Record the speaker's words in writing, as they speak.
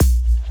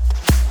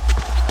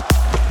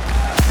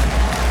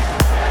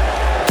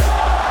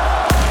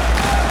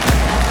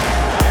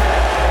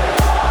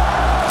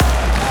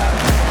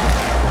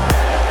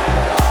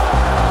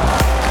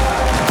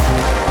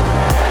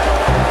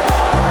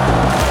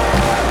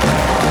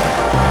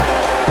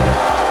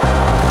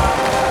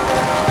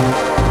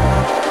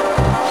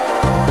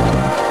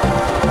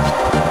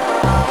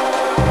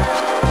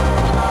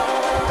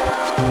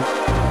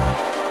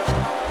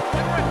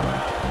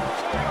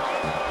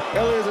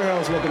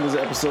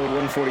episode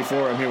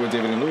 144. I'm here with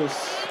David and Lewis.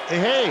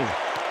 Hey.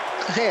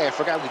 Hey, I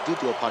forgot we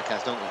do a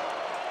podcast, don't we?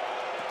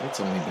 It's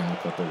only been a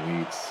couple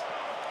weeks.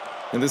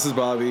 And this is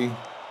Bobby.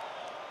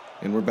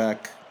 And we're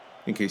back,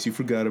 in case you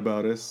forgot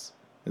about us,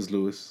 as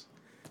Lewis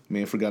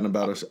may have forgotten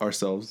about us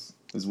ourselves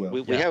as well.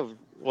 We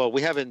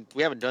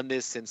haven't done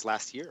this since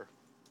last year.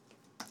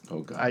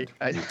 Oh God!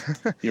 I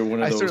You're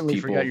one of those certainly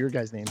people. forgot your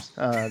guys' names.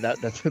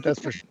 That's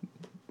for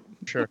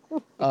sure.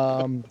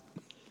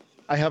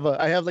 I have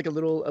like a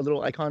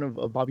little icon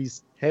of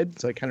Bobby's head,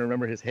 so I kind of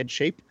remember his head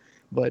shape,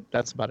 but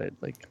that's about it.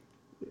 Like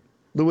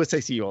Lewis,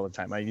 I see you all the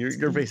time.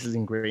 Your face is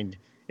ingrained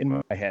in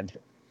my head.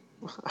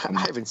 I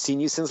haven't seen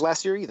you since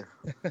last year either.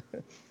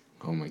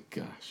 Oh my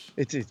gosh!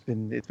 It's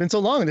been so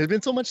long, and there's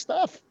been so much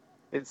stuff.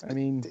 There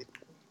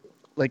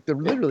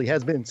literally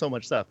has been so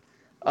much stuff.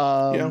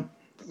 Yeah.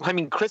 I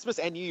mean, Christmas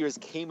and New Year's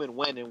came and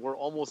went, and we're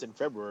almost in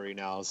February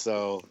now.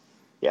 So,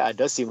 yeah, it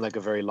does seem like a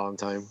very long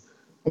time.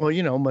 Well,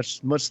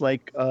 much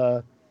like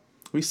I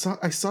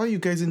saw you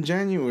guys in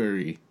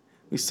January.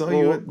 We saw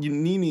you at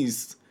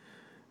Nini's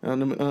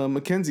on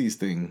Mackenzie's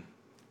thing.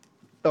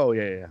 Oh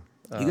yeah.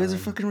 You guys are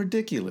fucking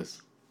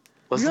ridiculous.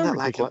 Wasn't that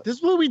like what? This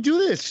is why we do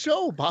this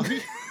show, Bobby,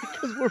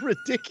 because we're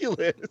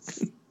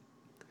ridiculous.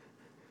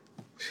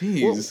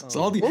 Jeez, it's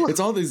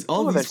all these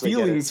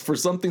feelings for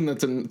something that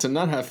to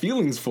not have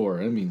feelings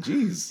for. I mean,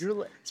 jeez,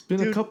 it's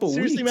been a couple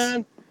seriously, weeks.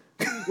 Man,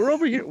 we're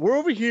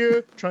over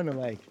here trying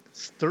to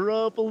stir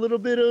up a little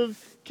bit of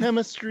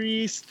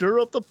chemistry, stir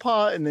up the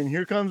pot, and then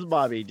here comes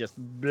Bobby, just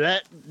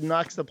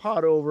knocks the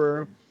pot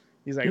over.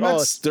 He's like, You're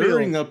not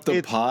stirring up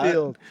the pot.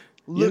 Spilled.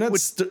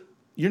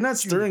 You're not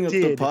stirring up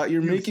the pot.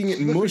 You're making it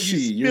mushy.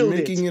 You're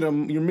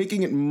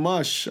making it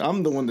mush.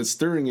 I'm the one that's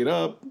stirring it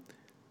up.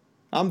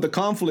 I'm the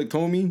conflict,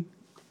 homie.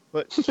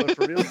 But for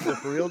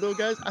real though,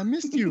 guys, I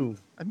missed you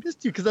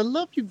because I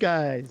love you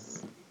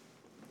guys.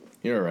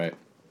 You're all right.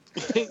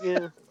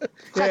 Yeah.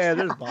 Yeah,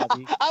 there's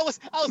Bobby. I was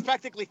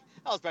practically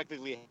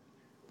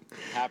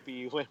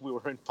happy when we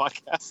were in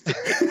podcasting.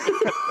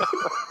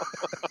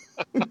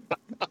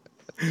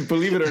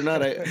 Believe it or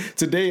not,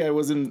 today I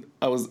was in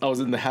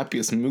the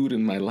happiest mood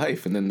in my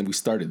life, and then we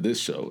started this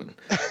show, and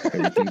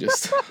everything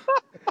just.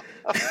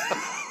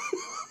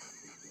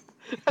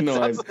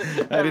 No, I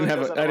didn't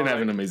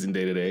have an amazing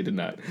day today. I did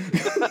not.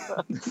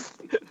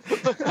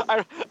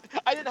 I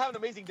didn't have an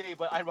amazing day,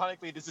 but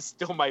ironically, this is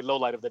still my low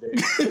light of the day.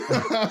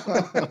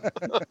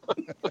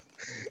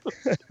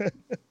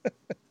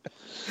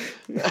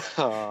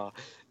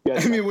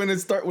 I mean, when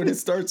it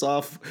starts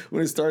off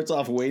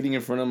waiting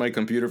in front of my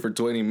computer for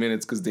 20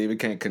 minutes because David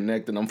can't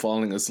connect and I'm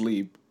falling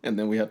asleep, and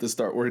then we have to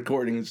start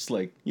recording. It's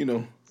just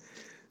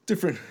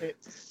different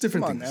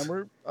come on, things.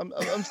 Man,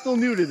 I'm still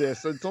new to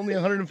this. It's only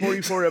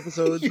 144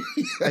 episodes.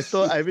 Yes.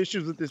 I have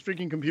issues with this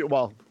freaking computer.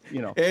 Well,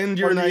 and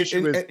you're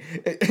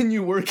and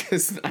you work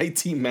as an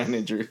IT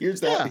manager.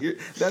 Here's that. Yeah.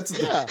 That's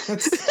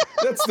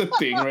the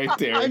thing right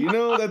there.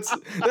 That's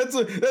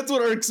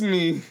what irks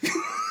me.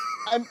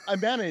 I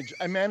manage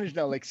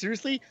now. Like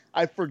seriously,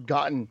 I've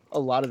forgotten a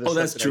lot of this. Oh,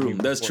 that's true.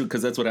 That's true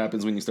because that's what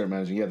happens when you start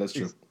managing. Yeah, that's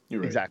true. You're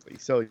right. Exactly.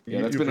 So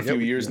that's been a few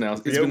years now.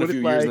 It's been a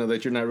few years now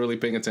that you're not really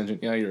paying attention.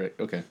 Yeah, you're right.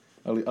 Okay,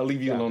 I'll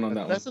leave you alone on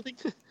that one. That's the thing.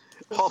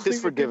 All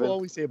is forgiven. People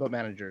always say about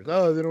managers.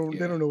 Oh, they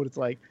don't know what it's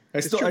like. I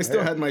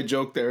still had my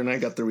joke there, and I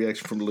got the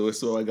reaction from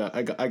Lewis, so I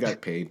got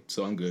paid,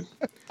 so I'm good.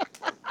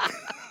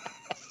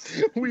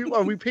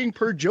 Are we paying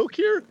per joke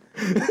here?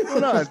 What's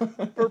going on?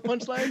 Per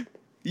punchline?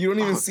 You don't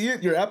even see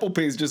it? Your Apple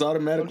Pays just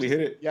automatically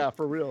hit it. Yeah,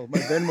 for real. My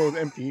Venmo's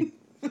empty.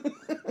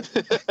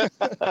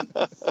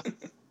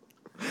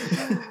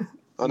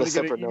 On a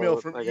separate note, email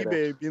from eBay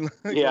eBay being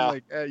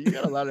like, you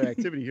got a lot of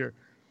activity here.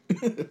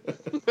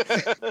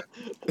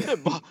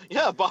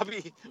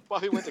 Bobby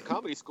went to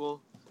comedy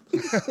school.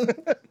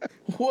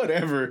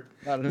 Whatever.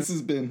 This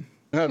has been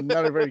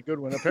not a very good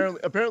one.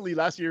 Apparently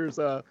last year's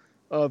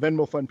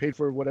Venmo fund paid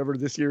for whatever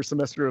this year's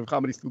semester of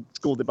comedy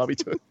school that Bobby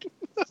took.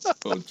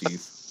 Oh,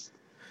 jeez.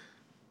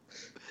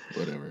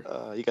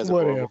 Whatever. You guys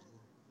are horrible.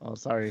 Oh,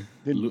 sorry.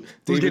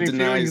 David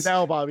denies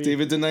now, Bobby.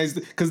 David denies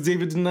because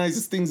David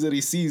denies things that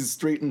he sees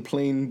straight in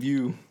plain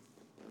view.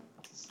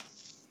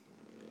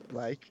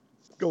 Like,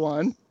 go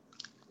on.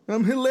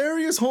 I'm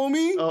hilarious,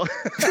 homie. Oh.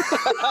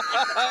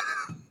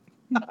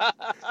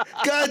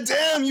 God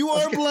damn, you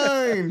are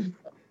blind.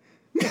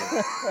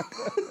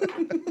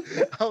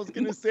 I was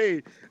gonna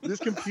say this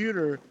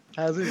computer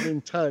hasn't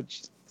been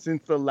touched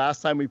since the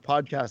last time we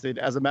podcasted.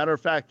 As a matter of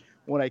fact,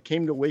 when I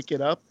came to wake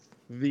it up,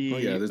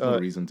 there's no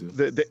reason to.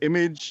 The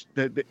image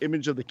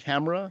of the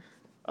camera,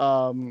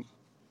 from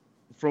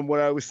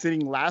where I was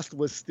sitting last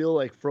was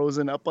still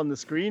frozen up on the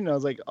screen. And I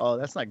was like, oh,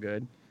 that's not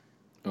good.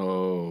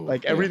 Oh,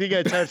 everything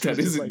I touched was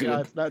just good.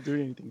 it's not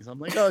doing anything. So I'm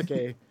like,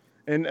 okay,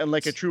 and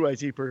like a true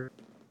IT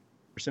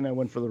person, I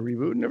went for the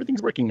reboot and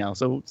everything's working now,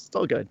 so it's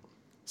all good.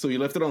 So you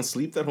left it on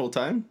sleep that whole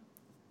time?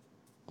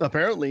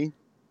 Apparently.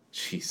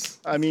 Jeez.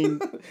 I mean,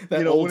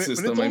 that old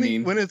system.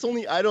 When it's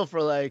only idle for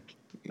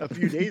a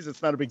few days,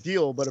 it's not a big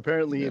deal. But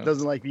apparently, it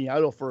doesn't like being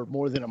idle for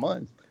more than a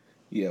month.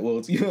 Yeah. Well,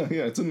 it's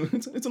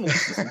an old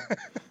system.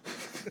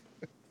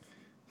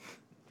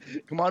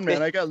 Come on,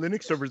 man. I got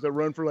Linux servers that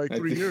run for like I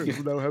 3 years think,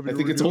 without having I to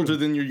think it's renew older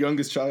them. than your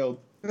youngest child.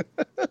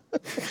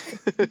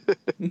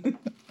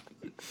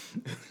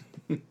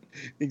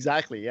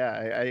 Exactly.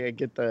 Yeah, I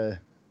get the.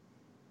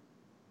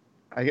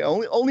 I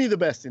only the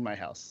best in my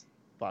house,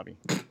 Bobby.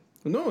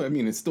 No, I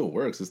mean it still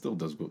works. It still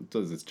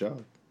does its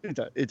job.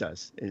 It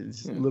does.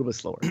 It's Yeah. a little bit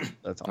slower.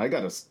 That's all. I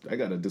got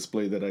a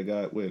display that I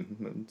got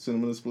when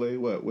cinema display.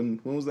 When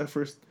was that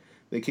first?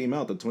 They came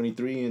out, the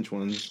 23-inch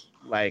ones.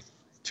 Like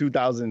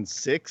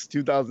 2006,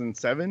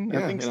 2007. Yeah,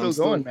 I think and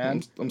still I'm going,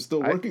 man. I'm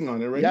still working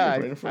on it right Yeah,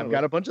 here, right in front I've of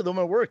got us. a bunch of them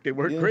at work. They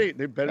work Yeah. great.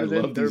 They're better I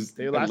than love these-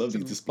 they I love last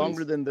these displays.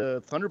 longer than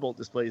the Thunderbolt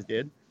displays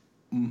did.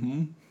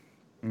 Mm-hmm.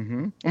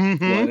 Mm-hmm.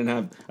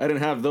 Well, I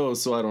didn't have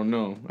those, so I don't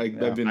know.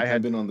 I've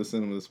been on the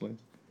cinema displays.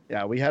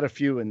 Yeah, we had a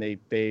few, and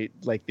they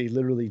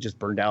literally just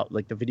burned out.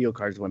 Like the video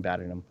cards went bad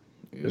in them.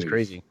 It was Eesh.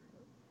 crazy.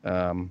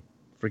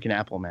 Freaking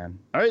Apple, man.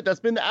 All right, that's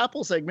been the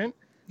Apple segment.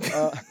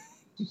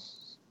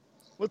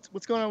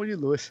 What's going on with you,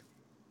 Lewis?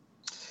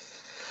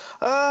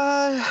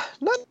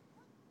 Not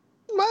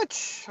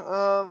much.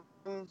 I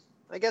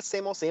guess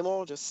same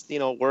old. Just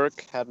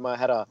work. Had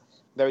a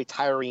very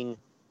tiring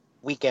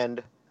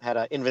weekend. Had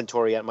an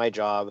inventory at my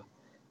job,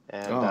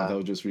 and That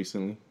was just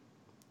recently.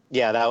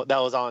 yeah, that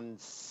was on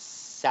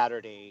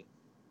Saturday,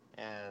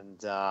 and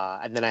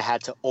then I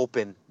had to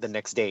open the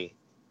next day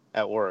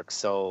at work,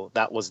 so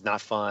that was not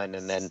fun.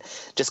 And then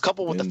just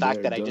coupled with the Been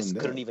fact there, that I just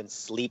done couldn't that. even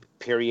sleep,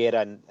 period,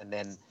 and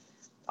then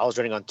I was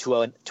running on two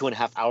and a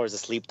half hours of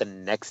sleep the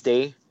next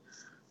day.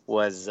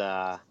 Was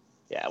it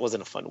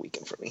wasn't a fun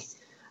weekend for me.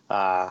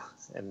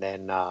 And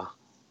then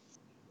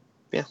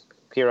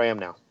here I am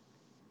now,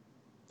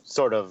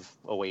 sort of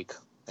awake,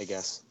 I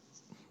guess.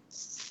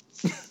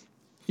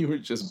 You were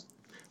just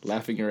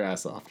laughing your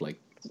ass off like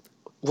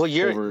Well,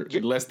 you're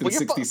less than well, you're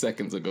 60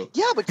 seconds ago.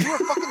 Yeah, but you were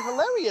fucking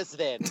hilarious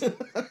then.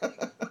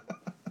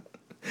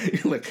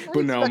 You're like,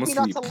 but now I'm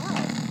Expect me asleep. not to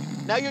laugh.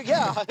 Now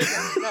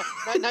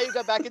now you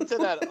got back into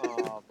that.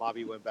 Oh,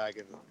 Bobby went back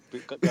and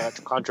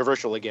got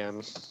controversial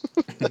again.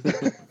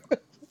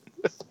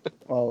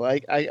 Well,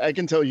 I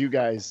can tell you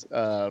guys,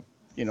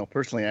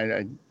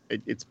 personally,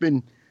 it's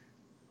been,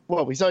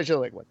 well, we saw each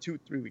other like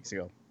 2-3 weeks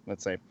ago,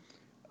 let's say.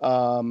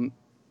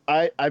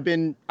 I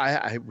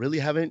really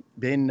haven't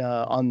been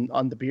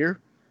on the beer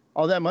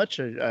all that much.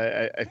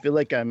 I feel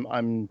like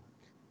I'm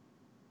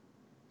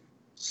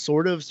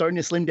sort of starting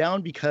to slim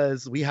down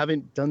because we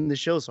haven't done the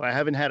show, so I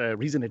haven't had a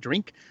reason to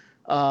drink.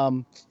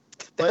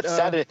 That's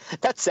sad.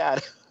 That's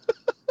sad.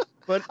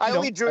 But I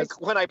only drink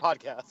when I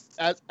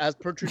podcast. As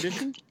per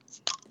tradition.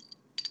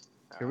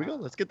 Here we go.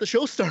 Let's get the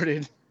show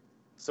started.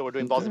 So we're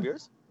doing balls and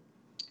beers.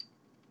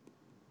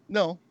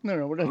 No,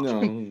 we're not.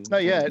 No,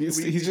 Not yet.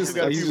 He's just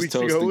got a few weeks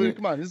to go. toasting it.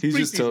 Come on, this is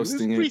He's just preseason.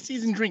 toasting This it.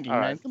 is preseason drinking, All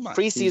man. right. Come on.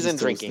 He's Preseason just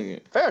drinking. toasting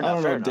it. Fair I enough.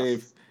 don't Fair know, enough.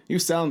 Dave. You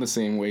sound the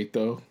same weight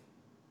though.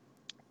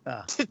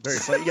 Very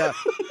funny. Yeah.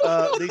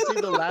 They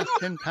say the last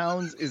 10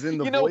 pounds is in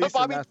the You know what, voice,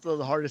 Bobby? and that's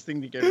the hardest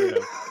thing to get rid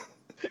of.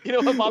 You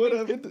know what, Bobby? What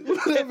happened?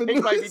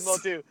 Take my Lewis?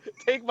 meatball too.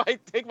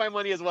 Take my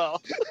money as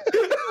well.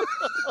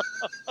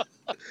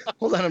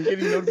 Hold on, I'm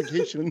getting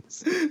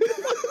notifications.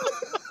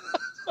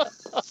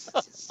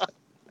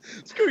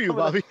 Screw you,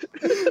 Bobby.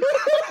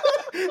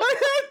 I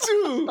had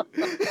to.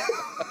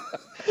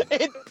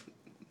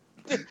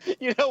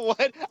 You know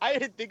what? I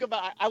didn't think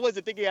about. I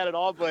wasn't thinking at it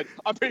all, but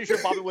I'm pretty sure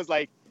Bobby was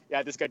like,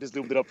 "Yeah, this guy just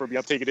zoomed it up for me.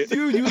 I'm taking it."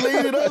 Dude, you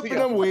laid it up and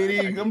I'm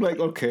waiting. I'm like,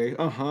 okay,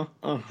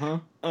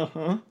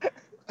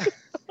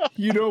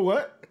 You know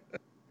what?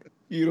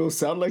 You don't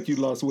sound like you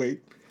lost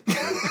weight.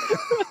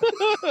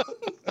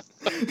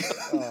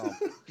 Oh,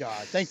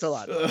 God. Thanks a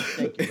lot.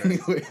 Thank you.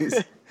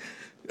 Anyways.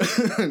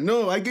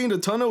 No, I gained a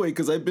ton of weight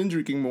because I've been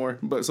drinking more.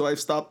 But so I've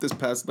stopped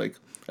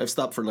I've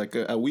stopped for like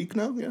a week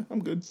now. Yeah,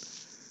 I'm good.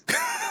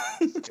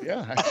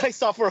 Yeah. I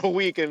stopped for a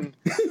week and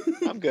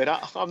I'm good.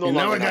 I'm no And longer.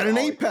 now I got an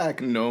alcoholic.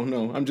 8-pack.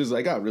 No.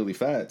 I got really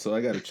fat, so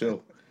I gotta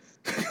chill.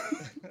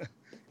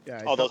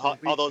 Yeah. All those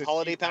it's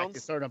holiday pounds?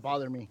 It's starting to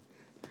bother me.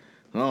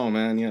 Oh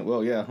man, yeah.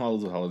 Well, yeah, all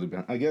the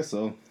holiday. I guess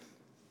so.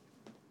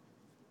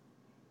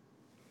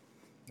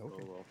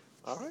 Okay.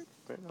 All right,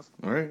 fair enough.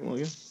 All right. Well,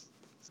 yeah.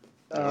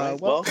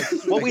 Well,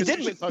 I we guess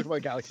did- should talk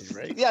about Galaxy,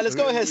 right? Yeah, let's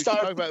go ahead and We should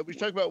start. We should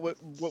talk about what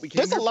we came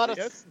There's a here lot for, of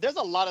yes? there's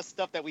a lot of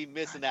stuff that we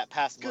missed in that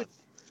past month.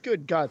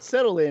 Good God,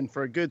 settle in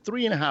for a good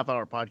 3.5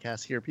 hour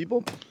podcast here,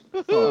 people.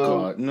 Oh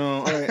God, no.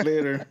 All right,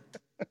 later.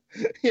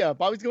 Yeah,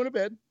 Bobby's going to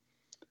bed.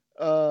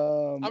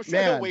 I'm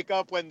sure he'll wake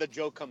up when the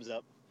joke comes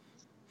up.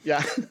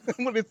 Yeah,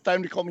 when it's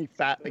time to call me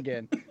fat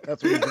again.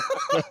 That's what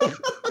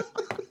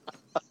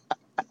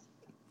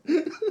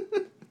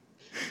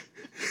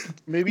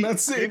Maybe. I'm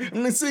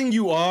not saying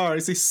you are. I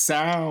say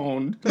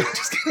sound.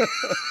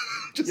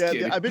 Just Yeah,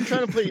 kidding. I've been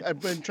trying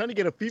to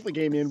get a FIFA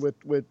game in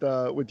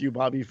with you,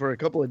 Bobby, for a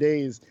couple of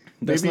days.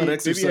 That's maybe, not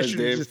exercise, maybe I should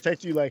Dave. just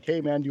text you like,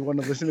 "Hey, man, do you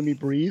want to listen to me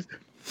breathe?"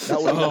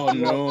 That would Oh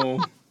no.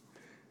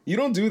 You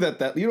don't do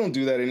that. You don't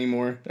do that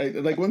anymore.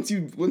 Like once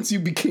you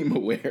became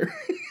aware.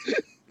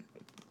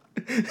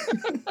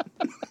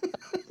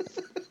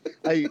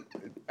 I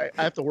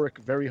have to work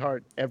very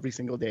hard every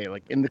single day.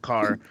 Like in the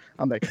car,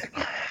 I'm like,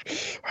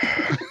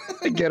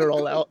 Get it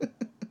all out.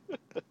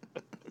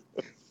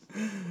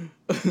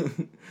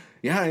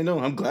 Yeah, I know.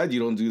 I'm glad you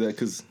don't do that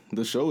because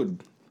the show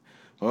would.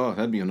 Oh,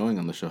 that'd be annoying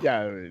on the show.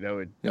 Yeah, that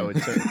would.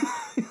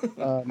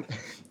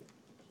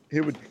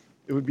 It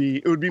would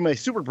be my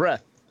super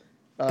breath.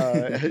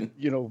 Making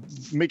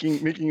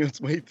its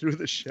way through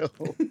the show.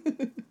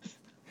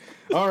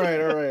 All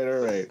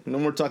right. No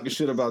more talking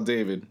shit about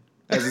David.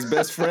 As his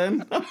best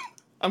friend,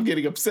 I'm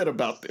getting upset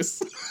about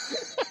this.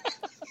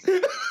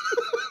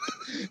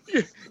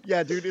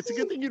 Yeah, dude, it's a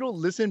good thing you don't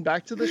listen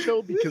back to the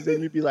show because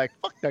then you'd be like,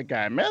 fuck that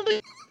guy, man.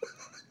 That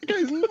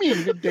guy's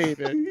mean to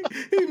David.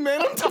 Hey,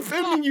 man, I'm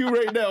defending you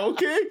right now,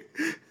 okay?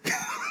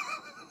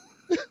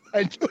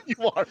 I know you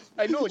are.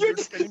 I know you're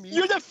defending me.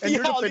 You're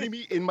defending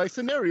me in my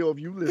scenario of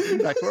you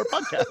listening back to our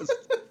podcast.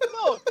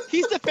 No,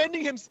 he's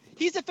defending him.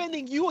 He's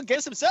defending you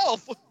against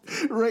himself.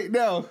 Right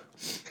now,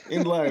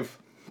 in live.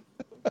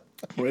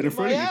 Right in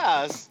front My of you.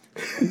 ass.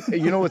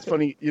 You know what's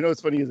funny?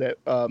 Is that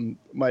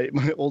my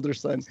older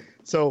son.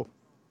 So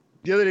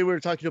the other day we were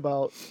talking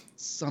about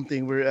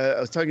something. I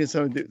was talking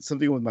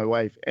something with my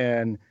wife,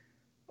 and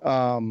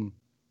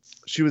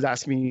she was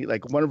asking me,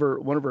 like, one of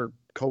her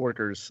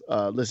coworkers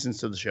listens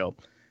to the show,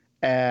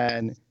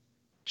 and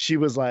she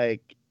was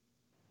like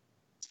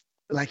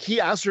he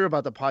asked her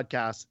about the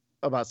podcast,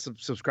 about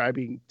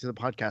subscribing to the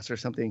podcast or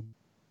something.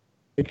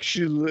 Like,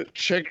 she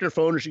checked her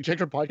phone or she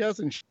checked her podcast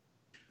and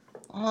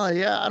oh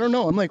yeah, I don't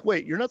know. I'm like,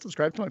 wait, you're not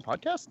subscribed to my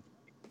podcast?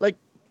 Like,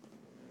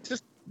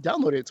 just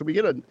download it so we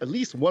get at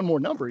least one more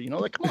number,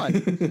 like, come on.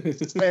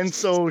 And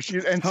so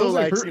she's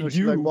like,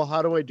 well,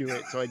 how do I do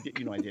it? So I did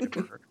it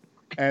for her.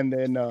 And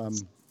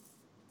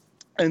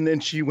then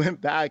she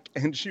went back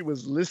and she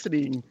was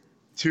listening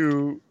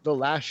to the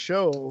last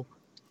show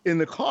in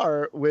the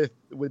car with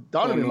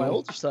Donovan, my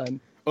older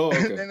son. Oh,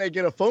 okay. And then I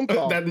get a phone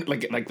call.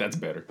 That's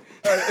better.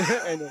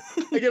 And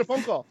I get a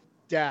phone call.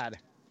 Dad,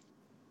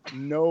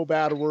 no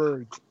bad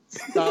words.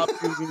 Stop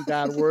using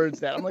bad words.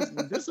 Dad. I'm like,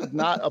 this is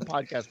not a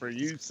podcast for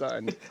you,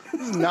 son.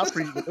 This is not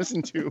for you to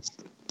listen to.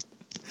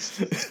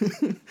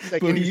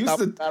 Like, but he used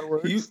to. Bad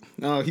words?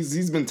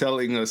 He's been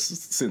telling us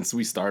since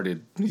we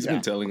started. He's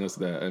been telling us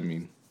that. I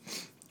mean,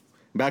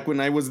 back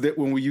when I was there,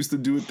 when we used to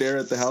do it there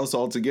at the house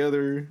all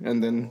together,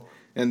 and then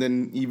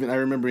even I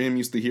remember him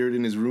used to hear it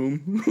in his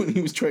room when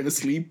he was trying to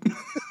sleep.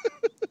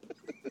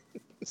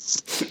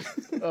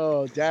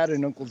 Oh, Dad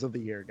and Uncles of the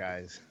Year,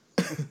 guys.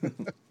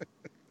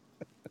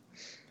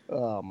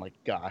 Oh my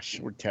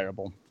gosh, we're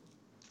terrible.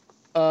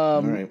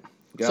 All right,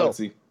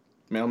 Galaxy,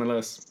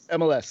 MLS.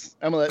 Let's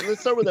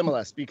start with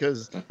MLS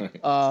because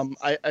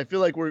I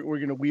feel like we're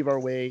gonna weave our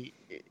way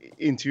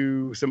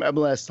into some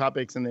MLS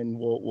topics and then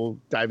we'll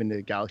dive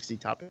into Galaxy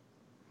topics.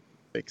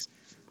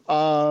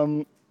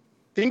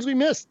 Things we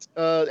missed.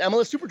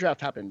 MLS Super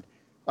Draft happened.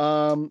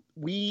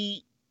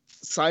 We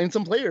signed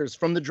some players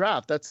from the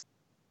draft. That's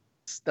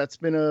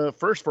been a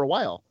first for a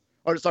while.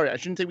 Or sorry, I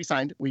shouldn't say we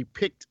signed. We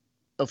picked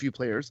a few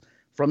players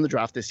from the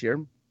draft this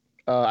year.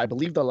 I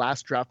believe the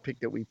last draft pick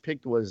that we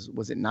picked was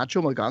it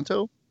Nacho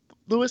Maganto,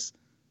 Lewis?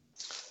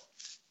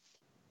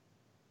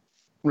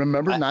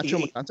 Remember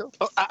Nacho Maganto?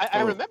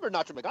 I remember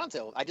Nacho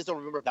Maganto. I just don't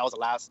remember if that was the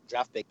last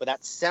draft pick, but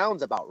that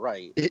sounds about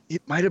right.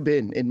 It might have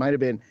been.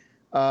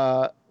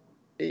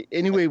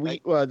 Anyway,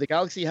 the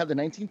Galaxy had the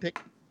 19th pick,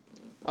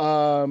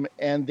 and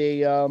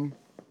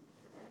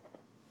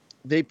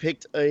they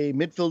picked a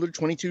midfielder,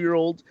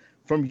 22-year-old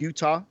from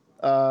Utah,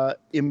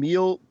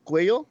 Emil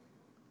Cuello.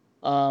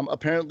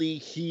 Apparently,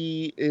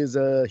 he is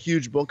a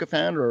huge Boca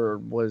fan or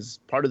was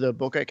part of the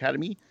Boca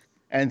Academy,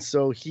 and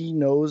so he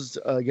knows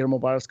Guillermo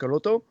Barros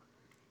Carotto.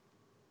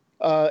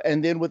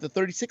 And then with the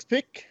 36th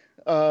pick,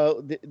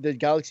 the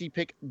Galaxy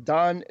picked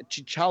Don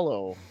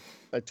Chichalo,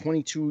 a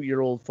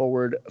 22-year-old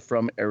forward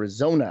from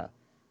Arizona,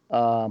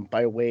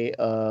 by way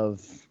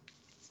of,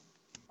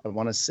 I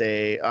want to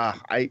say,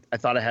 I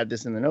thought I had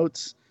this in the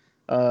notes,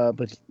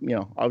 but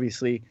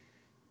obviously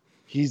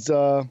he's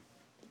not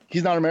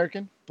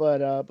American,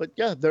 but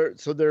yeah,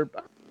 they're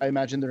I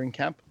imagine they're in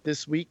camp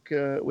this week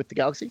with the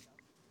Galaxy.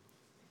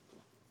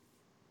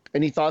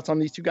 Any thoughts on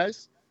these two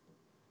guys?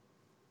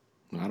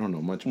 I don't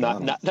know much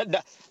about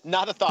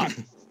not a thought.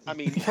 I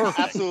mean,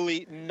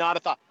 absolutely not a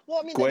thought.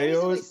 Well, I mean,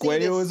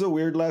 Cuello is a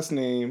weird last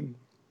name.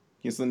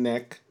 He's the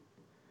neck.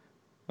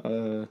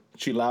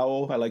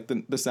 Chilao, I like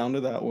the sound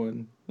of that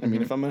one. I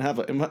mean, if I'm gonna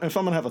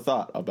have a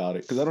thought about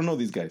it, because I don't know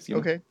these guys.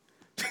 Okay.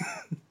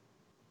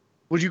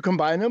 Would you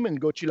combine them and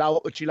go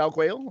Chilao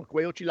Cuello or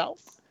Cuello Chilao?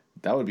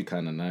 That would be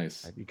kind of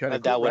nice. That'd be kind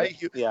of cool, right?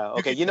 Yeah.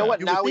 Okay. You know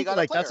what? Now we got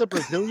like that's a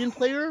Brazilian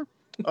player.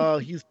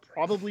 He's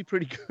probably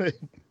pretty good.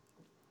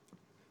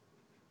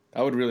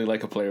 I would really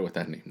like a player with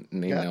that name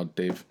now,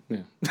 Dave.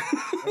 Yeah.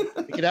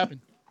 Make it happen.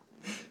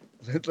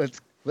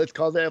 Let's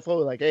call the FO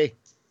like, hey,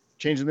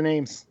 change the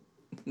names.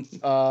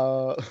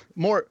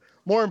 More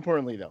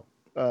importantly though,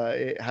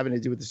 having to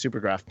do with the super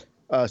draft.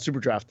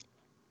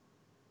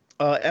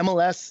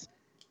 MLS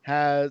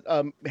has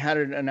had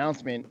an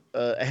announcement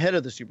ahead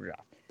of the super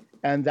draft,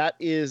 and that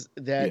is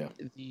that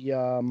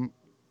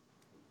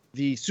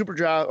the super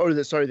draft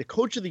the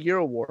coach of the year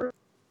award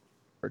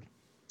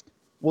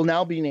will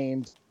now be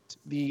named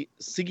the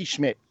Siggy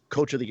Schmidt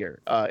Coach of the Year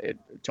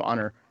to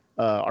honor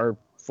our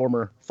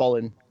former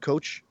fallen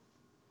coach.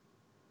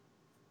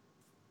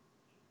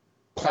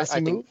 Classy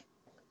I move.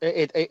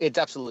 think it's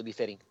absolutely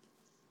fitting.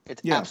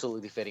 It's Yeah.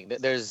 absolutely fitting.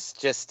 There's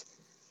just,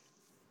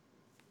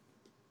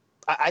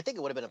 I think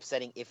it would have been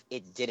upsetting if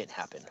it didn't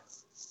happen.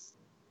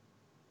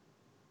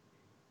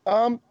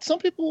 Some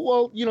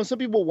people, some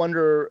people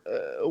wonder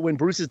when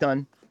Bruce is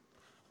done,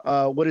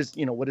 what is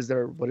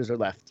there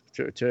left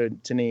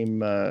to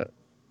name.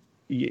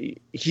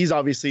 He's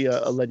obviously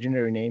a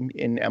legendary name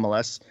in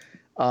MLS.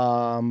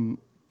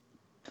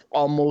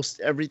 Almost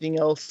everything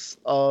else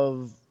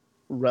of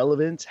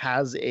relevance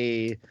has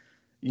a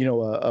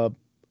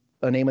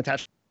name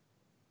attached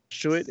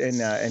to it,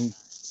 and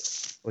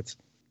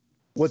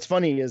what's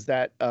funny is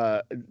that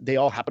they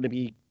all happen to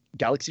be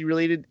Galaxy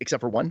related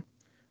except for one.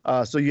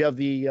 So you have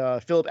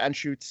the Philip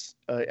Anschutz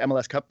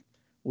MLS Cup,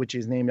 which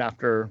is named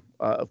after,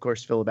 of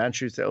course, Philip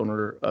Anschutz, the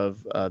owner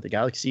of the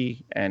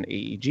Galaxy and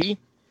AEG.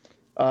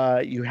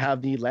 You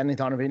have the Landon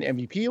Donovan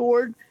MVP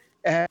Award,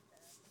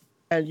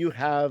 and you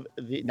have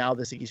the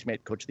Siggy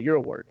Schmidt Coach of the Year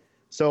Award.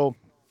 So,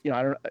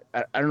 I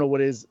don't know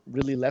what is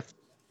really left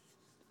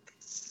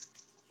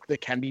that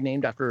can be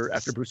named after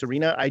Bruce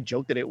Arena. I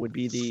joked that it would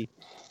be the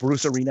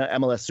Bruce Arena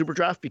MLS Super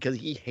Draft because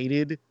he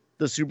hated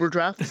the Super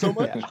Draft so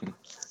much.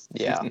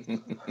 Yeah.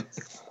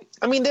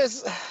 I mean,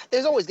 there's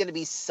always going to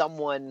be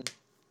someone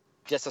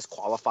just as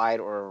qualified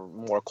or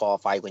more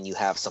qualified when you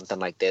have something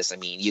like this. I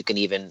mean, you can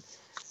even,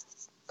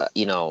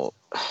 you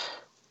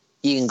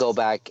can go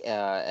back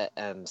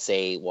and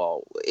say,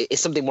 well,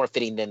 it's something more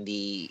fitting than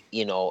the,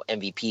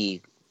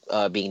 MVP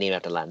being named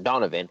after Landon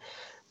Donovan.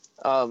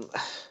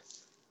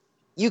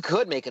 You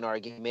could make an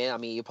argument. I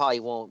mean, you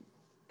probably won't,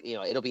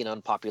 it'll be an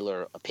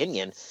unpopular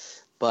opinion,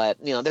 but,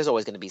 there's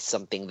always going to be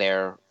something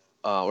there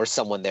or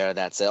someone there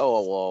that says,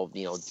 oh,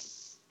 well,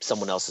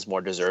 someone else is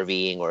more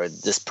deserving or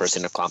this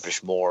person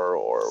accomplished more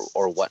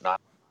or whatnot.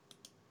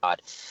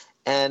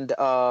 And,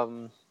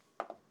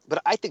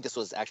 but I think this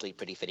was actually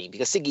pretty fitting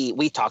because Siggy,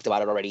 we talked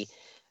about it already,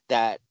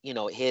 that,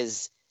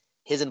 his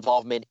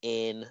involvement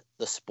in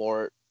the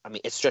sport, I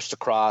mean, it stretched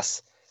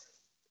across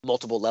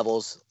multiple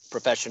levels,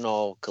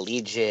 professional,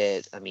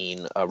 collegiate,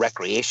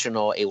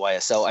 recreational,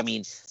 AYSO. I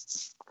mean,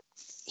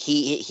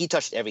 he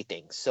touched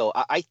everything. So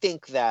I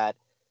think that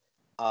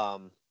I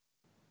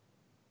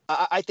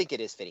think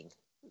it is fitting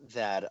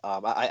that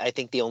I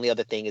think the only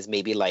other thing is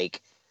maybe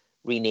like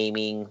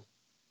renaming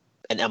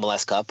an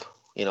MLS Cup,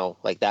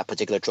 like that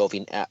particular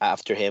trophy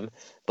after him.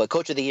 But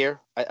Coach of the Year,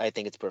 I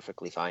think it's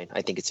perfectly fine.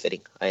 I think it's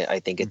fitting. I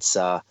think it's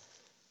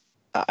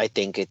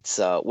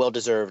well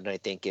deserved, and I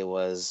think it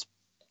was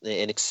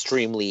an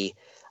extremely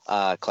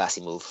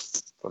classy move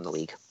from the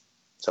league.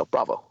 So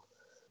bravo.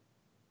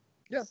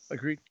 Yeah,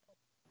 agreed.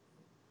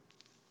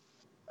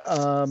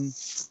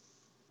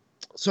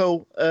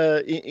 So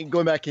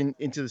going back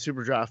into the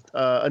Super Draft,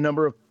 a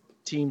number of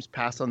teams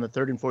passed on the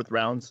third and fourth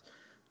rounds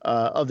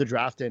of the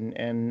draft,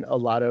 and a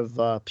lot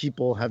of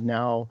people have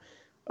now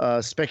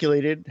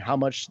speculated how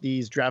much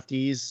these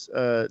draftees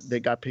that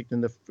got picked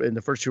in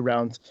the first two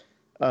rounds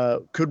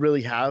could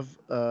really have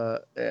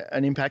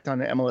an impact on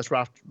the MLS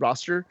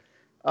roster.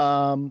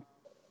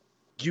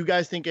 Do you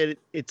guys think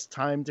it's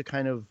time to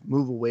kind of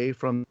move away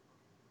from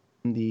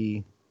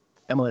the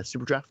MLS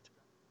Super Draft?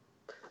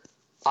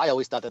 I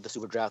always thought that the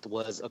Super Draft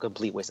was a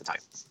complete waste of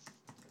time,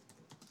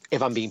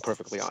 if I'm being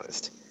perfectly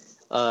honest.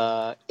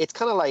 It's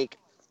kind of like,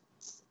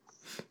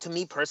 to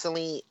me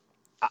personally,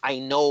 I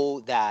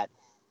know that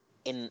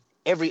in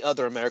every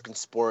other American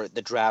sport,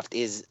 the draft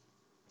is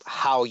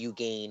how you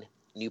gain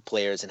new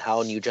players and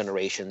how new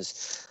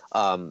generations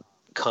come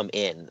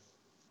in.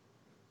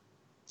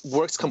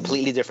 Works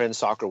completely different in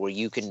soccer, where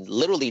you can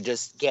literally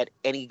just get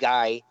any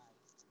guy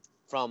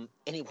from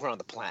anywhere on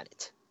the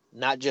planet,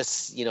 not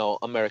just,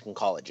 American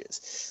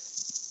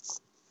colleges.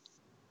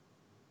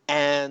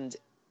 And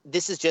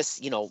this is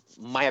just,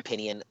 my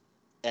opinion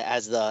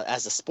as the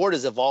sport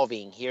is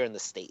evolving here in the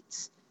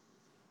States.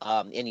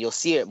 And you'll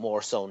see it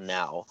more so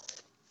now.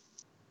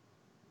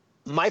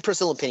 My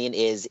personal opinion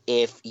is,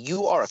 if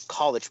you are a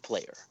college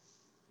player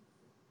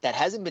that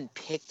hasn't been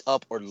picked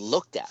up or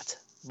looked at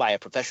by a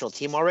professional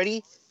team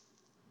already,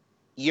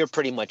 you're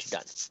pretty much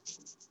done.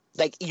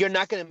 Like, you're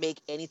not going to make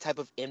any type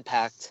of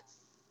impact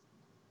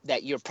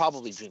that you're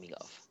probably dreaming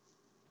of.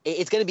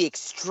 It's going to be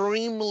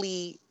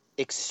extremely,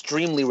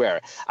 extremely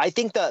rare. I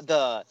think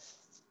the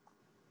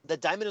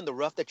diamond in the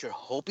rough that you're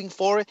hoping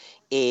for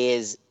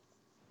is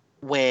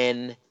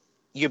when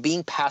you're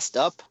being passed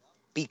up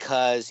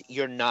because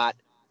you're not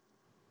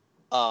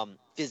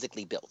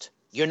physically built.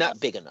 You're not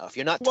big enough.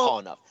 You're not tall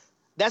enough.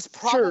 That's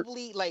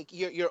probably like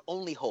your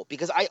only hope,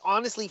 because I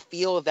honestly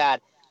feel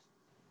that,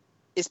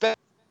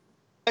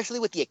 especially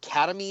with the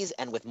academies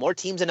and with more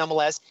teams in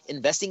MLS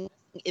investing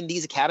in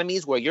these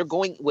academies where you're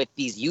going with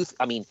these youth,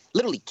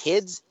 literally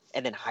kids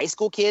and then high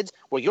school kids,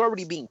 where you're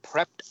already being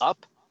prepped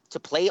up to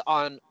play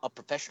on a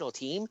professional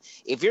team.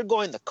 If you're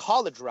going the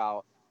college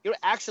route, you're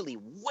actually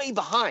way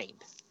behind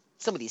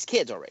some of these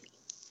kids already.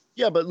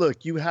 Yeah, but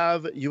look, you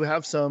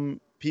have some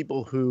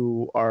people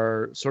who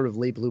are sort of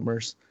late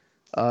bloomers.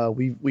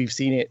 We've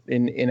seen it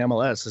in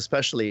MLS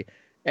especially,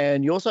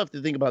 and you also have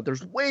to think about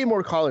there's way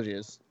more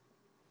colleges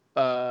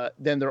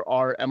than there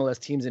are MLS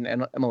teams and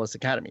MLS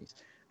academies,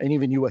 and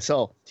even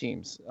USL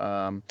teams.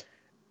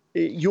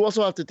 You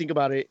also have to think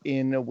about it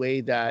in a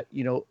way that,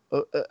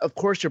 of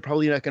course, you're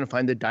probably not going to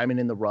find the diamond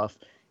in the rough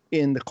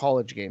in the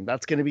college game.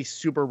 That's going to be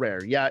super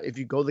rare. Yeah, if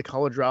you go the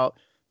college route,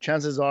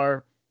 chances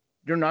are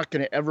you're not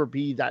going to ever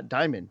be that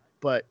diamond.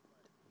 But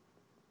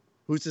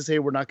who's to say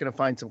we're not going to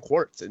find some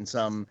quartz and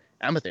some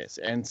amethyst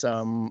and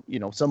some,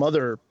 some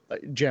other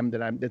gem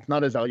that's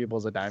not as valuable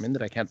as a diamond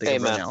that I can't think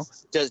of right now.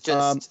 Just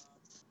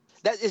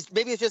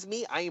maybe it's just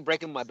me. I ain't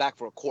breaking my back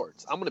for a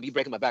quartz. I'm going to be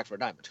breaking my back for a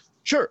diamond.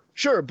 Sure.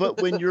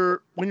 But when the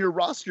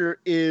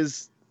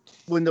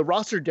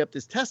roster depth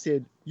is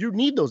tested, you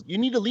need those. You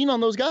need to lean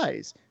on those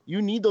guys.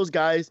 You need those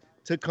guys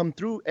to come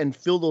through and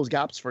fill those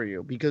gaps for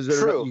you because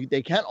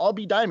they can't all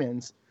be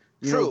diamonds.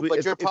 But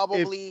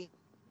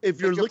if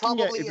you're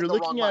looking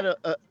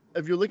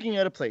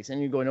at a place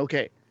and you're going,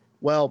 okay,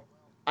 well,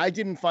 I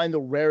didn't find the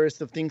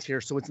rarest of things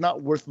here, so it's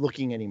not worth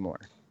looking anymore.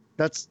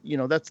 That's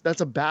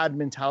a bad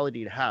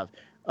mentality to have.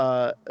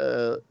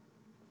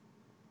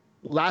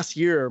 Last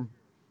year,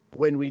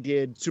 when we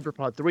did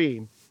SuperPod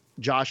 3,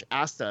 Josh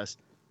asked us,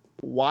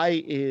 why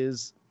do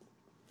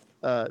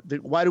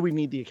we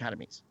need the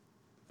academies?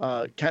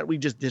 Can't we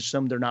just ditch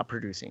them? They're not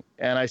producing.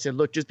 And I said,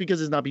 look, just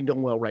because it's not being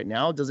done well right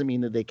now doesn't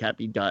mean that they can't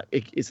be done.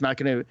 It's not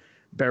going to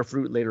bear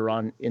fruit later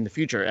on in the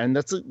future. And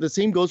that's the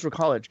same goes for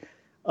college.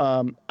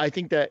 I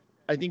think that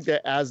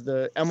as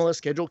the MLS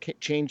schedule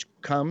change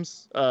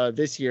comes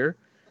this year,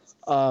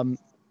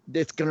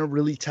 it's going to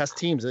really test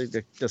teams.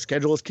 The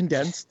schedule is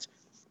condensed.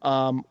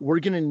 We're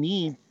going to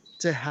need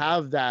to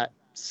have that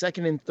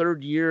second and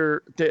third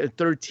tier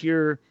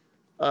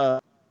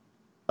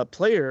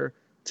player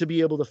to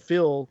be able to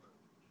fill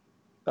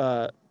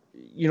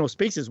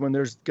spaces when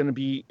there's going to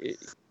be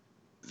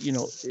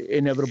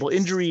inevitable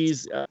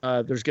injuries.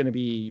 There's going to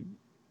be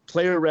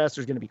player arrests.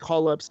 There's going to be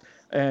call-ups,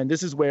 and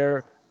this is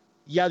where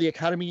the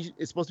academy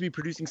is supposed to be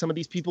producing some of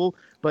these people,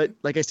 but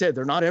like I said,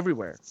 they're not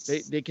everywhere.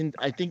 They can.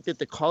 I think that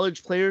the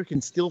college player can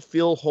still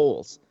fill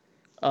holes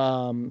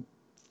in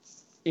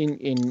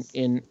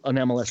an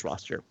MLS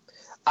roster.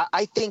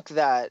 I think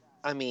that,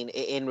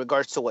 in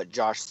regards to what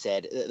Josh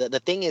said,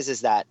 the thing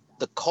is that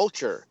the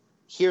culture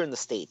here in the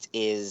States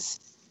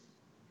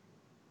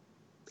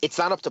it's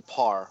not up to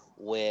par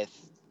with,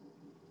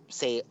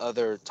 say,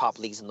 other top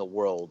leagues in the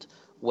world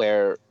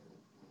where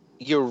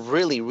you're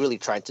really, really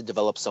trying to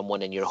develop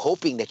someone and you're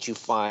hoping that you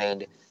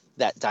find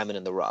that diamond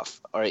in the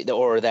rough,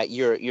 or that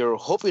you're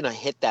hoping to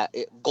hit that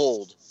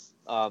gold,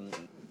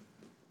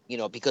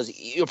 because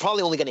you're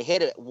probably only going to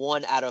hit it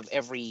one out of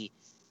every,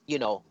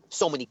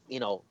 so many,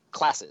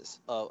 classes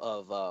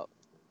of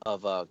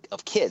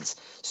kids.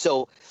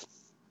 So,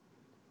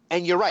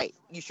 and you're right,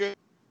 you shouldn't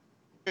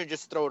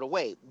just throw it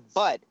away.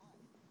 But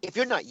if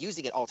you're not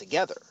using it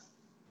altogether,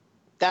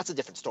 that's a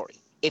different story.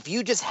 If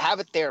you just have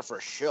it there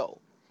for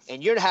show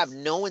and you have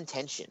no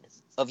intention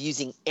of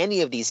using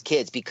any of these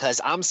kids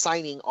because I'm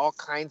signing all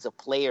kinds of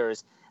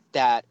players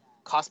that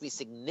cost me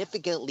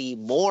significantly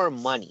more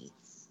money,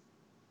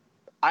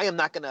 I am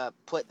not going to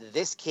put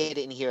this kid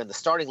in here in the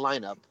starting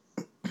lineup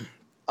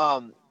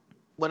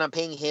when I'm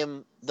paying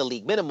him the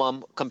league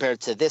minimum compared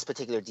to this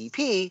particular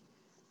DP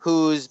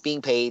who's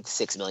being paid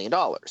 $6 million.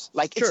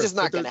 Like, it's just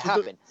not going to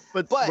happen.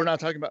 But we're not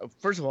talking about,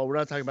 first of all, we're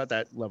not talking about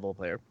that level of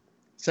player.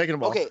 Second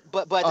of all, okay,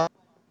 but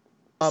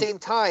same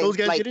time, those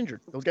guys get injured.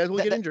 Those guys will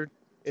get injured.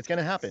 It's going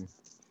to happen.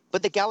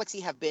 But the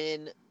Galaxy have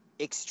been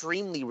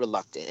extremely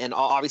reluctant, and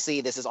obviously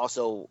this is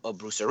also a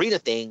Bruce Arena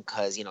thing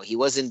because he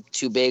wasn't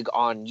too big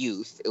on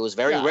youth. It was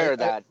very rare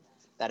that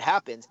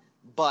happens.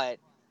 But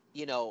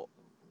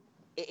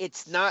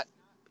it's not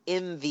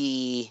in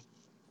the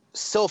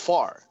so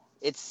far.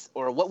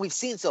 Or what we've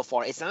seen so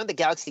far. It's not in the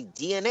Galaxy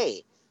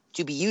DNA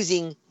to be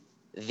using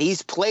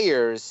these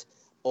players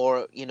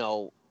or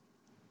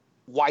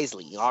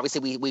wisely.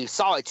 Obviously, we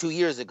saw it 2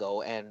 years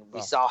ago, and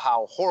we saw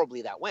how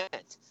horribly that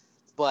went.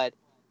 But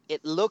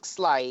it looks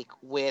like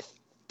with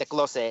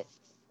Teclose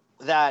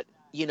that,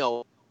 he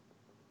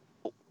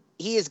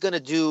is going to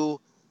do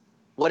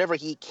whatever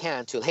he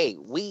can to,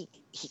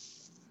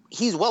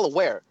 he's well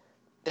aware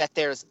that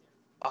there's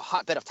a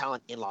hotbed of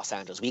talent in Los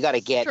Angeles. We got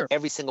to get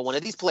every single one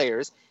of these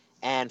players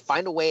and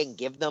find a way and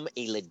give them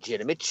a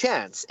legitimate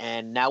chance.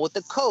 And now with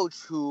the coach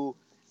who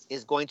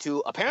is going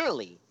to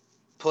apparently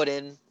put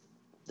in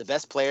the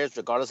best players,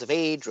 regardless of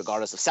age,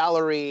 regardless of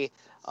salary.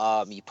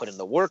 You put in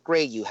the work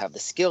rate, you have the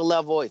skill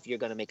level. If you're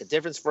going to make a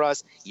difference for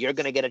us, you're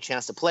going to get a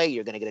chance to play.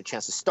 You're going to get a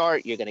chance to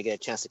start. You're going to get a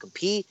chance to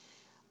compete.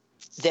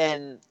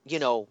 Then,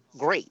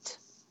 great.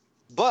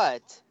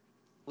 But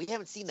we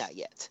haven't seen that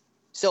yet.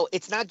 So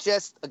it's not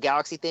just a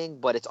Galaxy thing,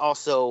 but it's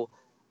also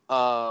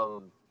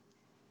a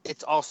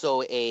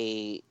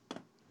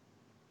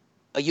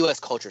U.S.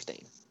 culture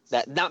thing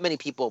that not many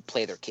people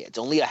play their kids.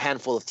 Only a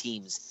handful of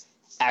teams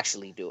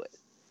actually do it.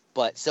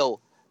 But so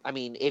I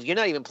mean, if you're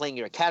not even playing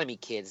your academy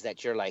kids,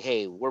 that you're like,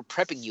 hey, we're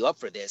prepping you up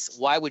for this.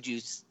 Why would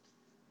you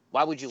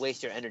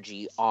waste your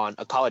energy on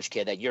a college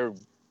kid that you're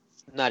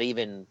not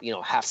even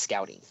half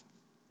scouting?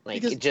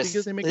 Like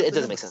because they make it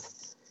doesn't make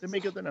sense. They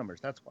make up the numbers.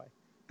 That's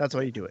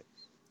why you do it.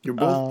 You're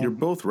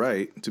both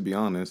right, to be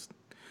honest.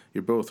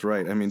 You're both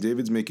right. I mean,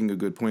 David's making a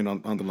good point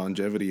on the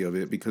longevity of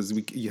it, because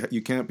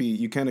you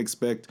can't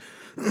expect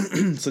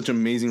such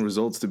amazing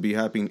results to be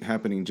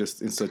happening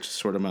just in such a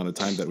short amount of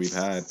time that we've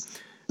had.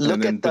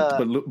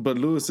 But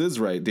Lewis is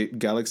right.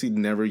 Galaxy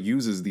never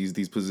uses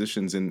these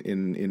positions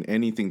in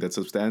anything that's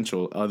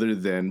substantial, other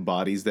than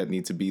bodies that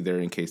need to be there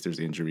in case there's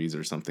injuries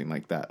or something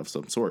like that of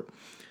some sort.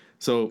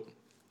 So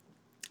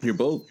you're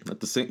both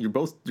you're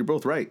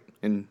both right,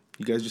 and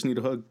you guys just need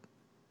a hug.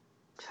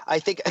 I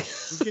think.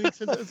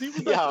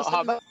 Yeah,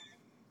 I'm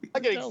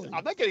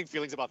not getting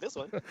feelings about this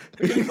one.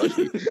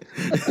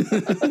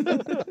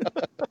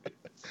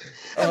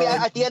 I mean,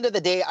 at the end of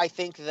the day, I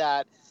think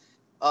that,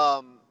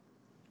 and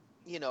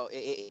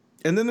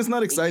then it's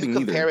not exciting you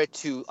compare either. it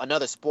to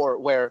another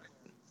sport where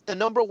the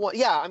number one,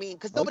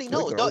 because nobody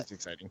knows. It's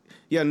exciting.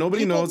 Yeah,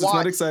 nobody knows. It's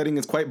not exciting.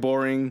 It's quite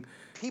boring.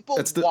 People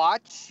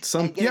watch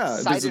and get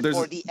excited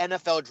for the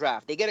NFL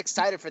draft. They get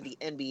excited for the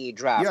NBA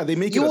draft. Yeah, they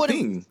make it a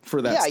thing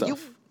for that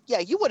stuff.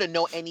 You wouldn't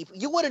know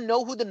you wouldn't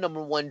know who the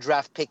number one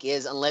draft pick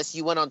is unless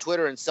you went on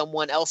Twitter and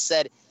someone else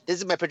said, "This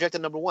is my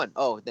projected number one."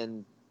 Oh,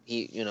 then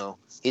he's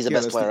the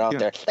best player out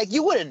there. Like,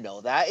 you wouldn't know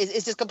that.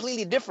 It's just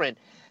completely different.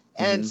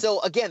 And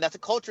so again, that's a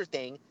culture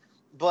thing.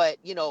 But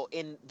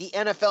in the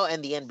NFL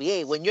and the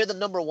NBA, when you're the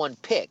number one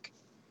pick,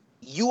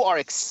 you are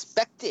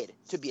expected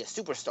to be a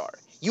superstar.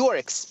 You are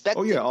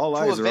expected. All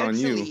eyes are on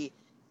you.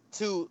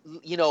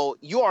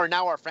 You are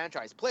now our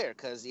franchise player,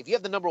 because if you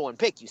have the number one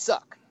pick, you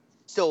suck.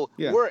 So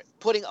we're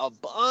putting a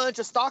bunch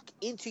of stock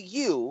into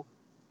you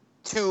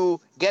to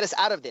get us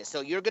out of this.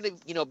 So you're going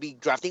to, be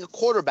drafting a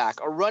quarterback,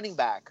 a running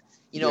back,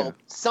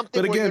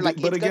 something.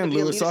 But again,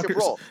 Lewis, soccer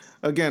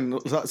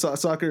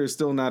is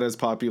still not as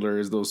popular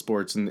as those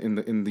sports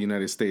in the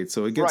United States.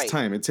 So it gets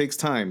time. It takes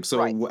time.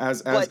 So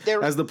as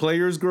the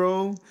players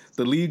grow,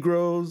 the league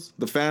grows,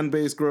 the fan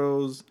base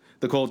grows,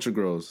 the culture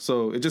grows.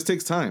 So it just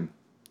takes time.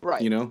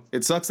 Right.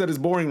 It sucks that it's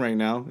boring right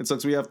now. It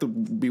sucks we have to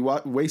be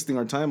wasting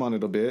our time on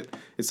it a bit.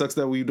 It sucks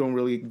that we don't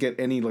really get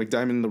any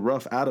diamond in the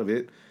rough out of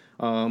it.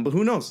 But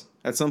who knows?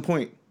 At some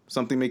point,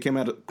 something may come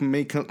out of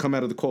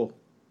the coal.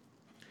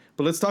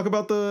 But let's talk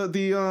about the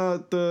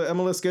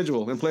MLS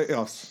schedule and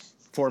playoffs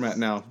format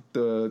now.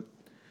 The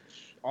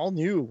all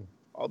new.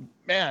 Oh,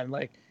 man,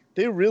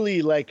 they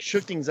really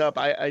shook things up.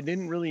 I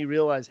didn't really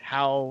realize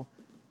how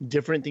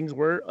different things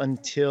were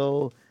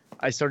until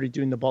I started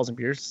doing the Balls and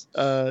Beers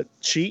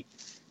sheet.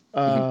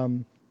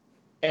 And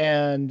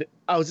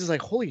I was just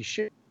like, holy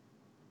shit.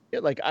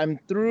 I'm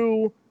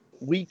through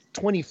week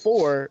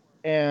 24,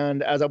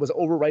 and as I was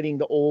overwriting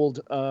the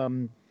old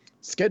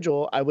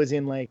schedule, I was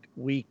in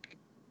week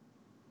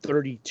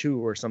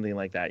 32 or something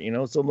like that,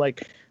 so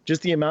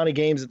just the amount of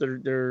games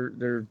that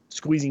they're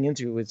squeezing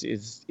into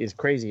is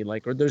crazy.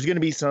 There's going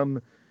to be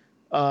some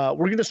we're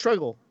going to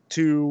struggle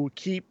to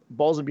keep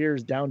Balls and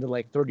Beers down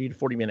to 30 to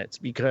 40 minutes,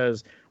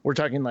 because we're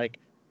talking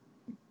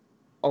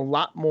a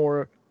lot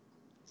more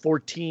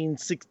 14,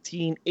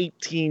 16,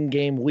 18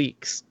 game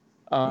weeks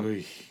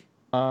because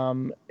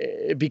of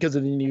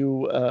the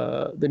new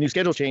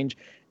schedule change,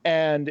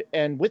 and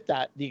with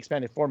that, the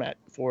expanded format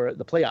for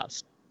the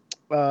playoffs.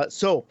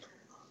 So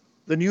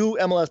the new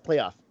MLS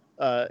playoff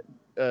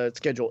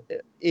schedule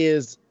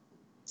is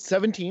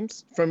 7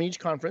 teams from each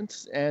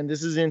conference, and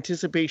this is in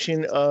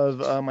anticipation of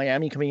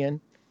Miami coming in,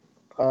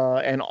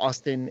 and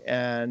Austin,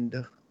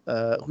 and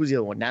who's the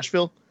other one?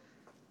 Nashville.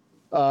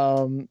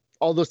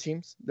 All those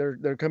teams,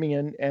 they're coming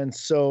in, and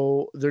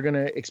so they're going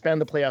to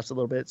expand the playoffs a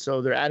little bit.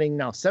 So they're adding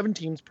now 7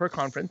 teams per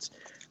conference,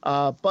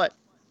 but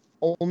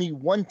only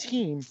 1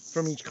 team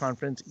from each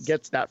conference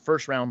gets that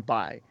first round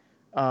bye.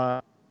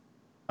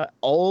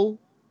 All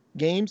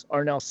games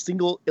are now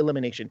single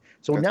elimination.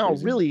 So that's now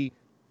crazy. Really,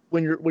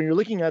 when you're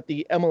looking at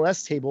the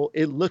MLS table,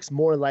 it looks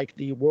more like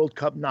the World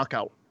Cup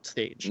knockout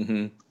stage.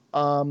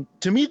 Mm-hmm.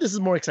 To me, this is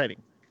more exciting.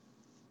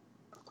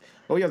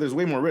 Oh yeah, there's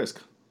way more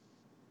risk.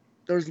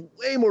 There's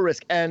way more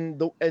risk, and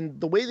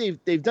the way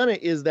they've done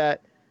it is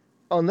that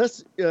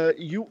unless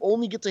you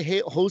only get to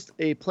host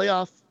a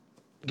playoff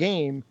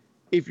game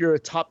if you're a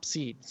top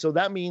seed. So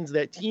that means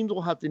that teams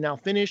will have to now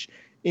finish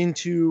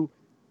into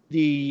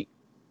the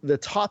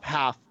top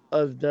half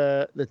of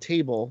the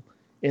table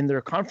in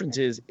their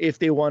conferences if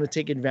they want to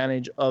take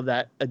advantage of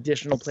that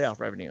additional playoff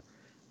revenue.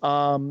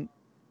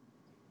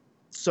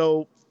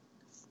 So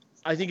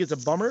I think it's a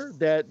bummer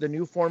that the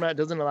new format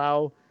doesn't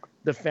allow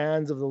the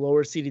fans of the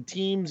lower seeded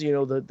teams,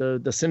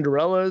 the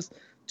Cinderellas,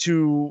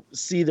 to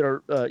see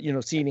their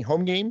see any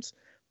home games.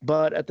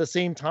 But at the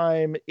same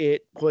time,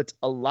 it puts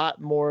a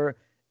lot more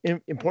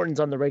importance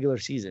on the regular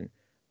season.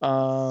 You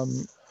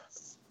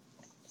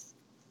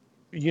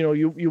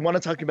want to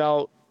talk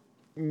about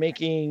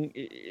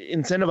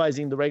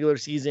incentivizing the regular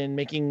season,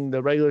 making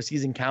the regular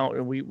season count.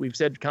 And we've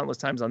said countless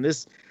times on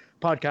this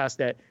podcast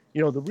that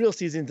the real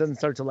season doesn't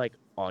start till like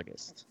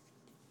August.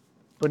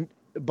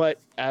 But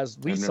as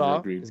we saw,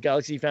 agreed. as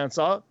Galaxy fans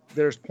saw,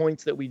 there's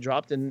points that we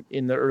dropped in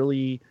the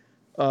early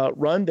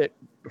run that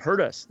hurt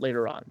us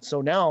later on.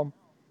 So now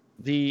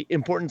the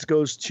importance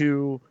goes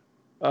to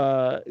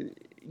the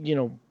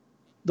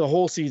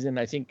whole season,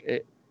 I think,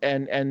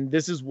 and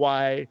this is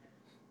why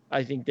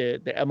I think the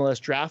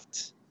MLS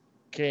draft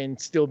can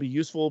still be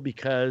useful,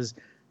 because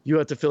you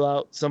have to fill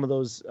out some of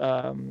those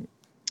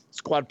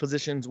squad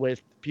positions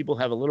with people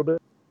who have a little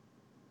bit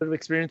of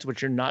experience,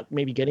 which you're not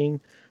maybe getting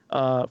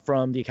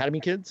from the academy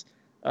kids.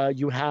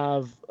 You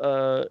have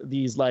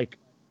these like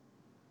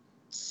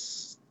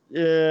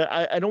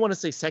I don't want to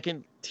say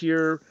second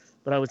tier,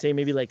 but I would say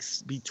maybe like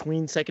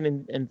between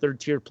second and third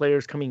tier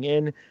players coming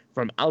in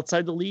from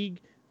outside the league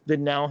that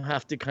now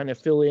have to kind of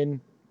fill in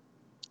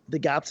the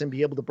gaps and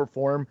be able to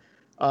perform.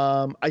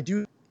 I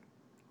do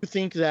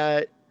think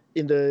that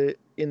in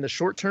the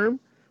short term,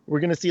 we're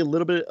going to see a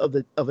little bit of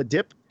a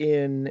dip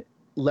in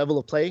level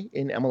of play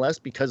in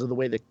MLS because of the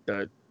way that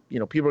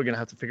people are going to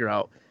have to figure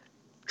out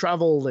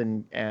travel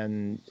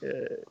and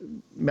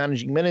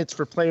managing minutes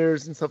for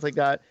players and stuff like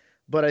that.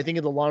 But I think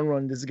in the long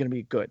run, this is going to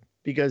be good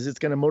because it's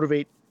going to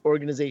motivate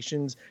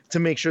organizations to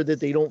make sure that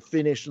they don't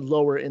finish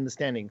lower in the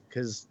standing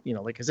because,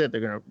 like I said,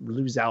 they're going to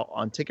lose out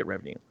on ticket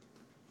revenue.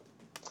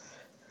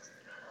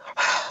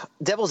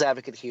 Devil's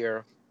advocate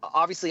here.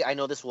 Obviously, I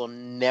know this will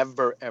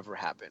never, ever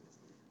happen.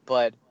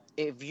 But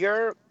if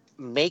you're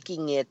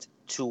making it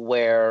to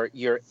where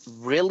you're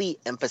really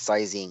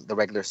emphasizing the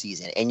regular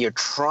season and you're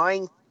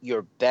trying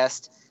your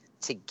best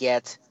to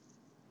get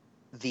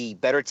the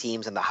better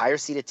teams and the higher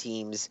seeded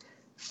teams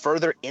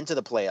further into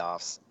the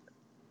playoffs,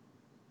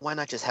 why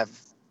not just have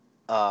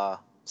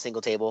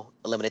single table,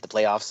 eliminate the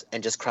playoffs,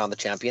 and just crown the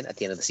champion at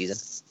the end of the season?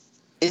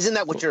 Isn't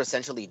that what you're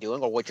essentially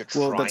doing, or what you're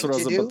trying that's what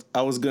to do?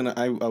 I was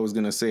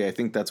gonna say. I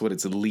think that's what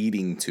it's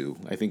leading to.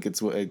 I think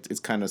it's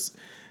kind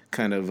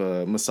of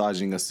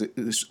massaging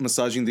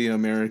the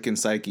American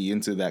psyche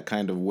into that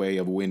kind of way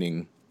of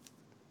winning.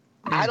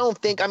 I don't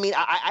think.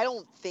 I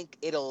don't think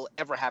it'll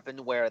ever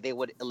happen where they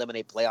would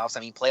eliminate playoffs.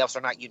 I mean, playoffs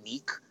are not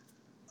unique.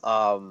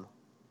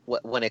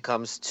 When it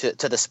comes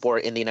to the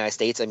sport in the United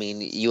States, I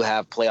mean, you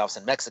have playoffs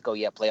in Mexico,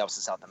 you have playoffs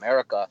in South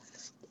America,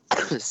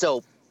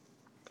 so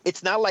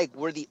it's not like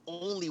we're the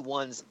only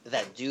ones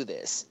that do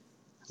this.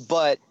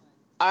 But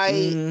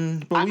we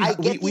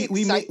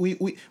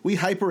get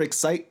hyper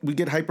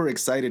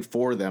excited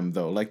for them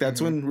though. Like that's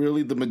when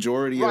really the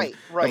majority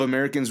of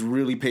Americans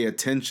really pay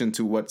attention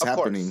to what's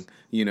happening.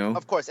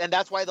 Of course, and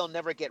that's why they'll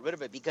never get rid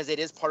of it because it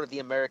is part of the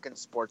American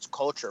sports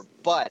culture.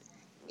 But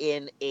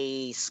in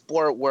a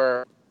sport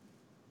where,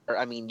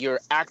 I mean, you're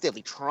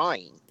actively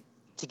trying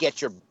to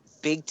get your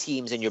big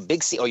teams and your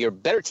or your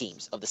better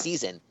teams of the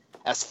season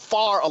as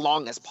far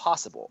along as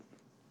possible,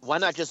 why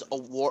not just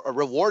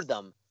reward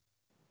them,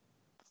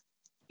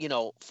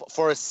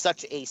 for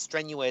such a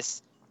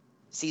strenuous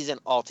season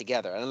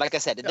altogether? And like I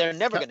said, they're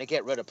never going to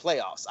get rid of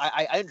playoffs.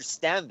 I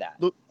understand that.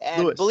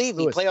 And believe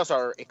me, playoffs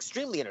are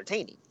extremely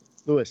entertaining.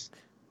 Lewis,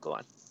 go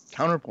on.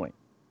 Counterpoint.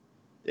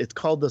 It's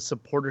called the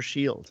Supporter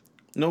Shield.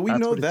 No, we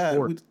know that.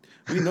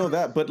 We know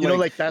that, but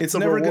that's it's the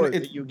never going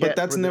to.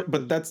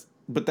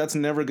 But that's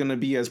never going to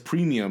be as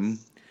premium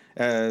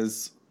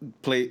as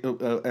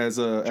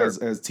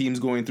as teams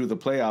going through the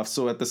playoffs.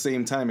 So at the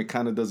same time, it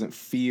kind of doesn't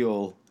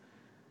feel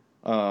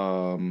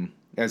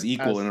as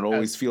equal, and it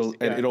always feels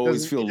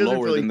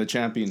lower than the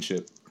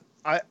championship.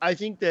 I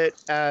think that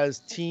as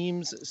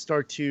teams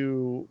start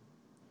to,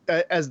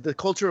 as the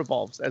culture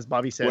evolves, as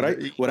Bobby said,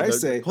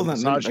 hold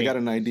on, I got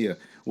an idea.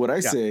 What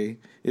I say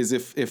is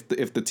if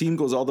the team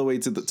goes all the way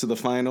to the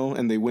final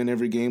and they win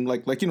every game,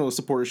 like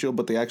Supporter Shield,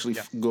 but they actually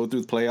go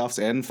through the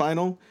playoffs and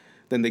final,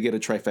 then they get a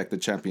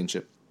trifecta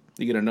championship.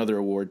 You get another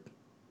award.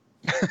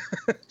 They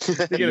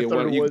get a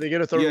third award. They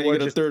get a third award. You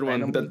get a third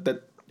one.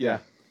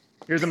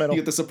 Here's a medal.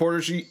 You get the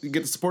Supporter Shield. You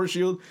get the Supporter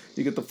Shield.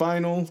 You get the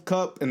final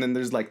cup, and then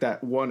there's like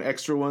that one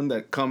extra one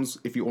that comes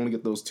if you only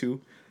get those two.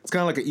 It's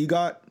kind of like an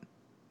EGOT,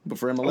 but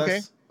for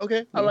MLS.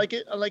 Okay. I like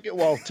it.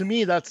 Well, to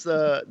me, that's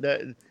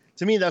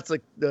that's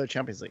like the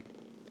Champions League.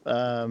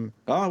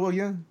 Well,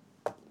 yeah.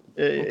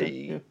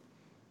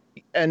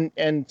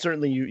 And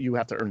certainly you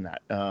have to earn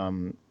that.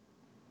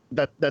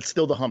 That's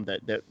still the hump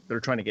that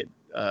they're trying to get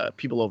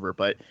people over.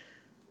 But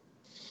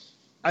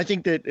I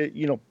think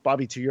that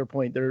Bobby, to your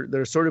point,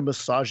 they're sort of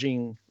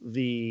massaging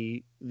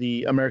the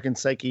American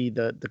psyche,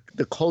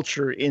 the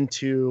culture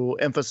into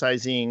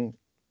emphasizing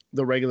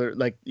the regular,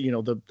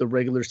 the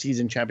regular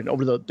season champion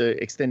over the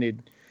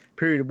extended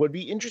period. What would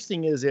be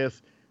interesting is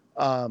if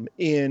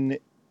and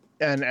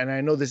I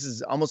know this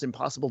is almost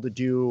impossible to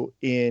do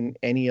in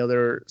any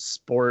other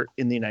sport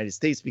in the United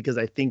States because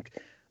I think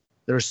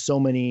there's so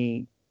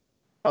many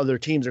other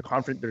teams or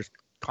there's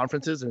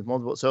conferences, there's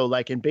multiple. So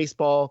like in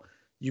baseball,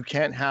 you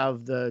can't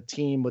have the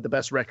team with the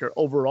best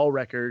overall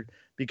record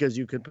because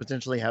you could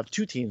potentially have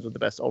two teams with the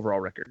best overall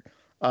record.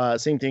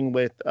 Same thing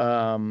with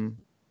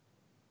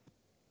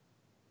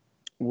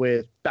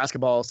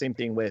basketball, same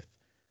thing with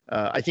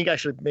I think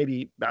actually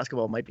maybe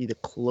basketball might be the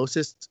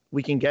closest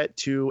we can get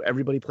to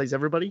everybody plays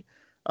everybody,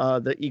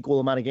 the equal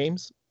amount of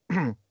games.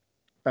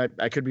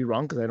 I could be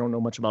wrong because I don't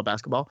know much about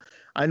basketball.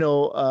 I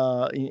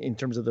know in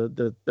terms of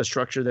the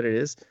structure that it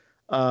is.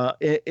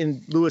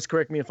 In Lewis,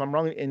 correct me if I'm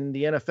wrong. In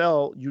the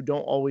NFL, you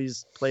don't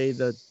always play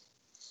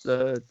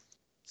the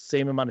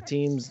same amount of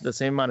teams the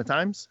same amount of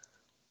times.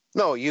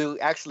 No, you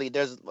actually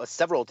there's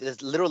several.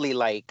 There's literally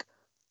like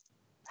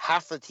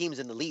half the teams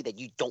in the league that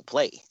you don't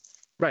play.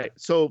 Right.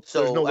 So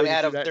there's no way to do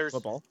that in there's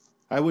football.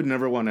 I would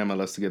never want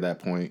MLS to get that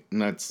point.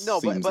 And that's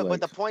no,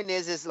 but the point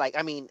is like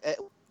I mean,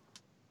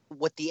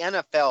 with the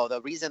NFL,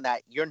 the reason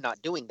that you're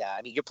not doing that,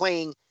 I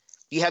mean,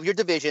 you have your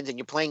divisions and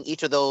you're playing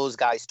each of those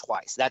guys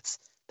twice. That's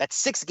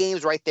 6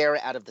 games right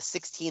there out of the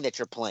 16 that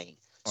you're playing.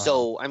 Wow.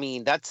 So I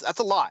mean, that's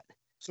a lot.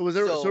 So is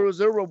there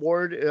a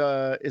reward?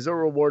 Is there a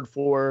reward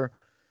for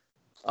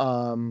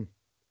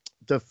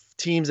the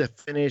teams that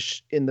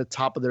finish in the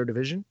top of their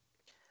division?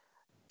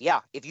 Yeah,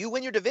 if you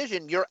win your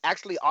division, you're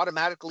actually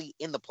automatically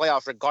in the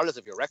playoffs regardless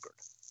of your record.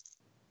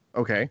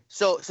 Okay.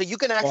 So you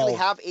can actually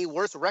have a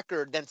worse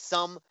record than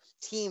some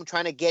team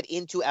trying to get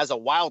into as a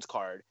wild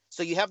card.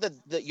 So you have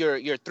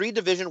your 3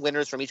 division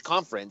winners from each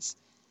conference,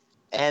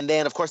 and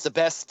then of course the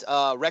best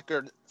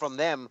record from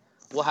them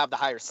will have the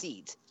higher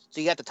seeds.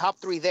 So you got the top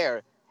 3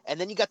 there, and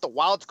then you got the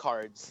wild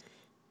cards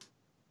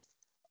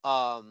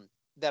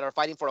that are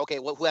fighting for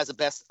who has the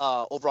best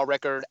overall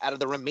record out of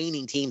the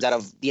remaining teams out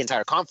of the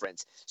entire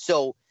conference.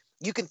 So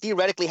you can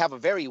theoretically have a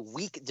very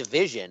weak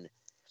division,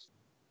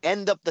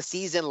 end up the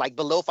season like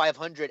below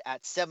 500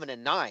 at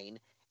 7-9,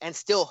 and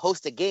still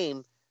host a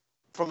game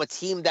from a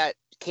team that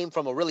came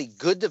from a really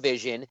good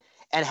division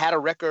and had a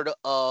record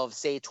of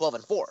say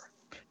 12-4.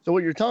 So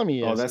what you're telling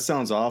me is, oh, that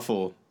sounds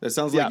awful. That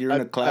sounds like you're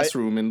in a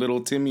classroom and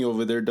little Timmy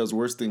over there does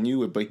worse than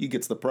you, but he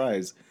gets the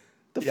prize.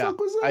 The fuck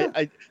was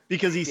that?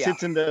 Because he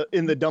sits in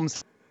the dumb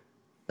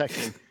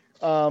section.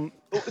 So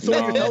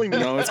what you're telling me?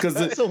 No, it's because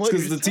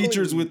the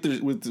teachers with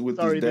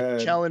sorry, his dad.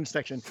 The challenge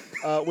section.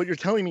 What you're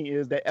telling me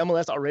is that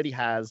MLS already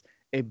has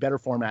a better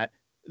format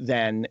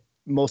than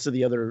most of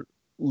the other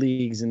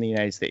leagues in the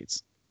United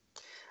States.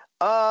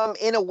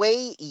 In a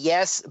way,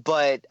 yes,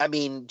 but I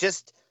mean,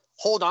 just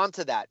hold on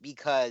to that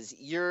because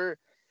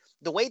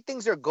the way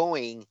things are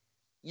going,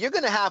 you're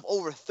going to have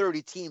over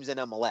 30 teams in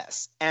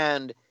MLS,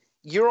 and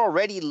you're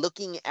already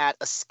looking at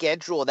a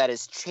schedule that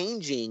is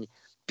changing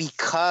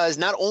because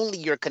not only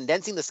you're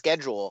condensing the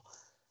schedule,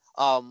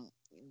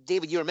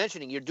 David, you were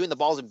mentioning you're doing the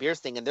balls and beers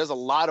thing, and there's a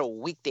lot of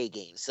weekday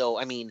games. So,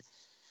 I mean,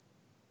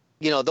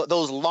 you know,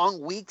 those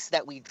long weeks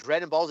that we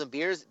dread in balls and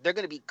beers, they're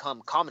going to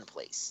become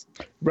commonplace.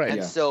 Right.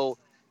 And so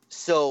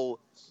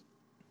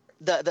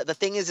the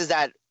thing is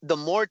that the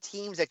more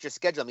teams that you're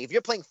scheduling, I mean, if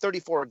you're playing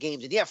 34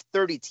 games and you have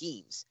 30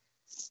 teams,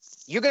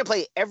 you're going to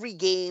play every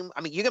game.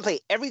 I mean, you're going to play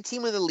every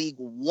team in the league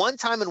one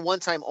time and one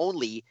time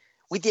only,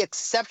 with the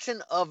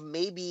exception of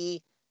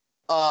maybe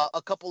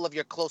a couple of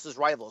your closest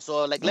rivals.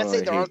 So, like, let's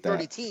say there are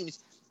 30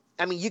 teams.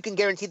 I mean, you can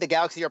guarantee the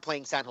Galaxy are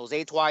playing San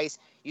Jose twice.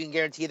 You can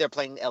guarantee they're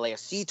playing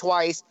LAFC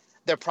twice.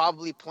 They're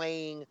probably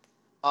playing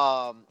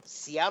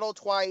Seattle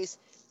twice,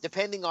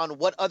 depending on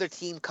what other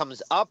team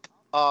comes up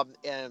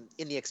in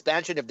the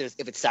expansion. If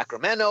it's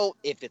Sacramento,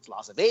 if it's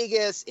Las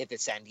Vegas, if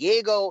it's San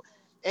Diego,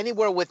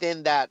 anywhere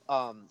within that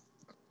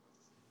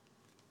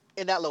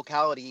in that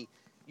locality,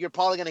 you're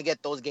probably going to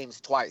get those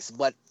games twice.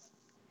 But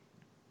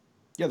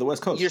yeah, the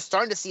West Coast. You're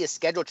starting to see a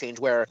schedule change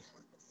where.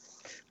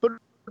 But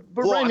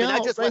right now,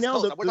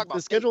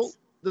 the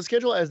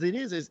schedule as it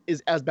is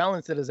as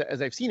balanced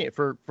as I've seen it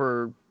for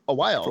a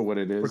while. For what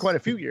it is. For quite a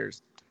few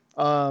years.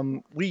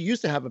 We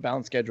used to have a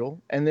balanced schedule,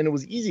 and then it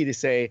was easy to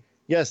say,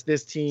 yes,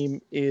 this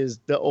team is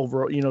the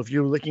overall, you know, if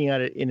you're looking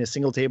at it in a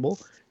single table,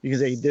 you can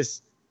say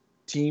this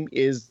team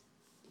is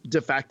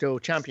de facto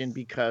champion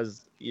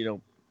because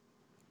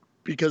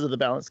of the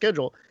balanced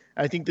schedule.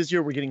 I think this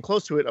year we're getting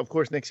close to it. Of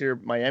course, next year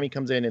Miami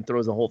comes in and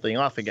throws the whole thing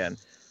off again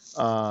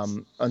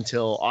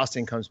until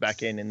Austin comes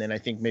back in, and then I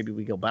think maybe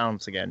we go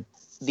balance again.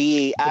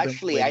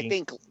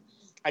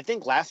 I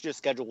think last year's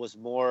schedule was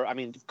more. I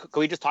mean,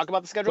 can we just talk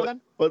about the schedule then?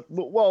 But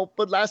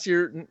last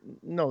year,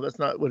 no, that's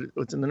not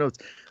what's in the notes.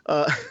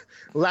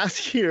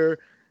 Last year,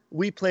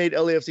 we played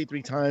LAFC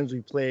 3 times.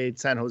 We played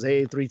San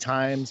Jose 3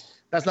 times.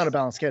 That's not a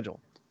balanced schedule.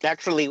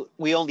 Actually,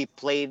 we only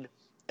played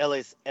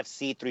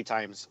LAFC 3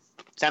 times.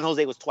 San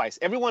Jose was twice.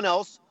 Everyone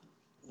else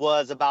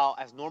was about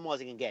as normal as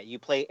you can get. You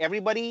play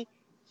everybody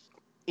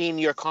in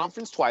your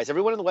conference twice.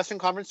 Everyone in the Western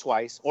Conference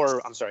twice,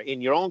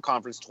 in your own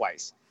conference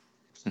twice.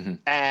 Mm-hmm.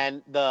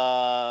 And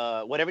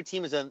whatever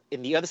team is in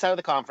the other side of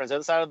the conference, the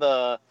other side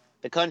of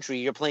the country,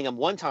 you're playing them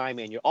one time,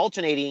 and you're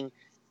alternating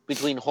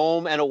between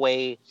home and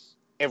away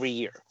every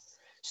year.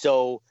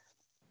 So,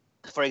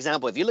 for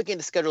example, if you look at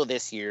the schedule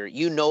this year,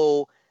 you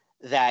know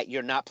that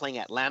you're not playing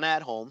Atlanta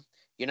at home,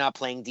 you're not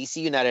playing DC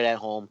United at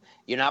home,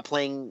 you're not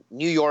playing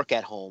New York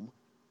at home,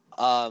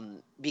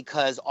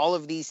 because all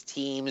of these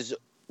teams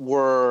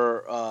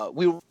were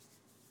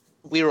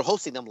we were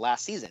hosting them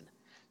last season.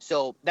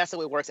 So that's the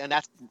way it works, and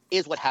that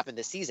is what happened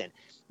this season.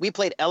 We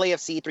played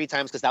LAFC 3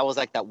 times because that was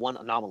like that one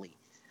anomaly.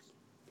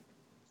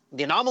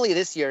 The anomaly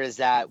this year is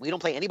that we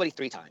don't play anybody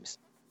 3 times.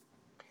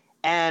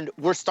 And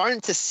we're starting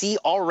to see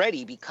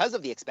already, because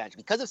of the expansion,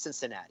 because of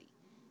Cincinnati,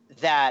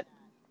 that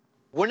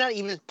we're not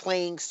even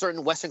playing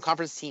certain Western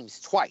Conference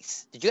teams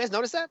twice. Did you guys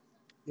notice that?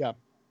 Yeah.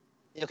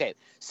 Okay.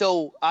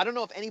 So I don't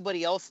know if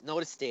anybody else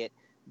noticed it,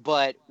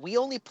 but we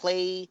only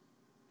play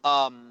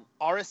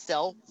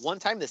RSL 1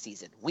 time this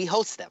season. We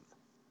host them.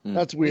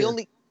 That's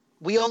weird.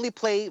 We only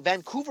play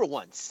Vancouver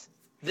once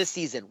this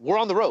season. We're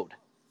on the road.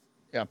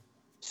 Yeah.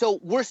 So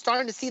we're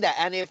starting to see that.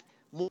 And if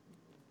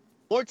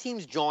more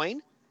teams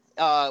join,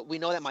 we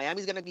know that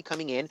Miami's going to be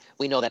coming in.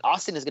 We know that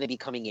Austin is going to be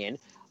coming in.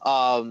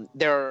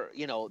 There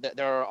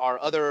are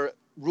other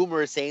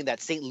rumors saying that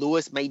St.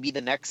 Louis may be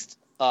the next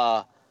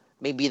one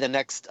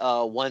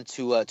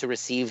to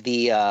receive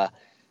the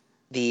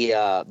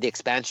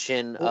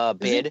expansion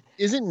bid.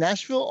 Isn't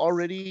Nashville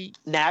already?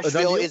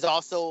 Nashville is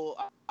also.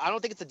 I don't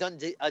think it's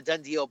a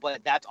done deal,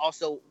 but that's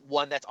also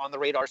one that's on the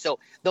radar. So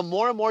the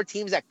more and more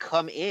teams that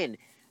come in,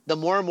 the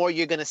more and more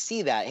you're going to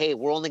see that. Hey,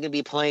 we're only going to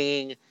be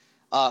playing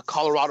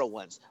Colorado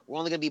once. We're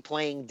only going to be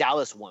playing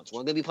Dallas once.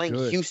 We're going to be playing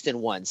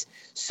Houston once.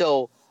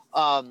 So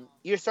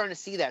you're starting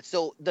to see that.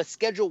 So the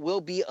schedule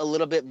will be a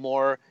little bit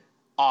more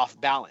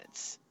off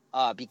balance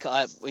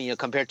because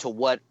compared to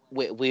what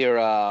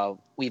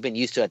we've been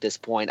used to at this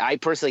point. I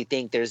personally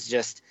think there's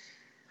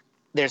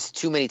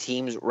too many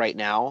teams right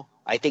now.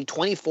 I think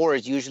 24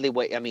 is usually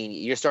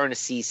you're starting to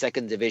see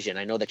second division.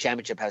 I know the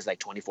championship has like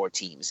 24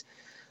 teams.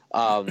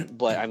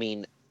 But I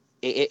mean,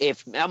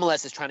 if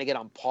MLS is trying to get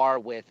on par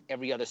with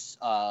every other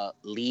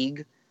league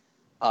in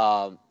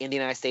the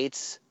United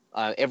States,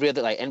 every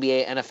other like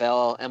NBA,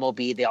 NFL,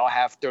 MLB, they all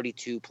have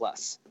 32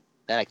 plus.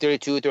 They're like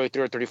 32,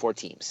 33, or 34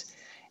 teams.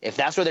 If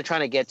that's where they're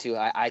trying to get to,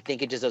 I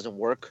think it just doesn't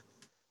work.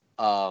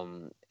 I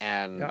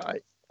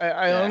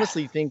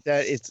honestly think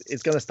that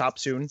it's going to stop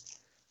soon.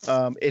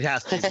 It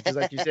has to, because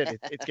like you said,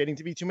 it's getting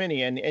to be too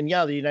many. And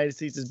yeah, the United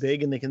States is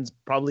big and they can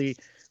probably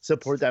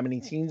support that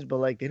many teams, but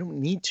like they don't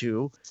need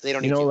to. They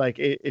don't need to. Like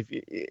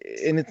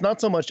and it's not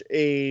so much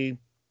a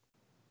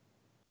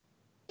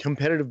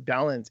competitive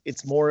balance.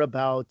 It's more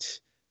about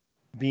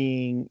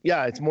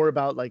it's more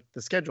about like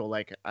the schedule.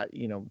 Like,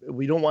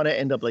 we don't want to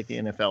end up like the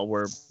NFL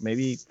where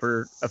maybe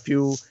for a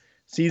few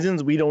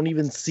seasons we don't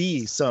even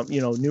see some,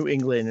 New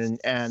England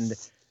and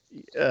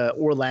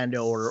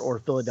Orlando or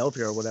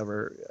Philadelphia or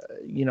whatever.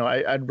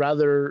 I'd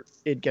rather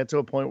it get to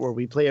a point where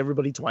we play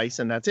everybody twice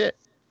and that's it.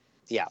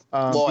 Yeah.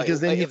 Because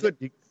then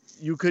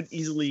you could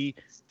easily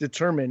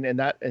determine,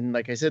 and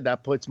like I said,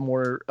 that puts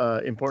more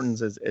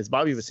importance, as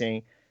Bobby was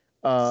saying,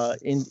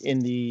 in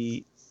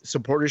the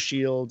supporter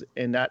shield,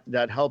 and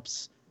that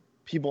helps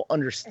people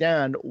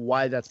understand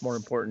why that's more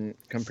important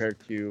compared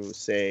to,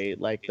 say,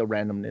 like the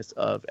randomness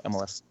of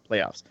MLS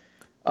playoffs.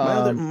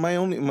 My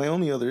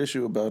only other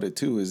issue about it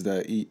too is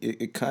that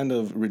it kind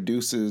of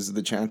reduces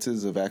the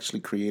chances of actually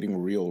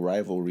creating real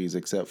rivalries,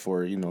 except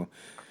for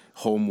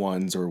home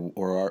ones or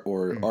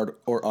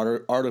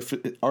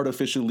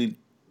artificially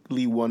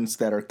ones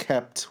that are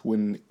kept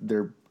when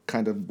they're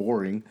kind of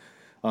boring.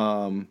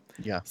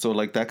 So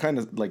like that kind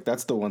of like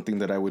that's the one thing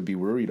that I would be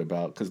worried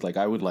about, because like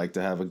I would like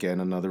to have again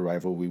another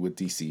rivalry with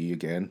DC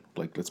again.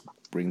 Like let's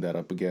bring that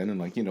up again, and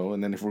like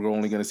and then if we're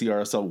only going to see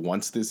RSL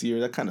once this year,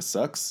 that kind of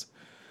sucks.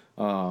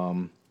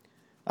 I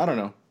don't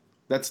know.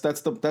 That's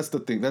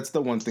the thing. That's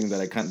the one thing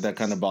that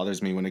kind of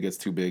bothers me when it gets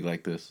too big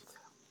like this.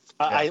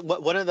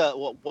 One of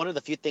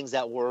the few things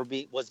that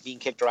was being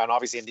kicked around,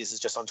 obviously, and this is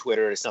just on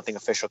Twitter, it's nothing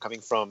official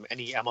coming from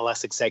any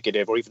MLS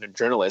executive or even a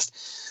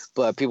journalist,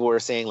 but people were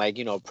saying like,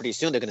 pretty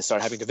soon they're going to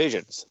start having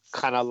divisions,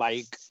 kind of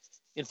like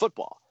in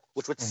football,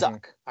 which would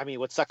suck. I mean,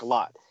 would suck a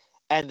lot.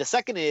 And the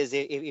second is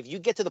if you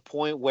get to the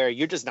point where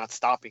you're just not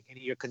stopping and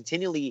you're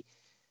continually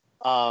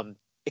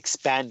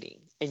expanding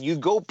and you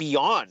go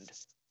beyond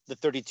the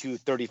 32,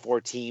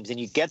 34 teams and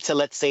you get to,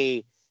 let's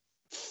say,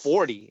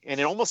 40, and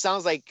it almost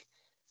sounds like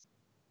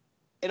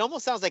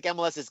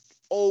MLS is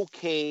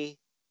okay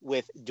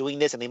with doing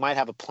this and they might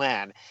have a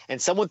plan.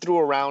 And someone threw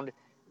around,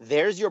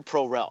 there's your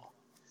pro rel,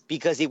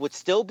 because it would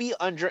still be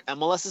under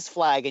MLS's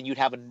flag and you'd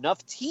have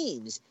enough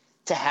teams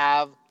to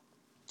have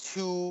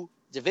 2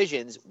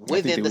 divisions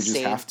within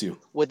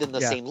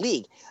the same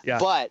league. Yeah.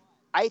 But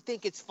I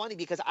think it's funny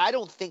because I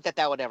don't think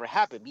that would ever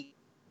happen,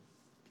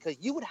 because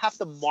you would have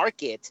to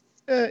market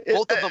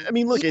both of them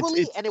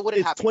equally, and it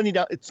wouldn't happen.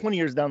 It's 20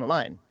 years down the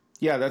line.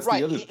 Yeah, that's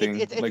the other thing.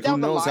 It's like, who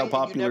knows how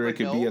popular it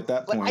could be at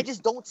that point. But I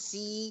just don't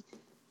see,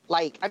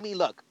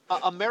 look,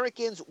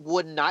 Americans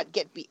would not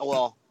get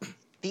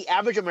the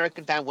average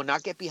American fan would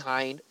not get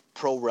behind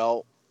Pro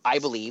Rel, I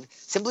believe,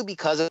 simply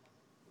because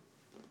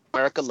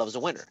America loves a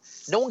winner.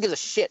 No one gives a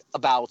shit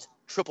about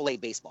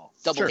AAA baseball,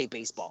 AA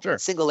baseball,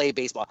 single A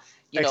baseball.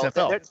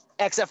 XFL.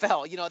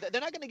 XFL.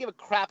 They're not going to give a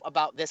crap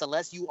about this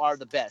unless you are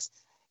the best.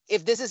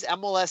 If this is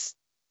MLS,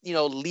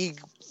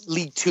 League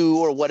 2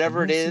 or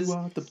whatever it is,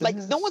 like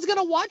no one's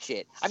gonna watch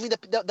it. I mean,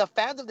 the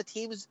fans of the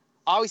teams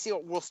obviously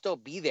will still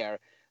be there,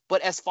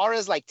 But as far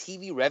as like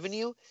TV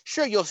revenue,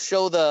 sure, you'll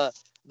show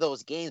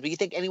those games, but you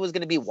think anyone's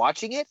going to be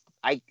watching it?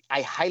 I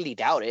highly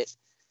doubt it.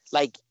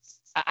 Like,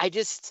 I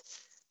just,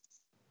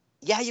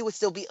 yeah, you would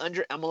still be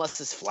under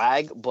MLS's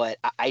flag, but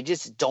I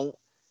just don't.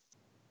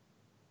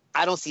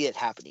 I don't see it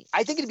happening.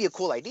 I think it'd be a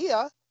cool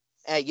idea.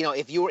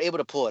 If you were able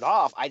to pull it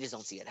off, I just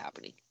don't see it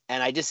happening.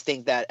 And I just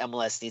think that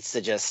MLS needs to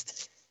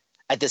just,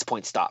 at this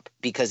point, stop.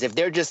 Because if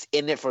they're just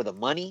in it for the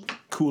money,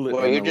 cool it.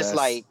 where MLS. you're just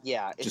like,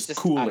 yeah, it's just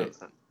cool it.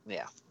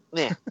 Yeah.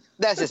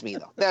 That's just me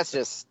though. That's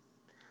just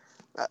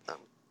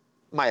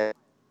my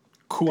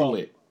cool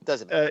it.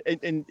 Doesn't matter.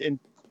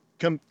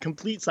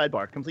 Complete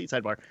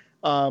sidebar.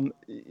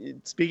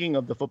 Speaking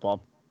of the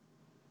football,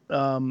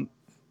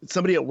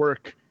 somebody at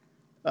work,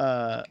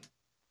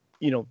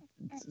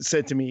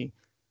 said to me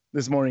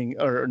this morning,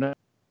 or not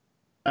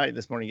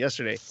this morning,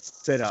 yesterday,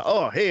 said,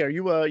 "Oh, hey, are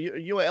you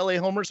a LA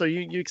homer? So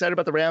you excited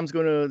about the Rams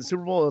going to the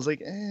Super Bowl?" I was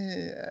like,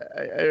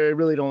 I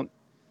really don't.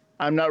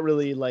 I'm not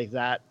really like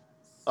that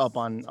up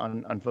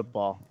on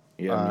football.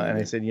 Yeah, and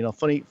I said,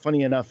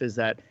 funny enough is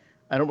that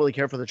I don't really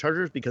care for the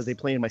Chargers because they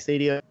play in my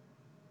stadium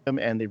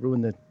and they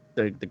ruin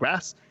the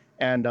grass.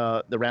 And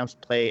the Rams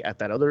play at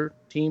that other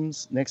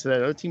team's next to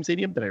that other team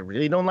stadium that I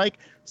really don't like.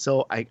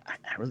 So I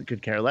really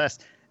could care less.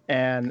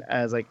 And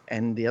I was like,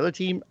 and the other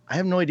team, I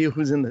have no idea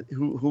who's in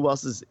who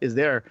else is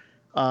there.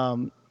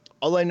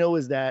 All I know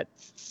is that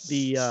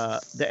the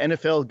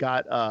NFL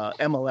got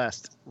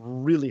MLS'd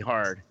really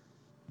hard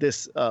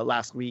this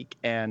last week,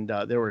 and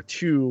there were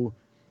two.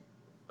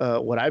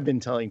 What I've been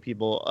telling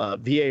people,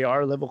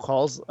 VAR level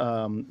calls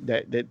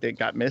that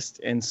got missed,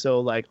 and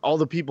so like all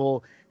the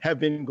people have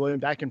been going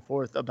back and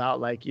forth about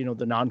like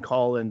the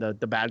non-call and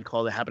the bad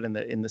call that happened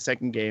in the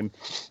second game,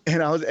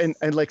 and I was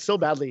and like so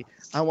badly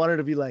I wanted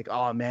to be like,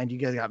 oh man, you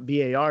guys got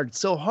VAR'd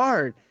so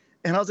hard,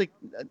 and I was like,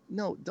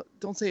 no,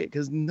 don't say it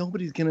because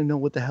nobody's gonna know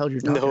what the hell you're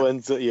talking about.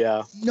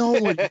 No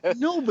one's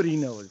Nobody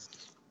knows.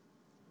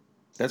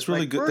 That's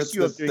really good.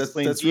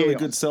 That's really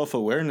good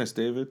self-awareness,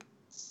 David.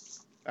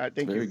 Thank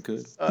you. Very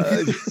good.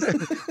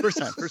 First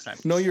time.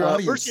 Know your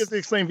audience. First, you have to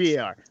explain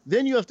VAR.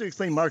 Then you have to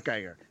explain Mark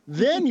Geiger.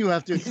 Then you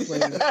have to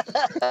explain.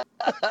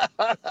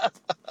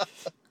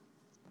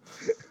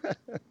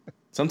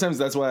 Sometimes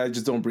that's why I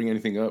just don't bring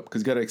anything up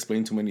because you got to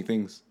explain too many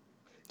things.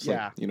 It's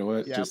yeah. Like, you know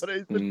what? Yeah, just,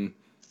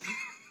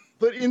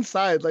 but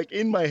inside, like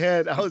in my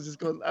head, I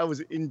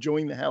was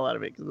enjoying the hell out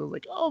of it because I was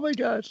like, oh my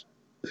gosh.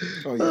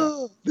 Oh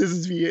yeah. This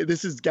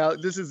is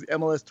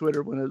MLS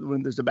Twitter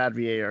when there's a bad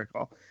VAR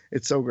call.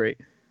 It's so great.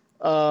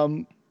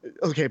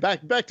 Okay,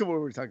 back to what we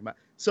were talking about.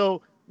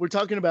 So we're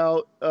talking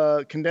about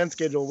condensed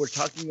schedule. We're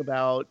talking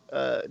about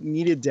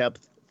needed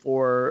depth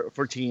for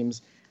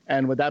teams.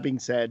 And with that being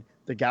said,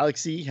 the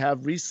Galaxy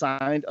have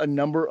re-signed a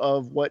number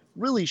of what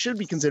really should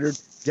be considered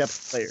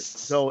depth players.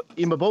 So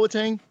Ima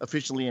Boateng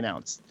officially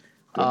announced.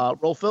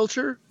 Rolf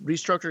Felcher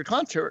restructured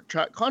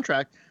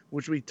contract,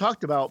 which we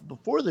talked about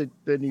before the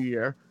new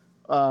year.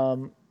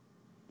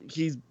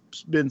 He's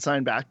been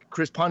signed back.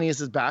 Chris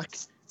Pontius is back.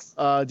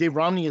 Dave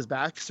Romney is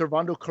back.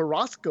 Servando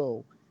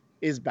Carrasco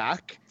is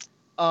back.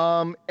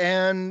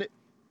 And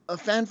a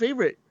fan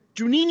favorite,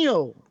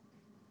 Juninho,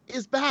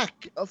 is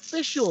back.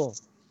 Official.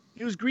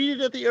 He was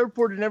greeted at the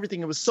airport and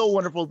everything. It was so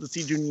wonderful to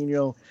see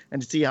Juninho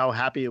and to see how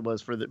happy it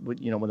was for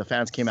when the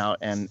fans came out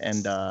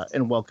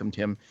and welcomed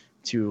him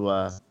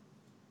to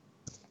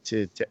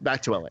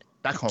back to LA,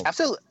 back home.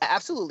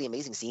 Absolutely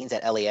amazing scenes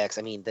at LAX.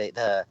 I mean,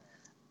 the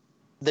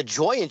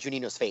joy in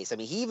Juninho's face. I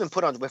mean, he even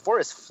put on before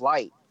his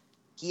flight.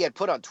 He had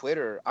put on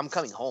Twitter, "I'm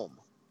coming home,"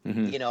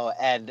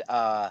 and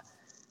I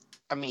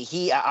mean,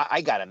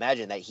 I gotta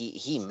imagine that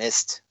he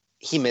missed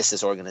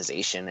this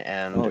organization,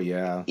 and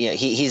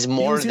he's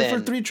more he was here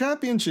for 3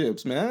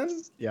 championships, man.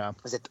 Yeah,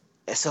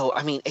 so?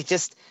 I mean, it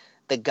just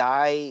the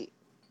guy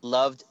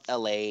loved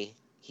LA.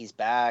 He's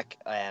back,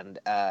 and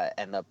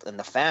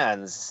the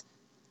fans,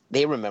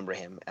 they remember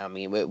him. I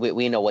mean,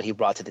 we know what he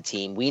brought to the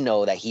team. We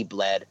know that he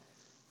bled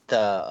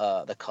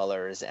the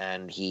colors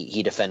and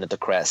he defended the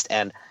crest,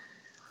 and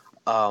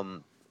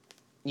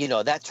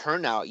that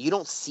turnout you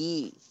don't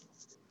see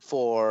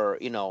for,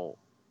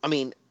 I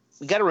mean,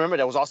 you got to remember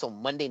that was also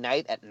Monday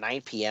night at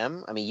 9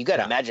 p.m. I mean, you got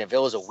to imagine if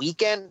it was a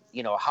weekend,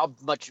 how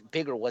much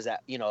bigger was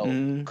that,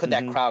 could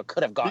that crowd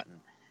could have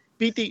gotten.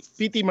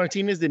 PT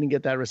Martinez didn't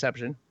get that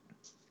reception.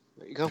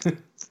 There you go.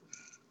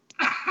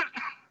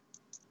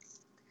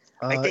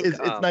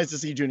 It's nice to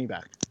see Junie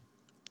back.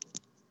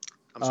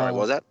 I'm sorry,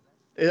 what was that?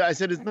 I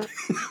said it's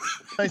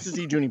nice to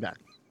see Junie back.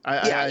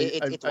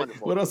 It's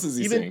wonderful. What else is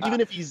he saying?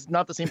 Even if he's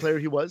not the same player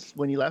he was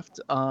when he left,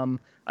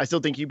 I still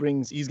think he's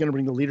going to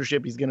bring the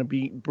leadership. He's going to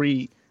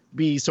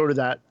be sort of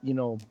that,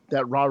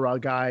 that rah-rah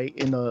guy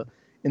in the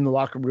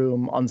locker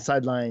room, on the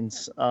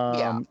sidelines.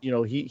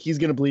 He's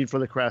going to bleed for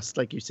the crest,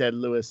 like you said,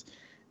 Lewis,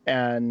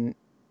 and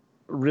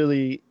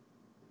really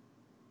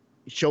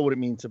show what it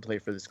means to play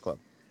for this club.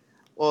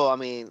 Well, I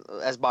mean,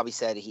 as Bobby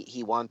said,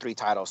 he won 3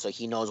 titles, so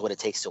he knows what it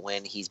takes to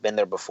win. He's been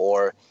there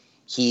before.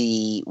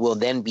 He will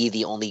then be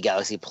the only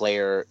Galaxy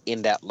player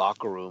in that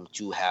locker room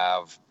to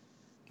have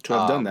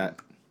done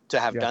that. to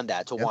have Yeah. done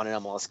that, to Yeah. won an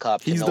MLS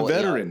Cup. He's the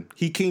veteran.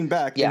 He came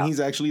back, Yeah. and he's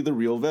actually the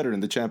real veteran,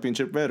 the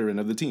championship veteran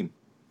of the team.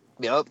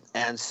 Yep.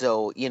 And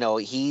so,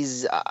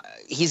 he's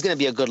going to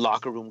be a good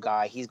locker room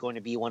guy. He's going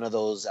to be one of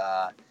those.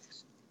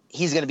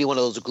 He's going to be one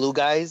of those glue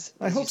guys.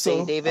 I hope say,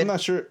 so. David. I'm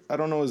not sure. I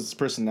don't know his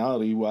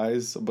personality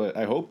wise, but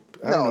I hope.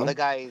 I don't know. The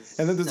guys.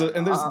 And then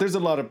there's a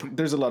lot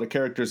of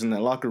characters in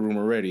that locker room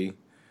already,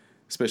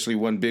 especially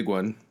one big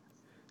one.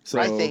 So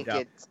I think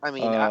it's. I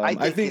mean,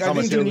 I think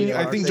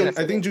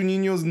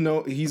Juninho's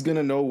he's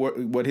gonna know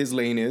what his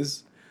lane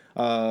is,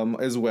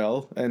 as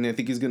well, and I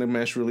think he's gonna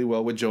mesh really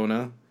well with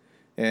Jonah,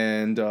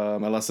 and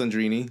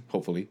Alessandrini,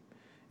 hopefully,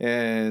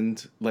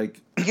 and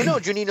like.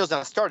 Juninho's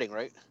not starting,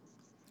 right?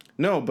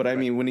 No, but I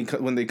mean when he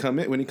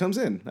comes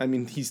in, I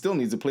mean he still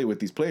needs to play with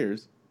these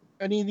players.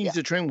 And he needs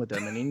to train with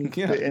them, and he needs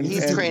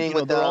he's training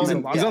with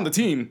them. He's on the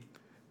team.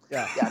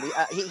 Yeah. I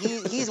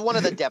mean, he's one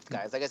of the depth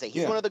guys. Like I said,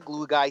 he's one of the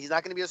glue guys. He's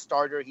not going to be a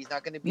starter. He's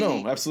not going to be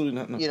absolutely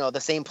not. No. The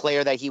same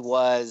player that he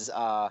was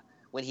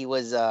when he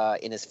was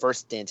in his first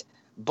stint.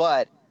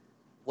 But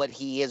what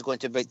he is going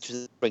to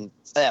bring,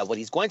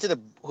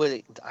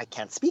 I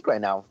can't speak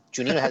right now.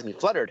 Juninho has me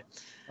fluttered.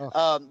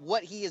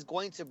 What he is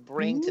going to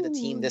bring to the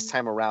team this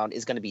time around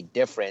is going to be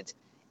different,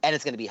 and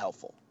it's going to be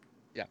helpful.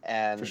 Yeah,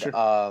 and for sure.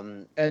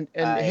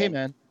 Hey,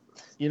 man,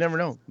 you never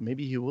know.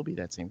 Maybe he will be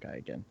that same guy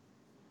again.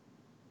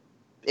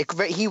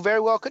 He very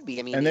well could be.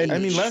 I mean,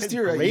 last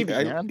year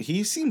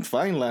he seemed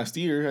fine. Last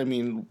year, I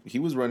mean, he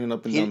was running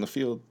up and down the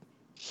field.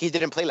 He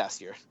didn't play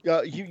last year.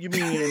 You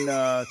mean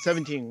in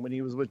 17 when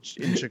he was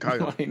in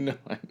Chicago? I know.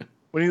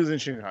 When he was in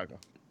Chicago,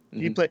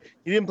 he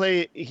didn't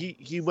play.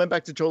 He went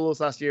back to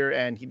Cholos last year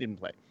and he didn't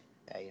play.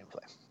 Yeah, he didn't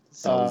play.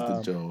 That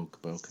was the joke,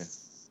 but okay.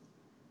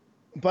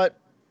 But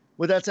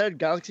with that said,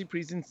 Galaxy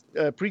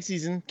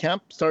preseason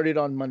camp started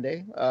on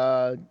Monday.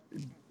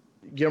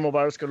 Guillermo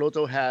Barros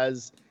Schelotto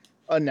has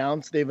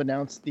announced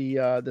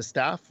the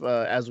staff,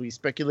 as we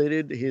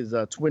speculated. His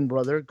twin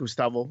brother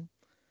Gustavo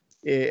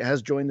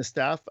has joined the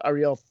staff.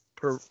 Ariel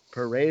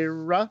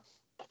Pereira,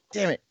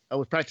 damn it, I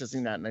was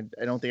practicing that and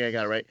I don't think I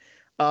got it right.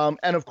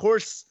 And of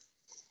course,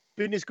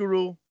 fitness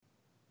guru,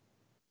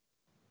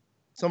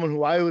 someone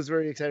who I was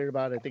very excited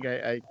about. I think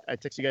I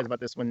texted you guys about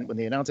this when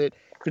they announced it.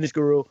 Fitness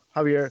guru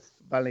Javier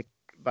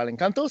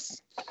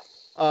Valencantos.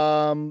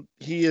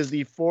 He is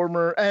the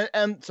former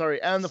and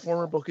the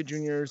former Boca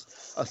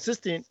Juniors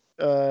assistant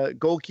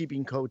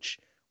goalkeeping coach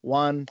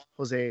Juan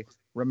Jose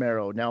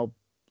Romero. Now,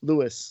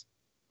 Luis,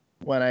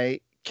 when I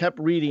kept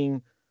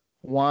reading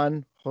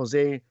Juan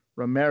Jose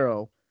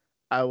Romero,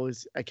 I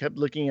kept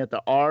looking at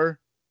the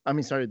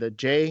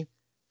J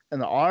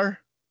and the R,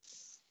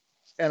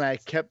 and I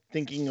kept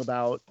thinking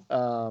about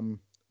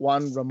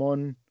Juan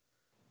Ramon.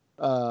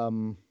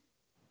 Roman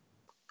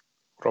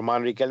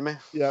Riquelme?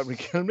 Yeah,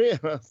 Riquelme.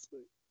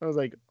 I was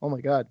like, oh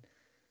my God.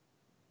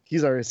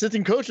 He's our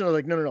assistant coach? And I was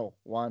like, no.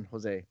 Juan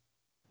Jose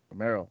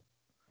Romero,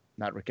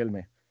 not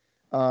Riquelme.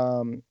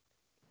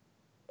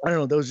 I don't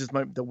know. That was just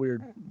the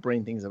weird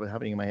brain things that were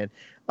happening in my head.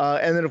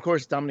 And then, of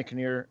course, Dominic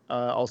Kinnear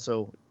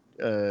also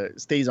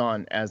stays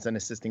on as an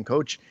assistant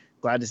coach.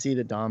 Glad to see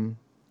that Dom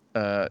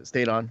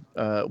stayed on.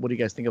 What do you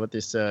guys think about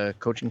this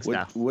coaching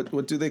staff?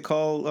 What do they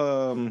call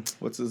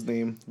what's his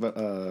name?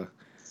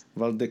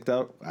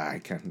 Valdictao? I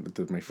can't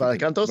do my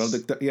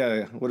Valdictos?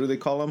 Yeah. What do they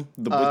call him?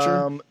 The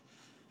butcher?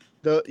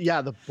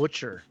 The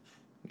butcher.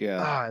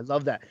 Yeah. I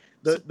love that.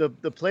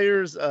 The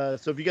players.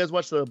 So if you guys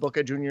watch the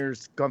Boca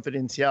Juniors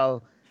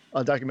Confidencial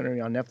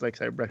documentary on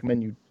Netflix, I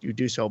recommend you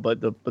do so.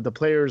 But the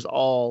players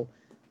all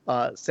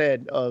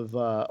said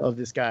of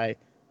this guy,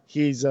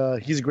 he's a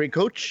great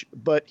coach,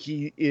 but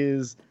he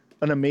is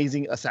an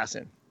amazing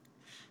assassin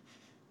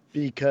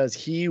because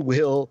he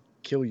will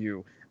kill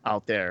you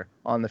out there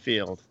on the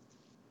field.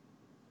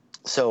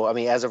 So, I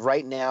mean, as of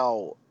right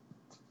now,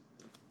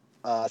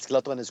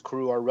 Schelotto and his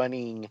crew are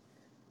running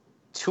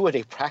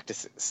 2-a-day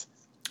practices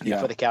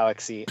for the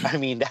Galaxy. I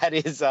mean, that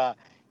is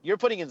you're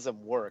putting in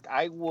some work.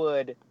 I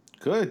would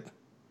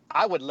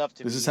love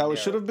to. This is how it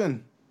should have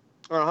been.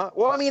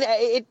 Well, I mean,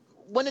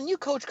 when a new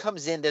coach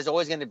comes in, there's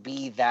always going to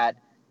be that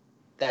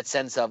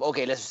sense of,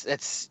 okay,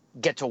 let's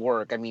get to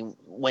work. I mean,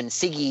 when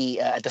Siggy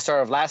at the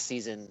start of last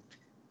season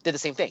did the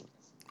same thing.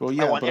 Well,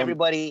 yeah, I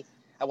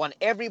want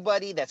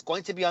everybody that's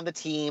going to be on the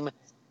team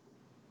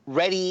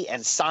ready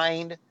and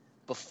signed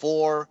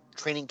before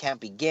training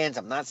camp begins.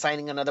 I'm not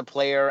signing another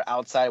player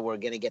outside. We're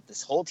going to get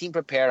this whole team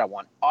prepared. I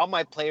want all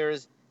my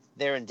players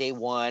there in day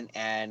one,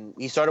 and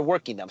he started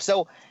working them.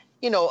 So,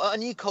 a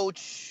new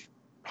coach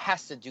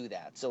has to do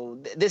that. So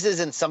this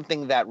isn't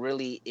something that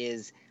really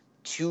is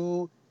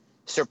too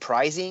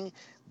surprising,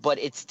 but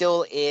it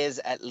still is,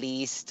 at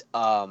least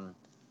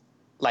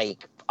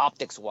like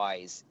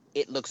optics-wise,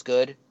 it looks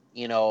good.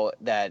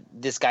 That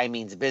this guy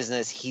means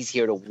business. He's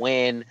here to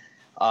win.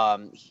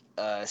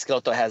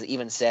 Schelotto has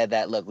even said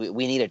that, look,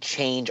 we need to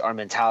change our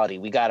mentality.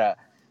 We gotta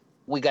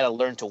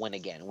learn to win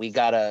again. We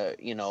gotta,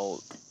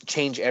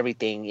 change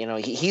everything.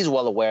 He's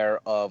well aware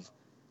of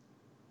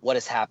what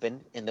has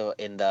happened in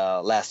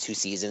the last 2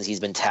 seasons. He's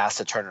been tasked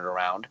to turn it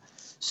around.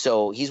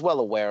 So he's well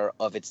aware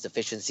of its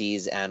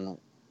deficiencies and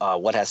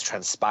what has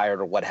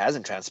transpired or what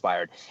hasn't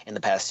transpired in the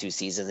past 2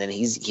 seasons, and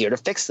he's here to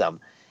fix them.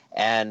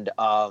 And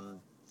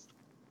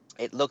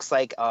it looks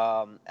like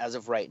as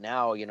of right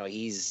now,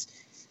 he's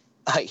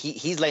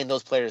letting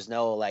those players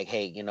know, like,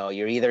 hey,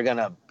 you're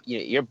either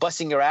you're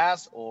busting your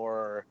ass,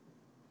 or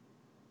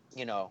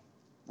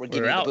we're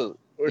giving you the boot.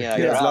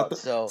 You're out.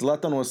 So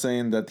Zlatan was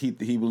saying that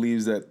he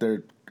believes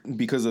that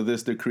because of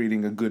this, they're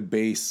creating a good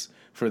base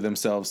for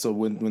themselves. So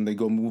when they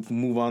go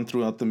move on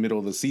throughout the middle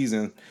of the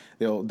season,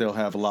 they'll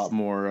have a lot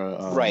more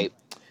right.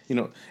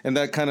 And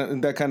that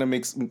kind of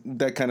makes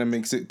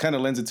it kind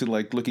of lends it to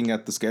like looking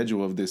at the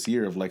schedule of this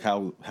year of like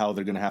how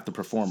they're gonna have to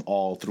perform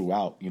all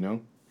throughout.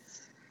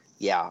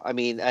 Yeah, I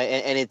mean,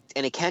 and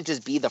it can't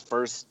just be the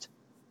first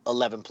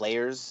 11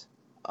 players.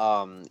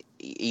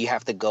 You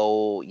have to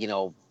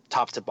go,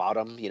 top to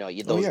bottom.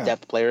 Those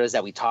depth players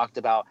that we talked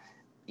about.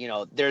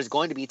 There's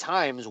going to be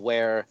times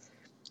where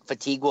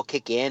fatigue will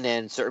kick in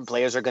and certain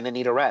players are going to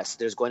need a rest.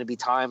 There's going to be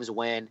times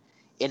when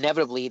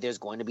inevitably there's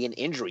going to be an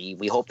injury.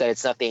 We hope that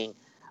it's nothing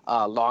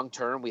long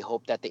term. We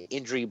hope that the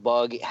injury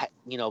bug,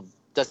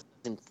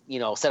 doesn't,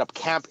 set up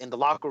camp in the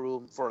locker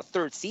room for a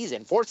fourth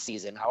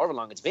season, however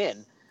long it's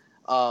been,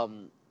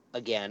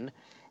 again.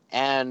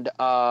 And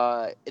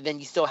then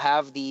you still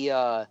have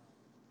the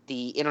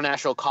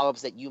international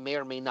call-ups that you may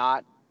or may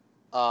not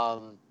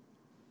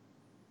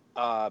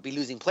be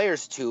losing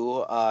players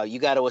to. You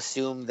got to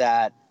assume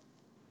that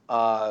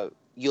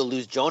you'll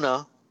lose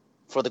Jonah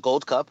for the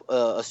Gold Cup,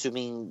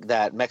 assuming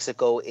that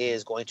Mexico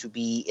is going to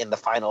be in the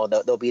final.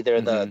 They'll be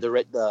there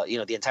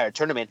the entire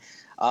tournament.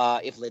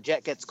 If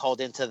Lletget gets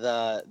called into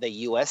the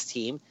U.S.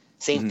 team,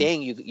 same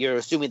thing. You're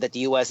assuming that the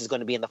U.S. is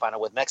going to be in the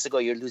final with Mexico.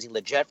 You're losing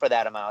Lletget for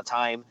that amount of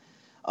time.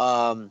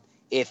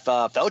 If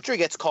Felcher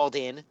gets called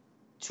in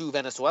to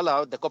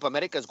Venezuela, the Copa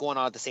America is going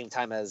on at the same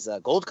time as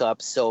Gold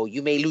Cup, so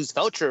you may lose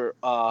Felcher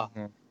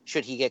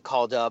should he get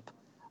called up.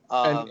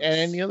 And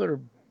any other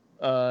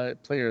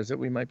players that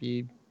we might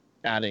be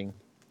adding.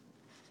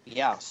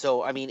 Yeah,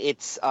 so I mean,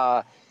 it's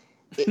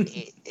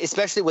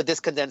especially with this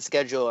condensed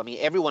schedule. I mean,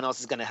 everyone else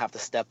is going to have to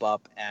step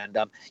up, and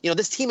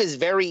this team is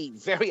very,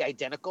 very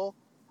identical.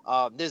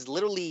 There's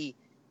literally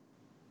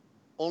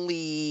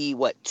only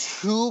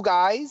 2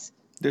 guys.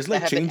 There's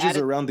like changes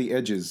around the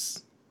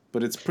edges,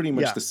 but it's pretty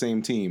much the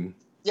same team.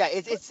 Yeah,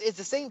 it's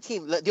the same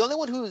team. The only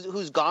one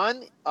who's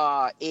gone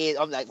is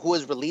who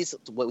was released,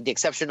 with the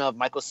exception of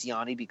Michael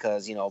Ciani,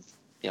 because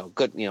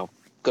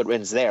good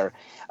riddance there.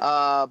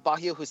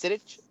 Bahio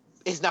Husidic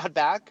is not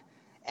back,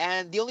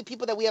 and the only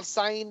people that we have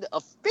signed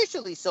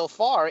officially so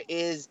far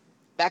is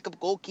backup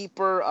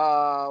goalkeeper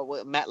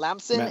Matt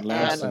Lamson and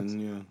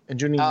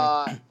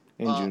Juninho.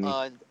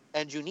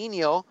 And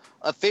Juninho.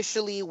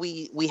 Officially,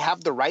 we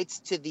have the rights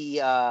to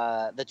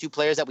the 2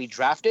 players that we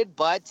drafted,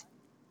 but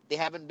they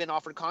haven't been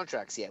offered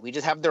contracts yet. We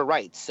just have their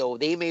rights, so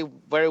they may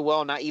very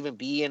well not even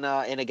be in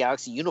a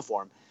Galaxy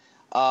uniform.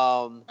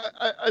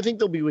 I think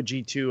they'll be with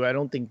G2. I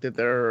don't think that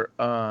they're.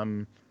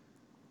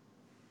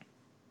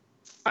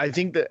 I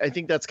think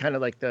that's kind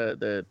of like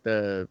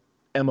the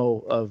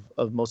MO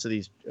of most of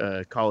these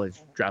college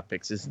draft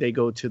picks is they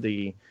go to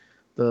the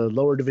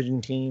lower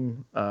division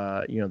team,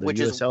 the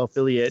USL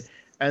affiliate,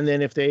 and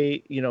then if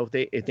they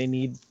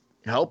need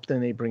help, then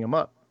they bring them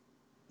up.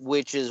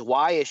 Which is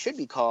why it should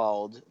be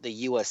called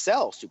the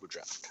USL Super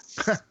Draft.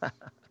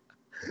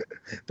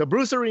 The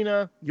Bruce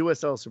Arena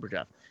USL Super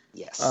Draft.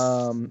 Yes.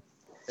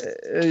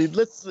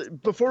 Let's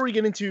before we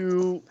get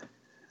into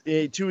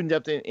too in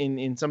depth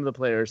in some of the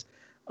players,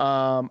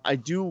 I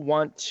do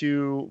want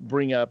to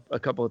bring up a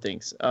couple of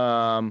things.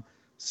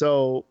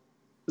 So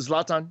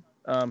Zlatan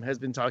has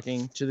been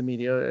talking to the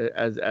media,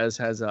 as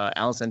has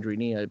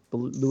Alessandrini.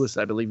 Lewis,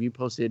 I believe you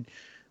posted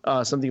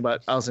something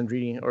about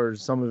Alessandrini or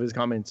some of his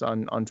comments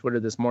on Twitter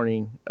this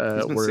morning,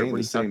 where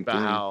he talked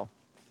about how.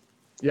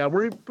 Yeah,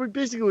 we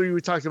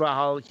talked about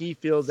how he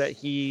feels that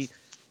he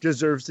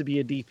deserves to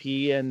be a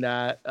DP, and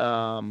that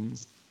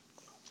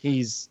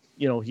he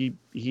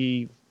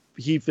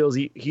feels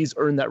he's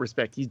earned that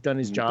respect. He's done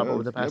his job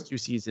over the past 2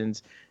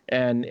 seasons,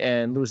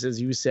 and Lewis,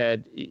 as you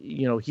said,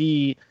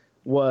 he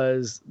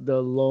was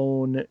the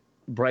lone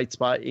bright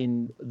spot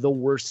in the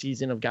worst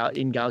season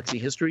in Galaxy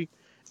history,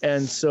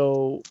 and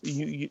so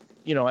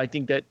I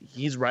think that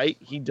he's right.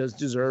 He does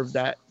deserve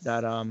that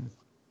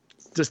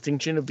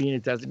distinction of being a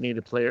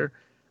designated player.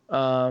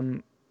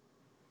 But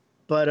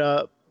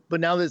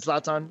now that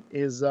Zlatan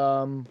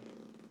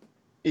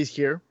is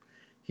here,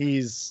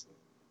 he's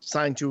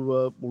signed to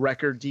a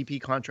record DP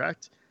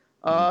contract.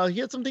 He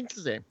had some things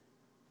to say,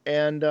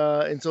 and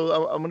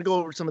so I'm going to go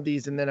over some of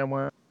these, and then I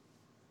want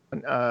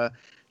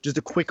just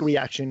a quick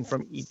reaction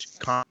from each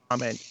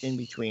comment in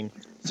between.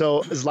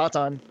 So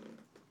Zlatan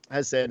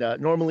has said,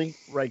 normally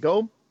where I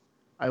go,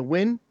 I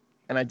win,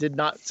 and I did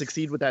not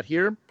succeed with that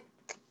here,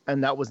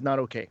 and that was not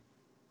okay.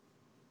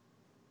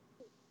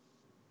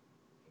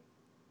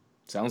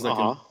 Sounds like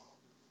him.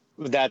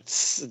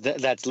 That's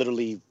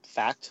literally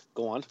fact.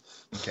 Go on.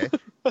 Okay.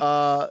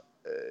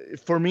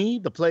 For me,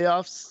 the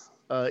playoffs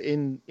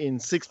in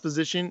 6th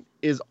position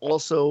is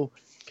also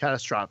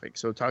catastrophic.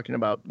 So talking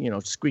about,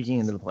 squeaking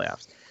into the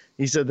playoffs.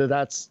 He said that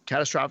that's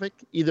catastrophic.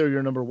 Either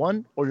you're number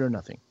one or you're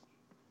nothing.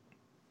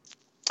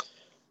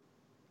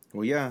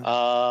 Well, yeah.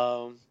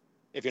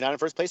 If you're not in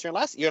first place, you're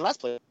in last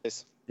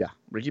place. Yeah,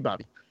 Ricky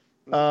Bobby.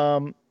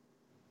 Zlatan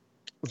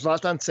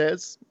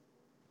says,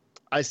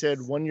 I said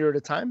 1 year at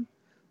a time.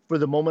 For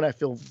the moment, I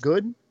feel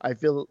good. I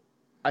feel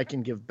I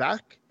can give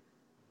back.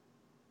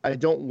 I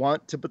don't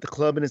want to put the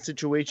club in a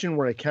situation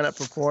where I cannot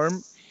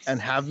perform and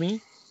have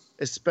me,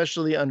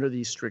 especially under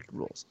these strict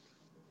rules.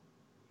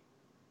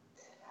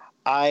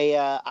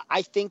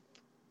 I think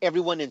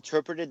everyone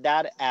interpreted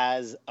that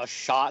as a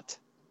shot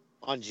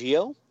on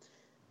Gio.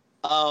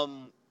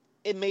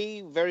 It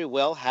may very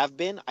well have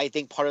been. I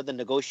think part of the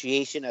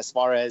negotiation as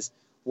far as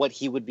what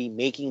he would be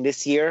making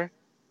this year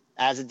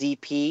as a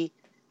DP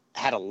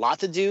had a lot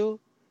to do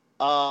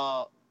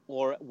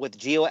or with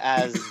Gio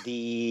as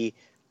the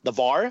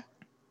bar.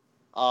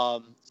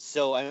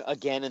 So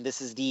again, and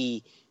this is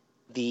the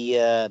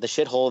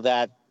shithole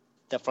that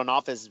the front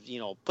office,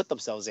 put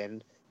themselves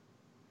in.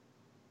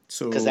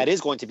 Because that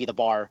is going to be the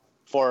bar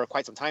for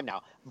quite some time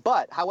now.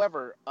 But,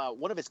 however,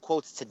 one of his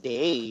quotes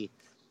today,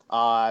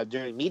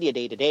 during media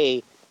day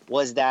today,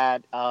 was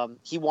that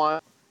he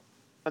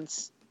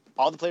wants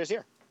all the players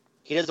here.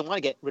 He doesn't want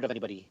to get rid of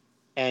anybody.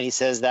 And he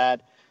says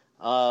that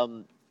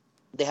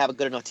they have a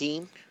good enough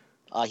team.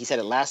 He said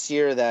it last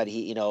year that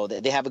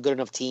they have a good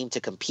enough team to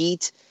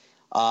compete.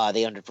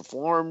 They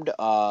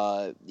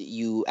underperformed.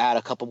 You add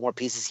a couple more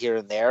pieces here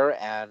and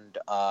there, and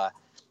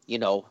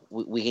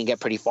we can get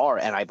pretty far,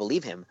 and I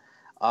believe him.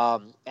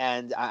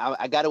 And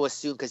I got to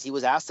assume, because he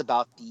was asked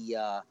about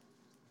the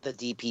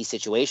DP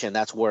situation,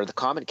 that's where the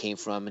comment came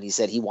from, and he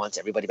said he wants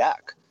everybody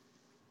back.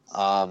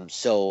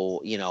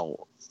 So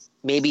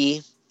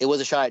maybe it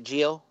was a shot at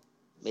Gio,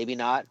 maybe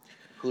not.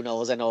 Who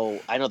knows? I know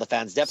the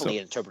fans definitely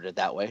interpreted it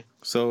that way.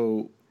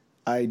 So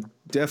I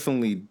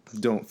definitely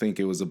don't think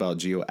it was about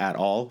Gio at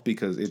all,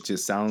 because it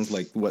just sounds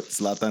like what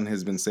Zlatan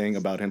has been saying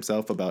about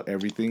himself, about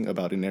everything,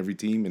 about in every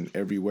team and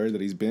everywhere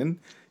that he's been.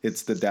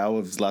 It's the Tao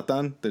of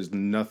Zlatan. There's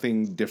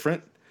nothing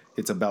different.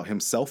 It's about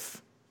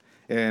himself.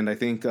 And I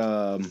think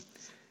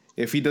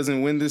if he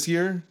doesn't win this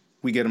year,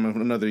 we get him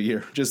another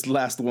year. Just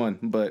last one.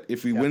 But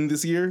if we win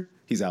this year,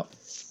 he's out.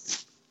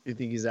 You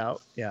think he's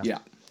out? Yeah. Yeah.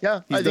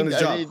 Yeah. He's done his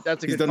job.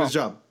 That's a he's good done call. his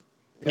job.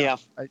 Yeah.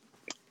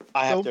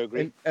 I have to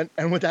agree.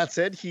 And with that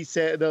said, he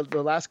said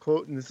the last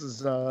quote, and this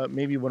is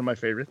maybe one of my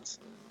favorites.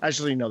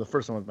 Actually, no, the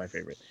first one was my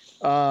favorite.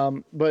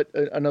 But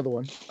another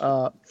one.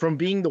 From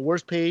being the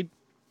worst paid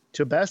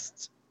to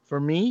best, for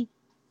me,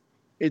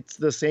 it's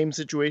the same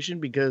situation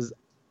because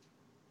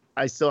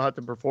I still have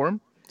to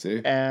perform.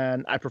 See?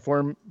 And I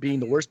perform being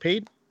the worst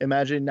paid.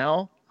 Imagine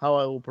now how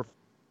I will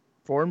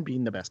perform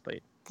being the best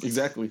paid.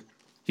 Exactly.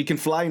 He can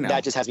fly now.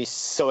 That just has me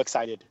so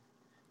excited.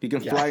 He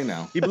can fly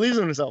now. He believes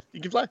in himself. He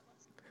can fly.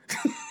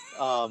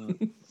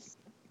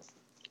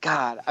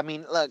 God, I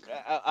mean, look,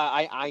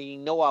 I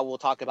know I will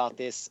talk about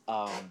this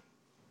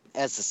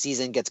as the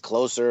season gets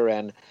closer,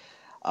 and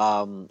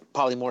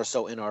probably more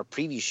so in our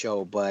preview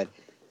show. But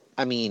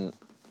I mean,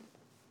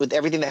 with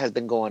everything that has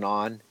been going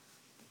on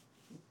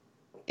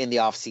in the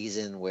off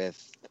season,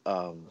 with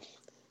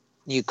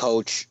new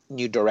coach,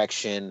 new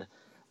direction,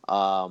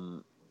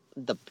 certain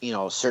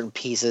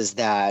pieces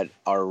that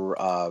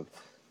are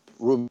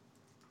rumored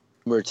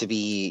to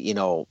be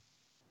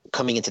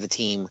coming into the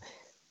team.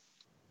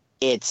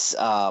 It's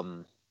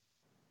and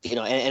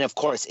of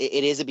course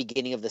it is a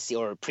beginning of the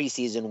season or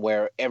preseason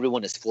where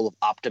everyone is full of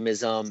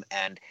optimism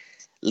and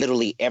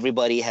literally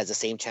everybody has the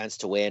same chance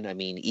to win. I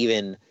mean,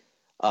 even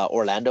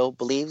Orlando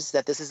believes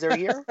that this is their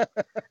year.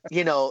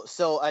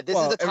 So this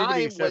is the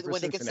time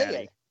when they can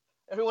say it.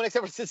 Everyone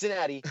except for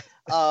Cincinnati,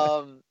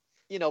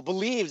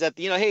 believes that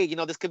hey,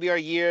 this could be our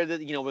year.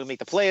 That we'll make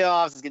the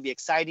playoffs. It's gonna be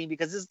exciting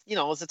because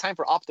it's a time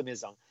for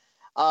optimism.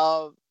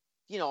 But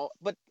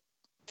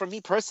for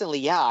me personally,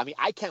 yeah, I mean,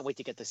 I can't wait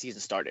to get the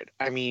season started.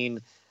 I mean,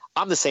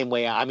 I'm the same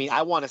way. I mean,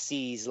 I want to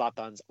see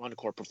Zlatan's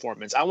on-court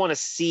performance. I want to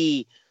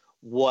see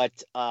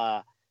what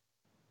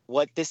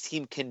this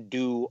team can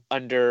do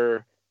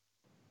under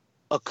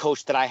a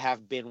coach that I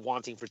have been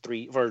wanting for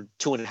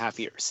 2.5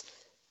 years.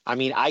 I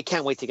mean, I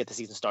can't wait to get the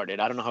season started.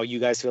 I don't know how you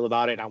guys feel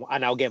about it.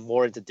 And I'll get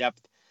more into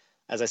depth,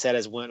 as I said,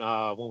 as when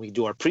we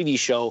do our preview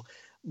show.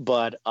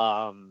 But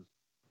fun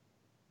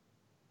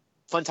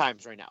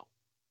times right now.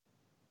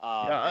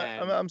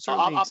 I'm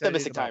certainly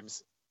optimistic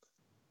times.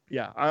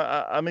 Yeah,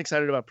 I'm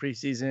excited about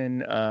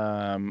preseason.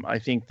 I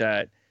think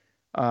that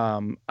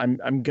I'm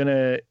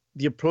gonna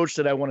the approach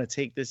that I want to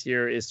take this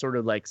year is sort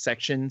of like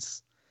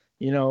sections.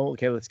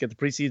 Okay, let's get the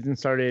preseason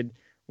started.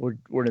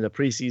 We're in the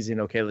preseason.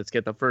 Okay, let's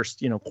get the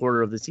first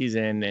quarter of the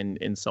season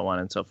and so on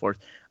and so forth.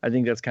 I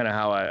think that's kind of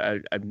how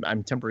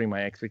I'm tempering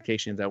my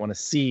expectations. I want to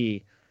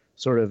see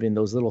sort of in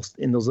those little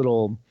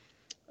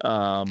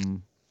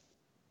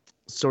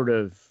sort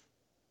of.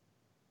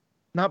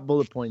 Not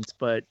bullet points,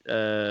 but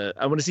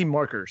I want to see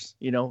markers,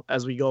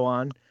 as we go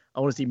on. I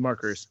want to see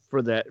markers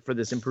for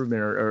this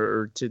improvement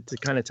or to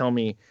kind of tell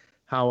me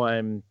how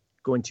I'm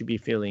going to be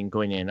feeling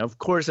going in? Of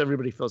course,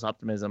 everybody feels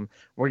optimism.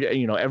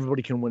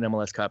 Everybody can win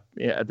MLS Cup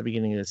at the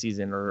beginning of the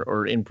season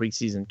or in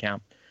preseason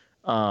camp.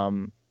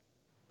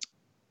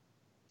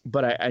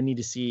 But I need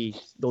to see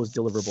those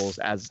deliverables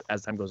as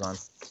time goes on.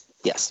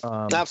 Yes,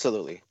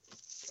 absolutely.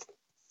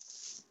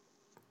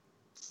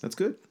 That's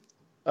good.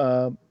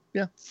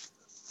 Yeah.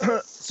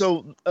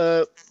 So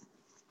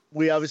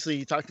we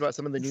obviously talked about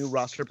some of the new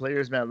roster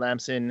players: Matt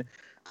Lamson,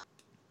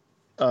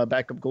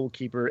 backup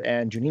goalkeeper,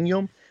 and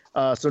Juninho.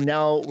 So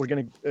now we're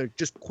going to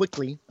just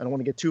quickly, I don't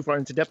want to get too far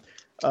into depth,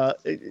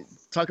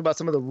 talk about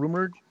some of the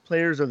rumored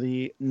players or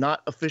the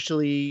not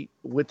officially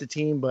with the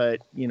team, but,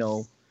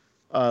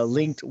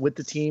 linked with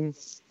the team.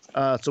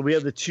 So we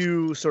have the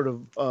two sort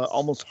of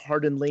almost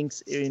hardened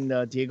links in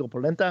Diego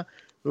Polenta,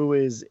 who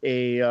is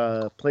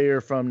a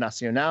player from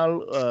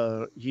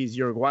Nacional. He's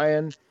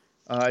Uruguayan.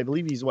 I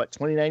believe he's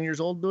 29 years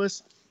old,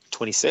 Lewis?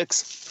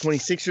 26.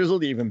 26 years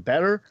old, even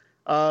better.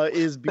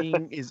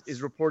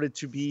 Is reported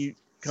to be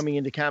coming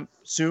into camp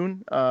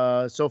soon.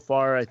 So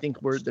far, I think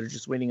they're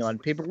just waiting on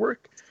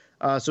paperwork.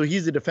 So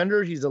he's a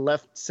defender. He's a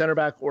left center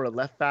back or a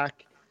left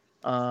back.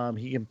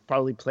 He can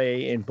probably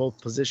play in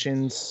both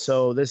positions.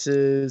 So this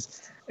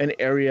is an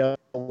area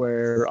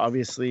where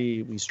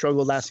obviously we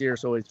struggled last year.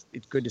 So it's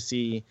good to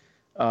see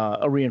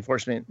a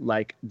reinforcement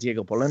like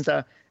Diego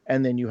Polenta.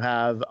 And then you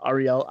have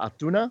Ariel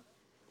Altuna,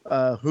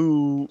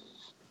 who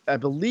I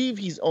believe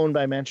he's owned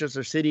by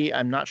Manchester City.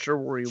 I'm not sure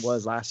where he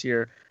was last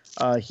year.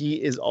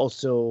 He is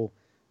also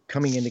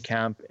coming into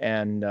camp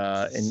and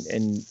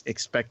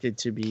expected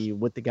to be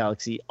with the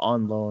Galaxy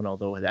on loan,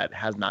 although that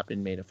has not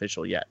been made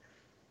official yet.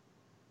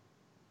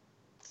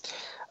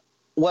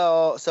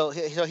 Well, so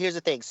here's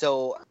the thing.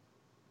 So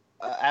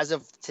as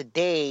of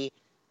today,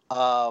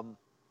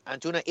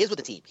 Antuna is with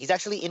the team. He's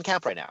actually in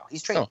camp right now.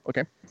 He's training. Oh,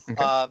 okay.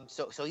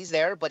 So he's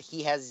there, but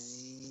he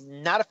has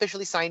not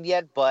officially signed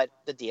yet, but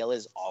the deal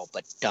is all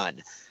but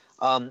done.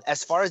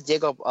 As far as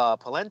Diego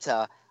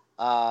Polenta,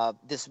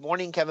 this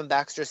morning Kevin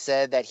Baxter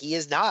said that he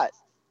is not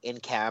in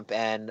camp,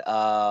 and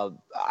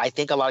I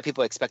think a lot of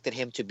people expected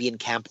him to be in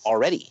camp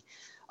already.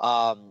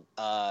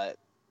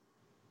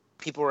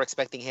 People were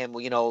expecting him,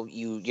 you're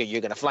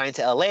going to fly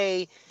into LA,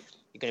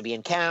 you're going to be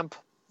in camp,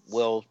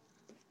 we'll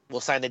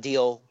sign the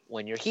deal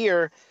when you're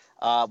here.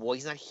 Well,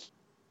 he's not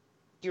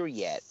here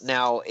yet.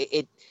 Now,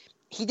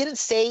 he didn't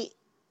say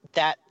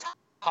that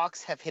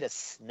talks have hit a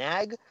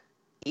snag.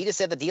 He just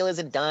said the deal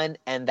isn't done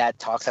and that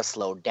talks have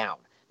slowed down.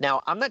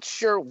 Now, I'm not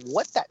sure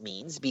what that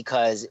means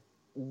because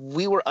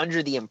we were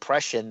under the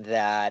impression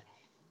that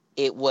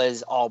it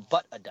was all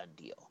but a done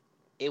deal.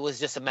 It was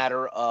just a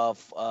matter of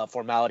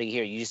formality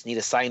here. You just need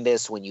to sign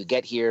this. When you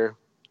get here,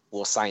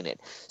 we'll sign it.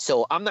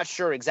 So I'm not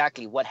sure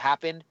exactly what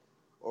happened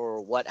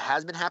or what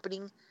has been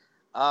happening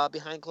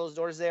behind closed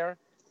doors there.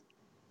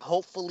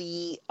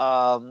 Hopefully,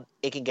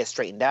 it can get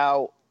straightened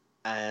out.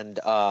 And,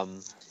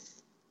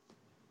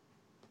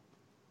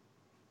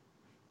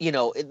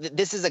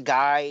 this is a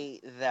guy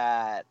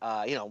that,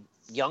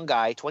 young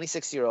guy,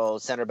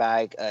 26-year-old center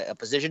back, a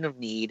position of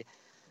need.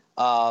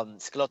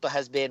 Schelotto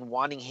has been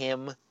wanting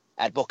him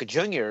at Boca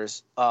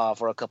Juniors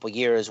for a couple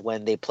years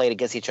when they played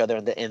against each other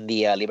in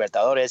the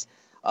Libertadores,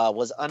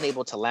 was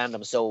unable to land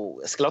him.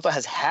 So Schelotto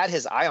has had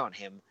his eye on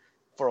him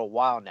for a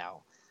while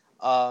now.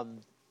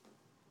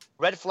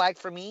 Red flag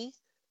for me,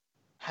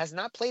 has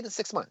not played in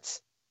 6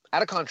 months,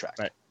 out of contract.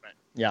 Right.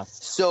 Yeah.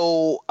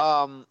 So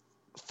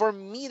for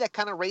me, that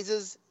kind of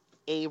raises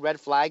a red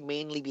flag,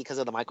 mainly because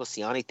of the Michael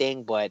Ciani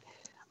thing, but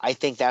I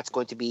think that's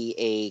going to be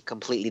a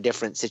completely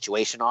different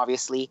situation,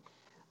 obviously.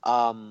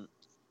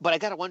 But I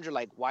gotta wonder,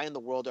 why in the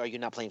world are you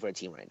not playing for a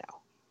team right now?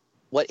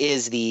 What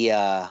is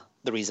the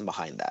reason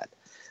behind that?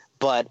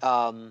 But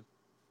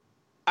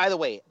either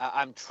way,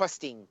 I'm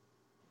trusting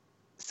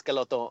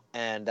Schelotto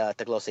and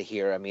Teglose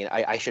here. I mean,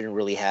 I shouldn't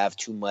really have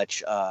too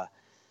much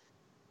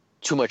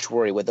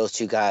worry with those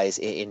two guys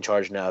in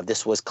charge now. If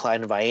this was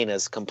Klein and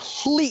Vaena's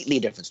completely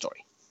different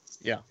story.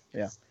 Yeah.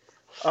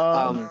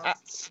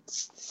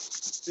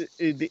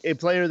 A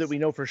player that we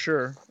know for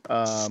sure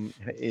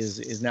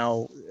is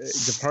now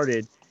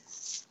departed.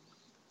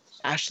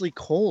 Ashley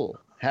Cole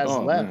has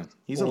left. Man.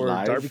 He's for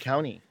alive. Derby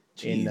County.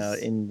 Jeez.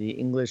 In the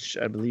English,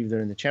 I believe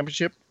they're in the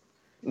championship.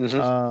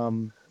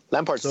 Mm-hmm.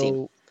 Lampard's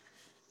team.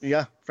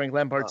 Yeah, Frank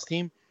Lampard's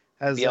team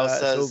has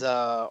Bielsa's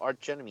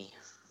arch enemy.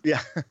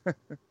 Yeah.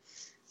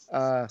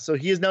 So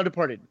he is now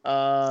departed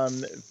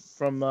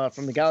from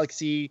the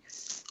Galaxy.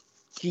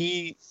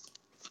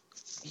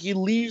 He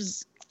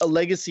leaves a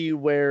legacy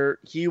where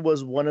he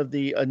was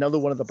another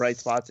one of the bright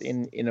spots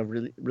in a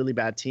really, really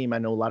bad team. I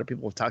know a lot of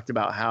people have talked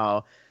about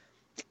how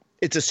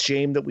it's a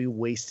shame that we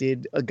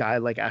wasted a guy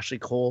like Ashley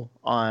Cole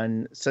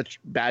on such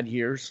bad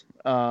years.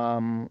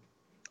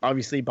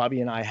 Obviously,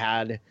 Bobby and I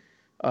had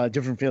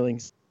different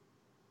feelings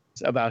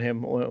about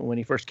him when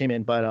he first came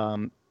in, but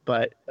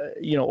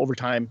over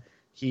time,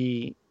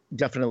 he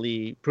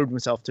definitely proved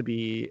himself to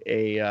be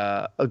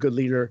a good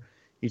leader.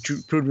 He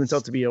proved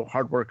himself to be a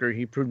hard worker.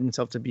 He proved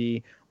himself to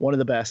be one of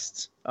the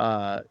best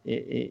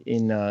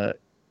in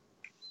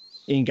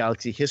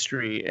Galaxy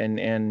history,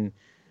 and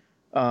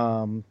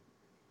I'm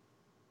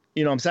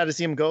sad to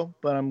see him go,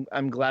 but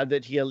I'm glad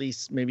that he at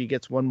least maybe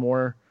gets one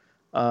more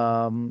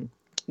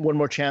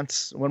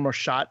chance, one more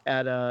shot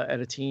at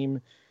a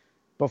team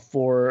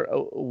before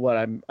what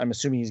I'm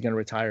assuming he's going to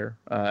retire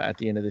at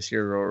the end of this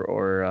year,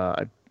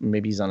 or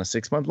maybe he's on a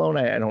 6-month loan.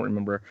 I don't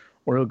remember,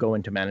 or he'll go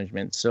into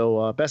management.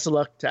 So best of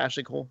luck to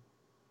Ashley Cole.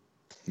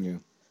 Yeah.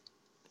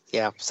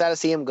 Yeah, sad to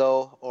see him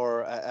go,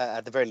 or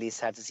at the very least,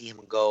 sad to see him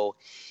go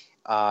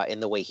in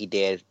the way he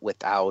did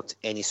without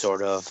any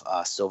sort of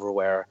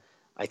silverware.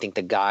 I think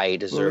the guy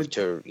deserved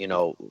to,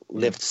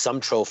 lift some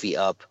trophy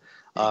up.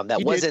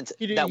 That wasn't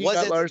he the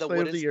Lars wooden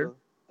Player of the Year. spoon.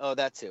 Oh,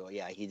 that too.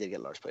 Yeah, he did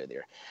get Lars Player of the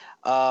Year.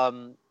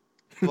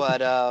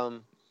 But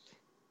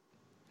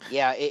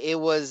yeah, it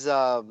was.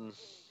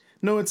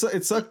 No, it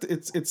sucked.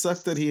 It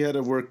sucked that he had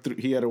to work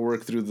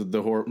through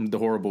the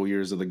horrible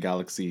years of the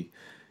Galaxy,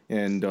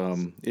 and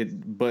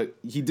but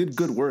he did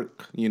good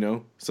work,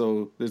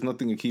 So there's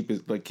nothing to keep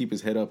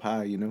his head up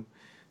high,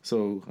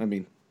 So I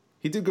mean,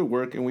 he did good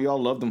work, and we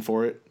all loved him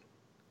for it.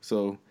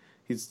 So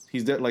he's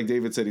like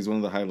David said, he's one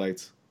of the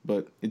highlights.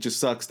 But it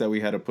just sucks that we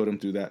had to put him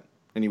through that,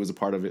 and he was a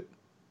part of it.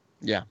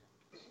 Yeah.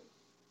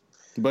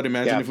 But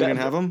imagine if we didn't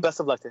have him.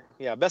 Best of luck to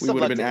we would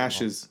have been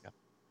ashes.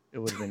 It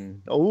would have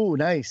been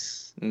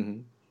nice.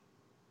 Mm-hmm.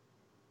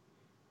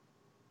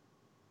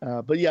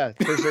 But yeah,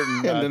 for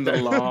certain. And then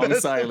the long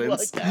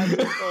silence.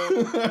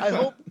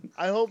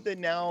 I hope that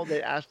now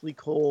that Ashley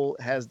Cole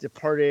has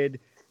departed,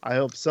 I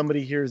hope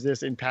somebody hears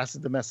this and passes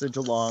the message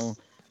along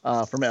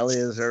from Ellie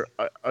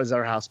as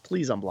our house.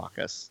 Please unblock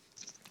us.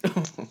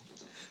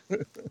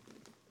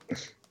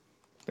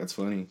 That's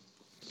funny.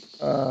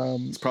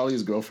 It's probably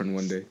his girlfriend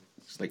one day.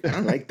 She's like, I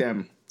don't like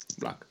them.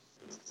 Block.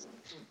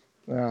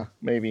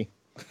 Maybe.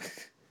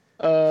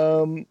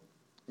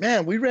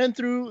 Man, we ran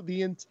through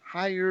the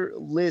entire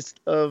list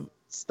of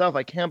stuff.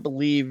 I can't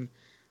believe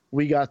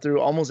we got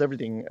through almost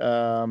everything.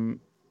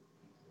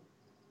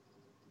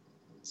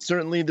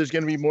 Certainly, there's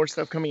going to be more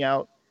stuff coming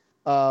out.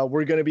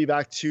 We're going to be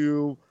back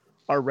to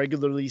our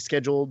regularly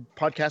scheduled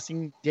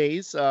podcasting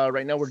days.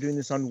 Right now, we're doing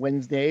this on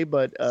Wednesday,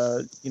 but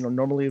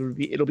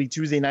normally it'll be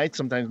Tuesday nights,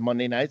 sometimes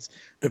Monday nights,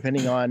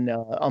 depending on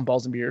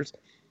Balls and Beers.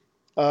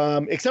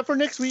 Except for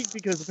next week,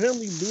 because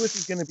apparently Lewis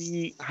is going to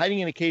be hiding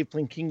in a cave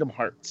playing Kingdom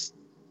Hearts.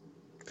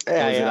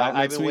 Yeah,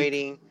 I've been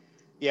waiting.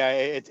 Yeah,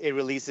 it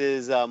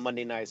releases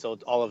Monday night, so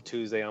all of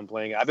Tuesday I'm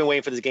playing it. I've been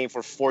waiting for this game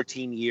for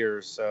 14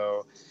 years,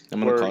 so I'm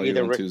gonna call you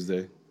on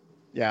Tuesday.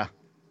 Yeah.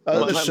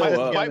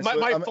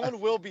 My phone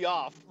will be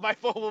off. My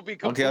phone will be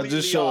completely off. Okay,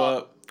 I'll just show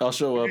up. I'll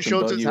show up and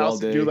bug you all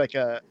day. Do like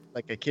a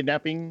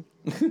kidnapping.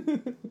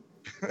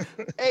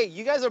 Hey,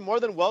 you guys are more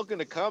than welcome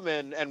to come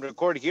and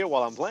record here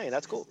while I'm playing.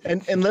 That's cool.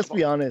 And let's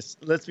be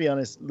honest,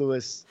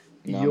 Lewis.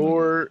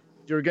 You're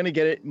gonna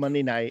get it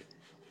Monday night.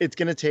 It's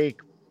gonna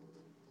take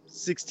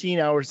 16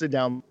 hours to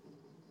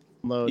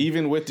download,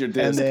 even with your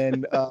disc.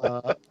 And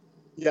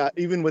then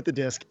even with the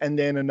disc, and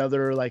then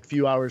another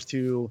few hours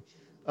to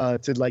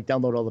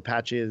download all the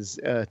patches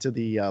to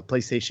the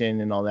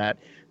PlayStation and all that.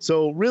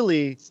 So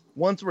really,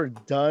 once we're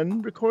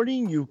done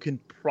recording, you can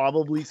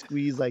probably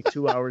squeeze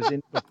 2 hours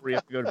in before you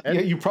have to go to bed.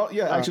 Yeah,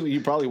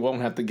 you probably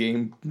won't have the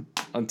game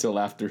until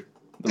after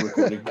the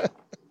recording.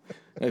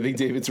 I think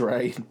David's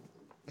right.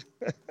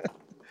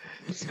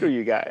 Screw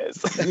you guys.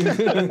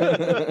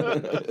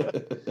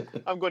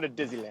 I'm going to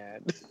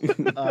Disneyland.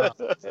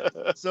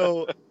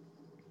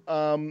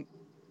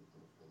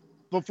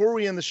 Before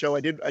we end the show, I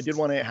did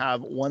want to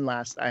have one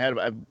last. I had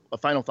a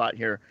final thought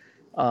here,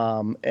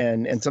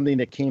 and something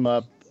that came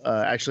up.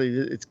 Actually,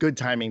 it's good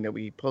timing that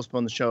we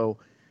postponed the show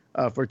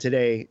for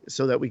today,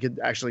 so that we could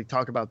actually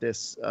talk about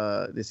this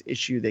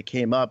issue that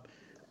came up.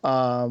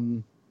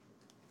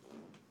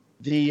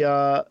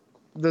 The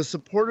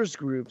supporters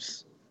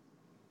groups,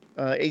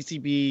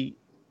 ACB,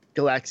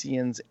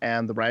 Galaxians,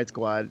 and the Riot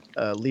Squad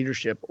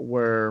leadership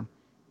were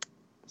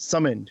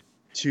summoned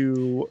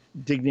to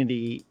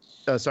Diggity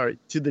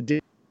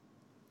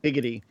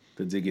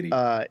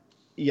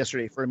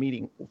yesterday for a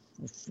meeting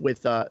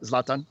with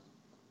Zlatan,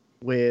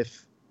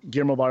 with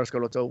Guillermo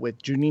Barros-Schelotto,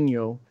 with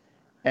Juninho,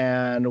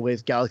 and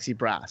with Galaxy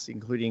Brass,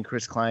 including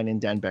Chris Klein and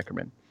Dan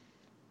Beckerman.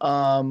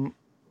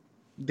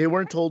 They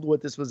weren't told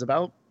what this was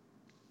about,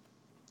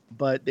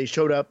 but they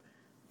showed up.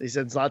 They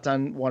said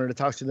Zlatan wanted to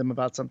talk to them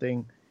about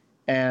something,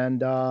 and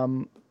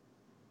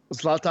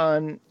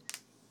Zlatan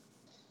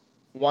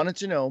wanted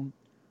to know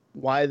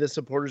why the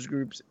supporters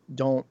groups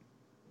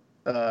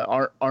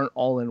aren't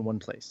all in one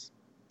place.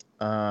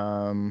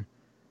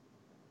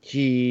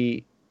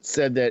 He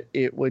said that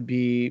it would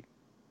be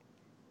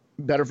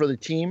better for the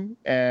team,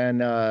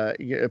 and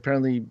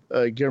apparently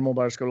Guillermo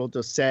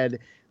Barros-Schelotto said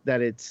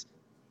that it's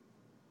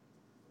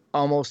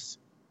almost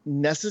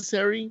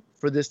necessary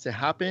for this to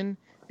happen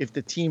if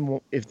the team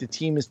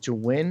is to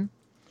win.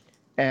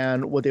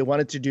 And what they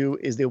wanted to do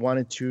is they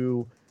wanted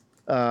to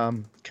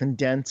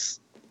condense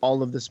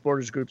all of the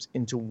supporters groups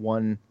into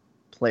one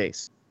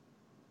place.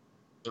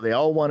 So they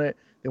want to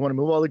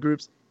move all the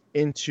groups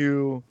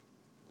into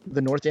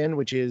the north end,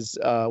 which is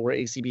where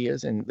ACB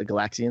is, and the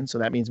Galaxians. So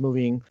that means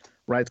moving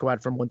Riot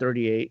Squad from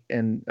 138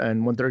 and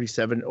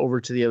 137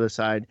 over to the other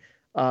side,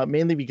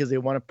 mainly because they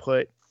want to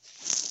put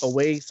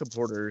away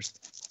supporters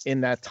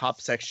in that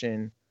top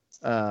section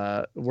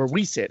where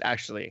we sit,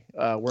 actually,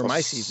 where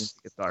my season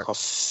tickets are. How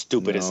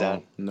stupid is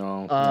that?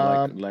 No.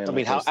 I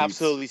mean, how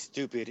absolutely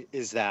stupid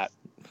is that?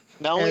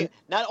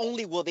 Not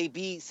only will they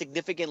be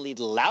significantly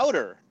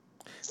louder,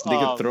 they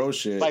could throw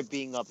shit by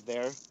being up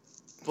there,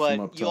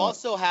 but you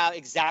also have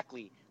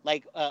exactly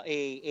like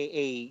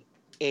a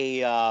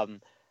fan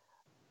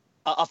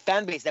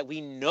base that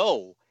we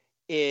know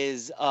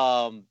is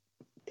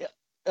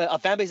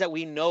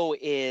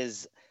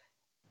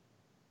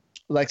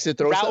likes to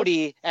throw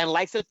rowdy stuff. And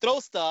likes to throw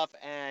stuff,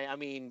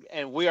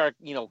 and we are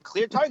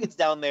clear targets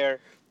down there.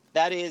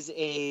 That is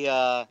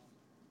a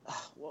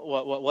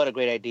what a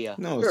great idea.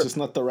 No, it's just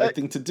not the right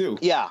thing to do.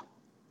 Yeah,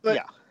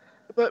 but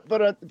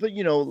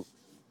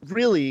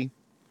really.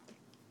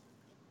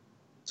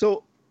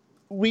 So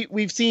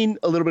we've seen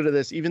a little bit of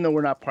this, even though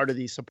we're not part of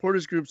these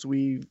supporters groups.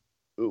 We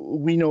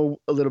know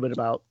a little bit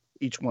about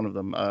each one of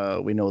them.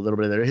 We know a little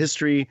bit of their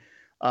history,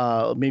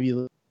 maybe a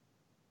little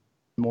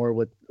more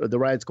with the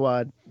Riot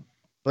Squad,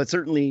 but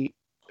certainly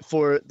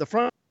for the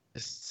front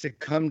to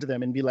come to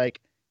them and be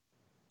like,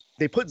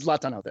 they put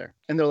Zlatan out there,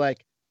 and they're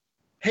like,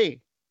 hey,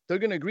 they're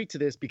going to agree to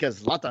this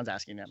because Zlatan's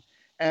asking them.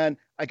 And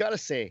I got to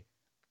say,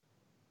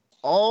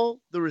 all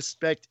the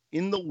respect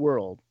in the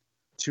world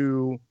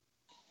to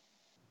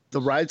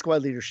the Riot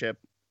Squad leadership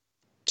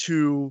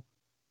to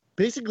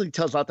basically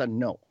tell Zlatan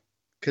no,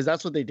 because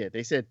that's what they did.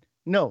 They said,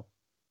 no,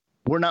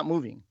 we're not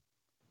moving.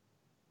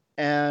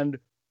 And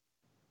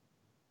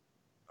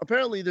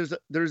apparently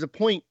there's a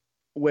point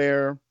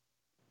where,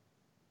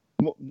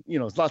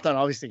 Zlatan,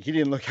 obviously, he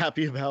didn't look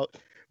happy about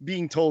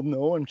being told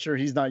no. I'm sure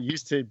he's not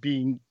used to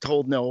being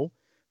told no.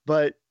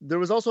 But there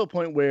was also a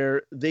point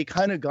where they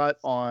kind of got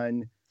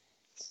on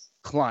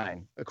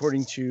Klein,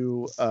 according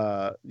to,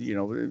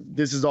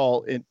 this is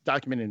all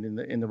documented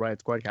in the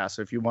Riot Squad cast.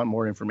 So if you want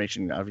more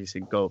information,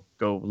 obviously go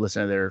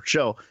listen to their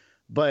show.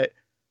 But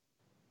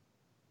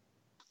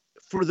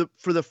for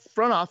the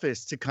front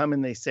office to come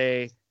and they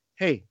say,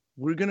 hey,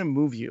 we're going to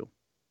move you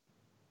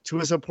to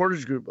a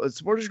supporters group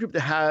that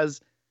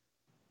has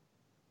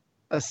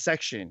a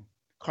section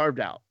carved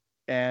out,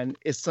 and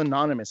it's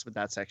synonymous with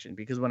that section,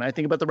 because when I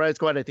think about the Riot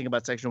Squad, I think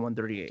about Section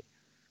 138.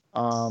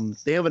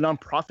 They have a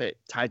nonprofit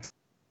tied to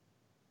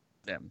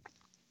them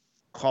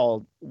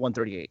called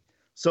 138.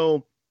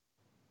 So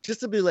just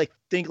to be like,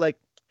 think like,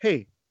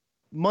 hey,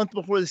 month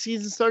before the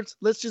season starts,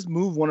 let's just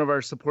move one of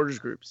our supporters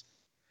groups.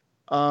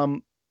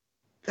 That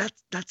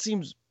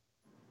seems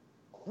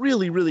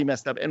really, really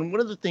messed up. And one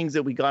of the things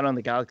that we got on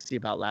the Galaxy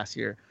about last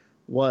year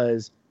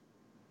was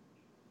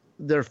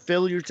their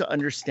failure to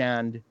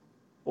understand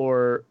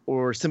or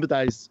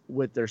sympathize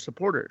with their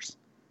supporters.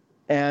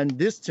 And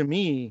this, to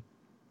me,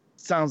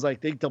 sounds like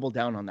they doubled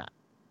down on that.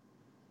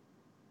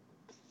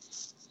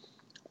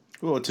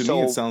 Well, to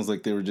me, it sounds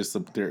like they were just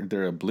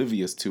they're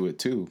oblivious to it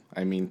too.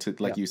 I mean,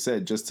 you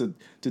said, just to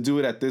do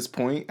it at this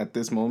point, at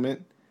this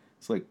moment,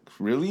 it's like,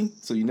 really?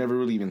 So you never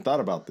really even thought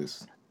about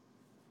this?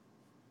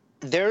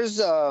 There's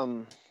how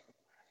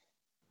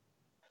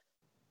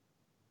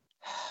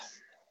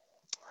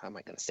am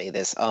I going to say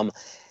this?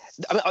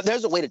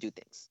 There's a way to do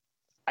things.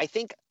 I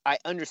think I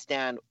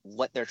understand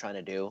what they're trying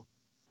to do.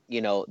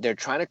 They're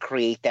trying to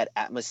create that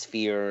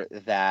atmosphere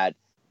that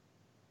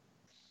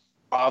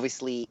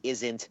obviously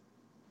isn't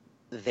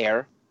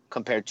there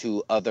compared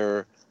to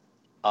other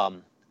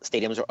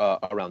stadiums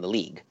around the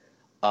league.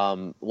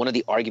 One of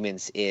the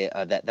arguments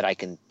that I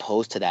can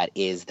pose to that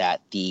is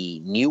that the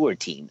newer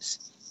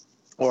teams,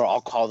 or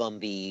I'll call them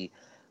the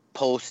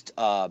post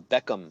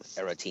Beckham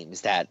era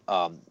teams that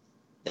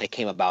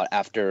came about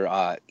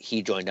after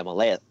he joined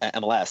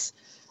MLS.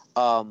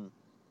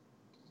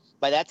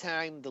 By that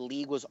time, the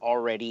league was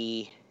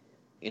already,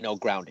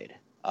 grounded.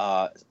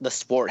 The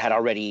sport had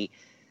already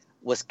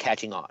was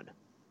catching on.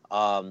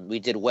 We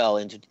did well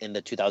in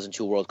the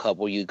 2002 World Cup,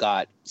 where you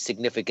got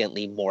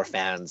significantly more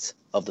fans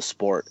of the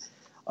sport,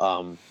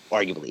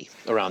 arguably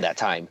around that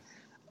time.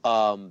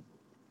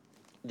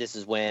 This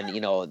is when,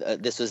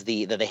 this was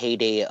the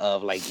heyday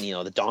of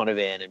the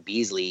Donovan and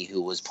Beasley,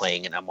 who was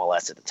playing in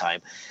MLS at the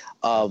time.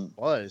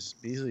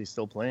 Beasley's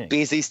still playing.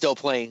 Beasley's still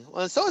playing.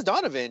 Well, so is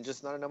Donovan,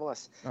 just not in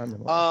MLS.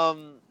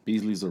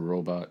 Beasley's a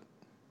robot.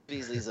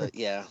 Beasley's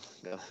yeah.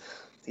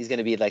 He's going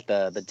to be like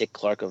the Dick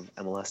Clark of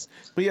MLS.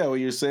 But yeah, what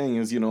you're saying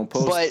is,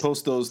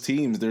 post those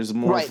teams, there's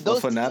more a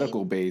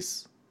fanatical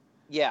base.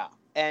 Yeah.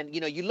 And,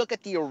 you look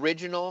at the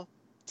original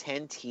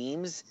 10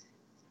 teams,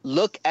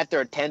 look at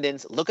their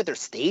attendance, look at their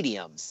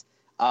stadiums,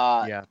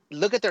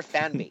 look at their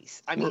fan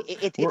base. I mean,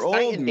 it's we're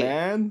old,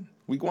 man.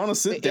 We want to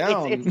sit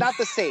down. It's not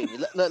the same.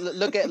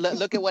 Look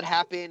at what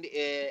happened.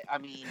 I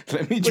mean,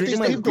 let me drink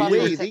my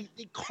beer.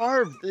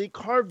 They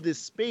carved this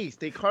space.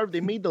 They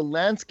made the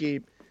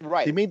landscape.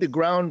 Right. They made the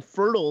ground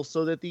fertile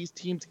so that these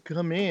teams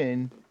come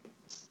in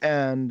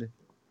and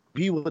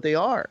be what they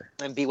are.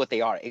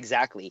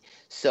 Exactly.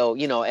 So,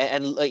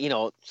 and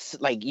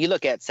you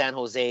look at San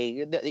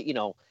Jose,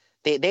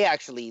 they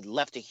actually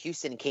left to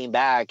Houston, came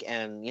back,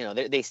 and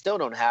they still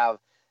don't have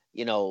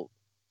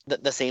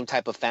the same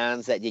type of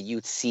fans that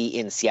you'd see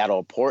in Seattle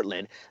or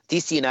Portland.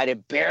 DC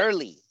United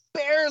barely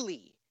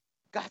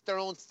got their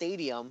own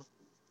stadium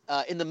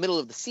in the middle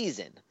of the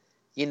season.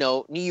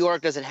 New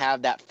York doesn't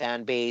have that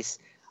fan base.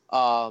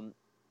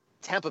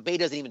 Tampa Bay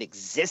doesn't even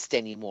exist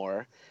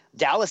anymore.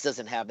 Dallas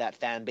doesn't have that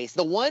fan base.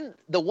 The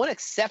one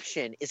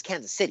exception is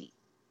Kansas City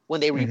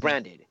when they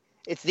rebranded.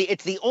 It's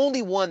the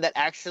only one that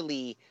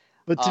actually.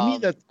 But to me,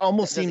 that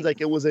almost seems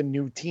like it was a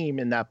new team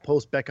in that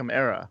post Beckham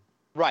era.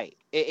 Right.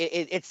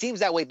 It seems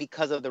that way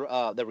because of the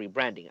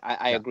rebranding.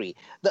 I agree.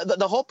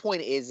 The whole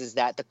point is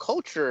that the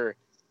culture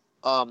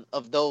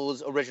of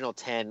those original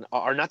 10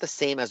 are not the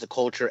same as the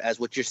culture as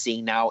what you're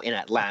seeing now in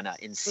Atlanta,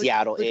 in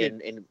Seattle,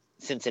 in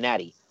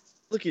Cincinnati.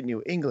 Look at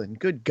New England.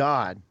 Good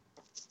God.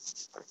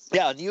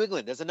 Yeah, New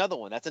England. There's another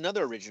one. That's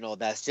another original.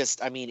 That's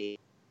just. I mean,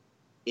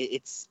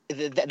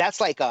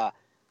 that's like a,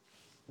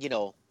 I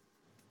don't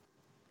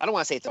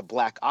want to say it's a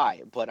black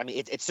eye, but I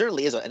mean, it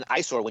certainly is an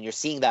eyesore when you're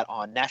seeing that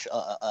on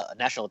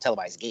national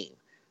televised game.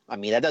 I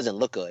mean, that doesn't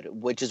look good,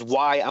 which is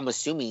why I'm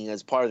assuming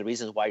as part of the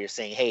reasons why you're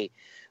saying, hey,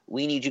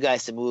 we need you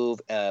guys to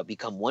move,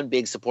 become one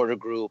big supporter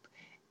group,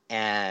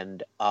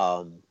 and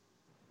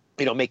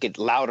make it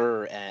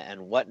louder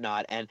and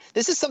whatnot. And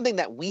this is something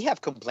that we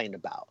have complained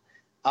about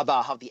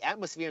how the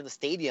atmosphere in the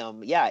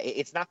stadium,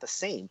 it's not the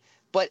same,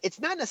 but it's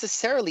not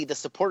necessarily the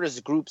supporters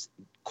group's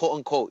quote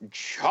unquote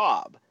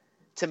job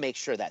to make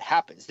sure that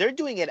happens. They're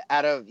doing it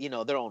out of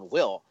their own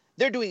will.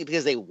 They're doing it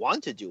because they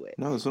want to do it.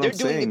 No, that's what I'm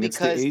saying. It's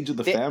the age of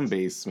the fan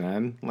base,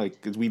 man. Like,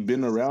 we've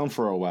been around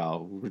for a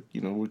while.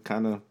 We're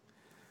kind of.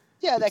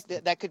 Yeah,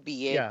 that could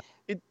be it. Yeah,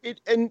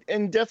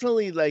 and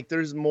definitely, like,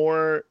 there's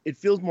more. It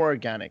feels more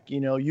organic.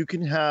 You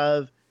can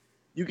have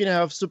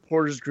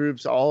supporters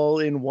groups all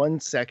in one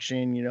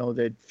section.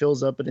 That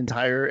fills up an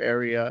entire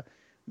area,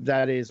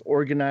 that is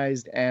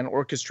organized and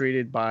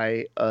orchestrated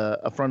by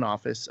a front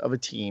office of a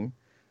team.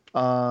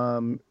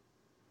 And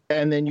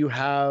then you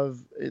have,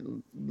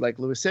 like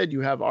Lewis said,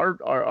 you have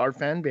our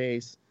fan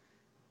base.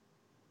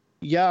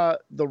 Yeah,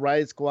 the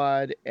Riot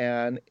Squad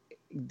and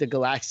the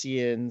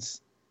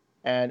Galaxians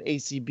and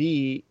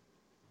ACB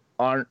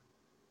aren't.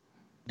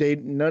 I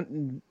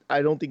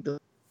don't think the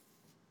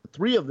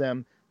three of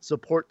them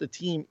support the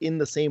team in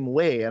the same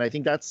way, and I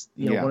think that's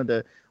one of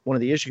the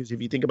issues. If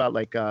you think about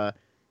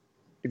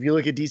if you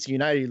look at DC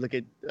United, you look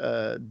at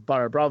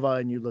Barra Brava,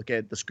 and you look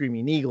at the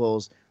Screaming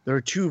Eagles, there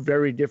are two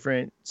very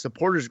different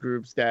supporters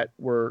groups that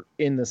were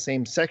in the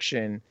same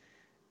section,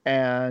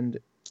 and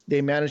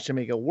they managed to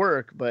make it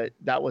work, but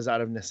that was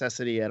out of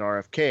necessity at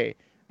RFK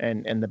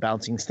and the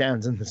bouncing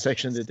stands in the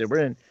section that they were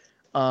in.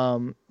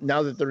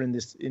 Now that they're in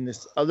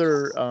this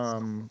other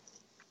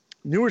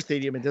newer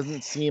stadium, it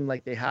doesn't seem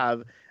like they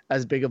have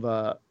as big of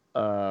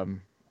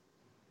an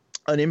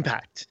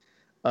impact.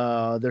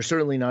 They're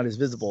certainly not as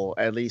visible,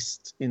 at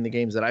least in the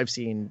games that I've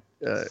seen,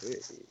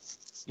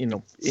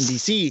 in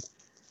DC.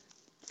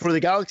 For the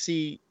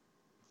Galaxy,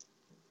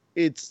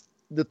 it's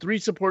the three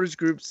supporters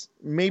groups.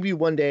 Maybe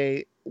one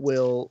day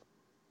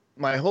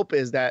my hope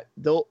is that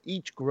they'll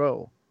each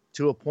grow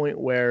to a point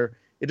where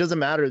it doesn't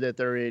matter that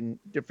they're in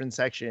different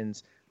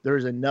sections.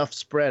 There's enough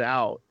spread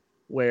out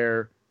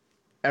where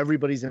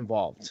everybody's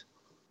involved.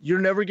 You're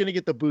never going to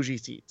get the bougie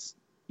seats.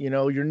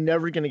 You're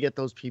never going to get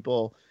those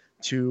people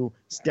to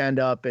stand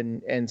up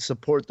and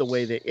support the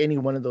way that any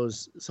one of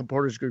those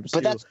supporters groups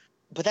do.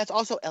 But that's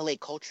also LA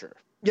culture.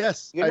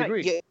 Yes, I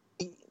agree.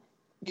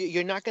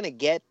 You're not going to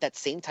get that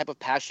same type of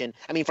passion.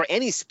 I mean, for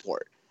any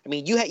sport. I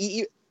mean, you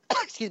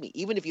excuse me,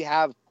 even if you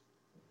have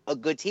a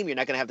good team, you're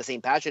not going to have the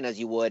same passion as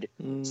you would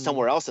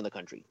somewhere else in the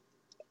country.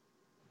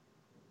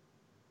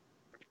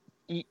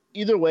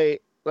 Either way,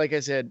 like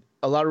I said,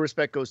 a lot of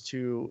respect goes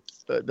to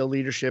the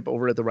leadership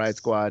over at the Riot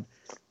Squad,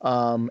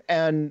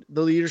 and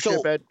the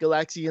leadership at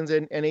Galaxians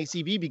and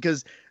ACB,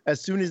 because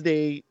as soon as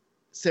they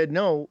said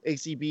no,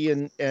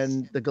 ACB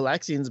and the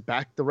Galaxians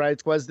backed the Riot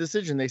Squad's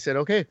decision. They said,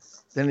 okay,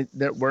 then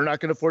we're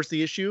not going to force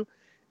the issue.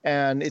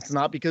 And it's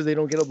not because they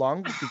don't get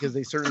along, because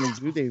they certainly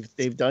do.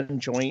 They've done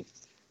joint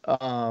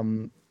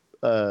away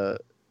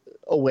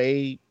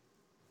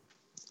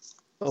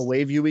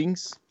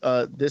viewings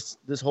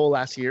this whole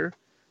last year.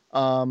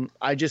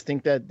 I just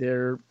think that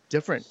they're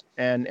different,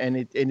 and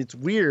it's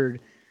weird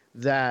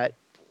that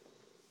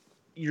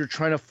you're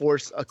trying to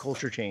force a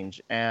culture change,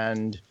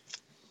 and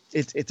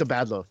it's a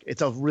bad look.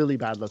 It's a really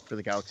bad look for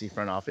the Galaxy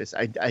front office.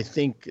 I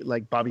think,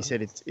 like Bobby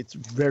said, it's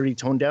very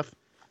tone deaf.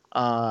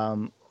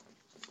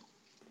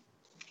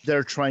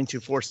 They're trying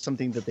to force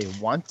something that they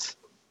want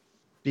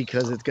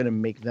because it's going to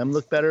make them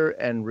look better,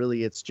 and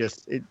really, it's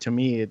just to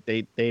me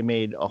they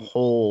made a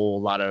whole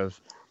lot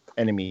of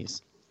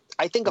enemies.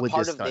 I think a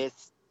part of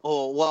this.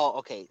 Oh, well,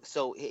 okay.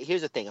 So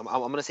here's the thing. I'm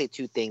going to say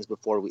two things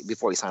before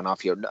we sign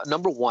off here.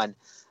 Number one,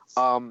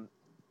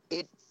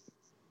 it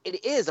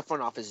is a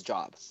front office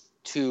job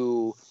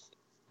to,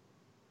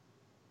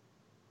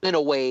 in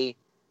a way,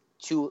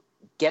 to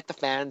get the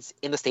fans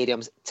in the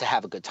stadiums to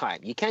have a good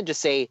time. You can't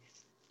just say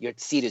your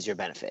seat is your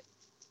benefit.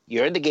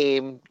 You're in the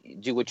game.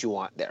 Do what you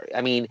want there.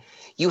 I mean,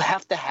 you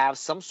have to have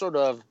some sort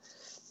of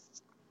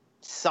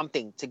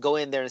something to go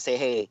in there and say,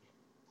 hey,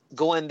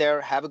 go in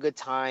there, have a good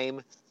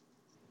time.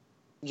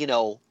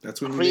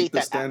 That's when you create make the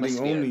that standing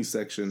atmosphere. only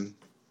section.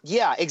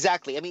 Yeah,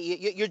 exactly. I mean,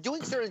 you're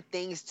doing certain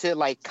things to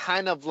like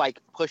kind of like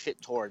push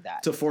it toward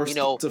that. To force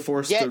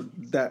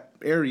that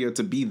area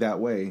to be that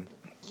way.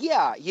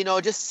 Yeah,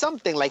 just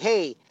something like,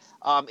 hey,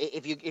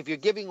 if you're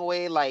giving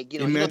away like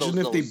imagine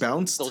if they those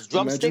bounced.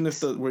 Imagine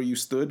if where you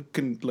stood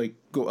can like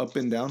go up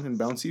and down and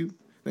bounce you,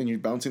 and you're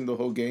bouncing the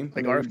whole game.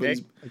 Like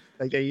RFK,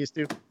 like they used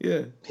to.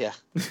 Yeah. Yeah.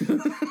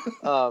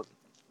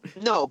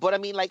 No, but I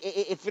mean, like,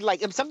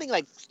 if something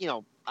like,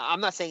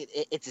 I'm not saying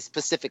it's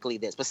specifically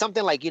this, but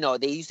something like,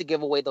 they used to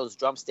give away those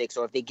drumsticks,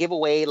 or if they give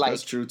away like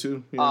that's true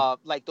too. Yeah.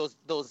 Like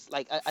those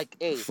like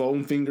hey,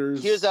 foam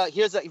fingers. Here's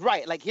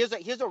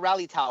a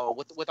rally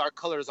towel with our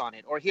colors on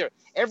it, or here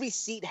every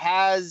seat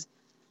has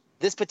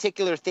this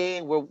particular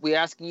thing where we're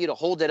asking you to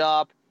hold it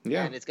up,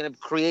 and it's gonna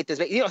create this,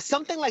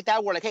 something like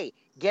that, where like, hey,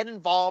 get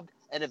involved,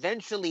 and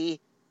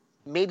eventually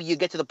maybe you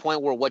get to the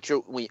point where what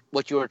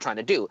you're trying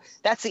to do.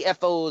 That's the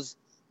FO's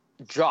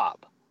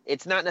job.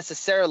 It's not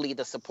necessarily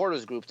the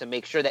supporters group to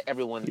make sure that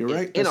everyone is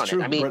in on it.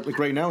 I mean, like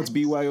right now it's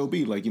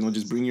BYOB. Like,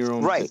 just bring your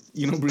own. Right.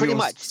 Bring Pretty your own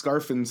much.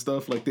 Scarf and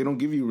stuff. Like, they don't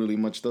give you really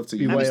much stuff to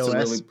use. BYOS, to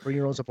really... bring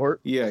your own support.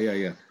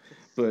 Yeah.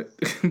 But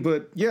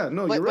yeah,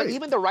 no, you're right. But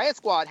even the Riot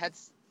Squad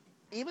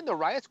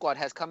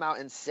has come out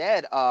and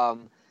said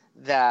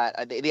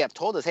that they have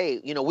told us, hey,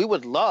 we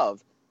would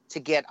love to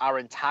get our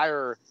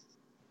entire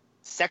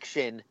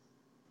section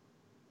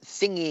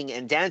singing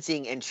and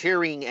dancing and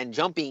cheering and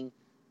jumping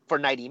for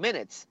 90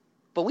 minutes.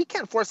 But we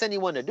can't force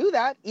anyone to do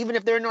that, even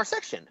if they're in our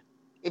section.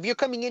 If you're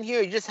coming in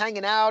here, you're just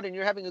hanging out and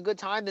you're having a good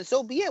time, then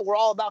so be it. We're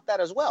all about that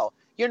as well.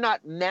 You're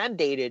not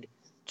mandated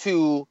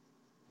to,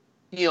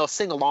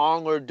 sing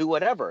along or do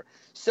whatever.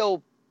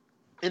 So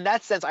in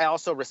that sense, I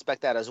also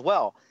respect that as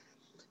well.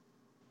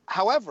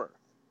 However,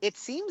 it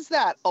seems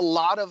that a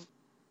lot of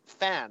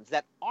fans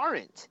that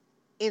aren't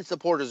in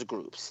supporters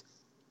groups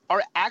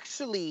are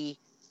actually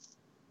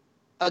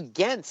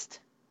against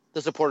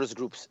the supporters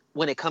groups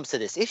when it comes to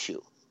this issue.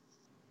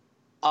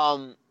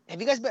 Have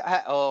you guys been?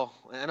 I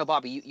know,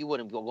 Bobby, you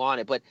wouldn't go on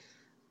it, but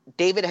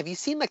David, have you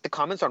seen like the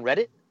comments on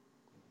Reddit?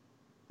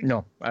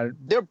 No,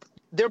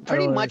 they're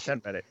pretty much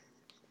Reddit.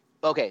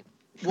 Okay,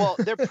 well,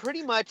 they're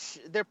pretty much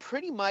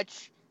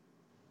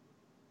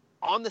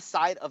on the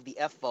side of the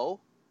FO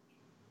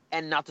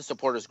and not the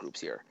supporters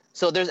groups here.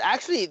 So there's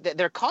actually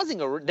they're causing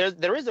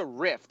there is a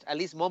rift, at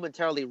least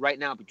momentarily right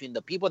now, between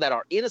the people that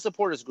are in a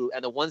supporters group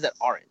and the ones that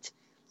aren't.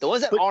 The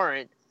ones that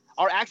aren't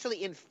are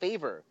actually in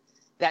favor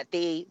that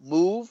they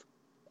move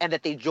and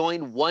that they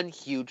join one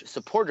huge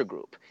supporter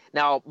group.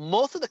 Now,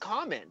 most of the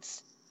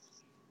comments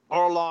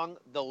are along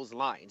those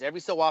lines.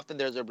 Every so often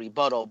there's a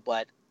rebuttal,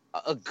 but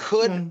a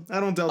good I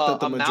don't doubt that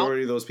the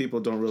majority of those people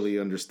don't really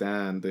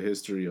understand the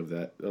history of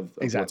that of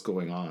what's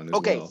going on as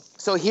well.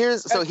 So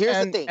here's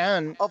the thing.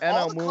 And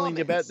I'm willing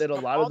to bet that a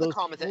lot of those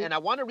comments, and I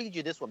want to read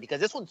you this one because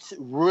this one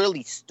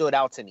really stood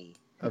out to me.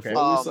 Okay.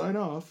 Before we sign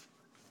off.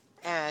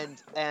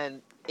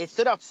 And it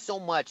stood out so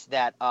much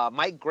that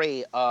Mike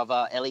Gray of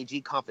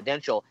LAG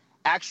Confidential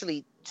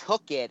actually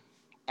took it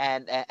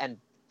and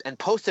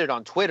posted it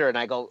on Twitter. And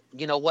I go,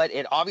 you know what?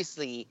 It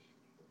obviously,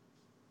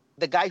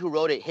 the guy who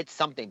wrote it hit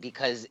something,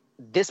 because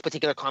this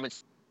particular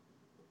comment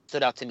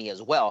stood out to me as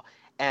well.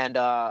 And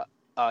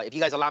if you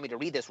guys allow me to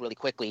read this really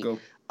quickly,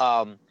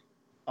 I'll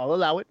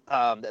allow it.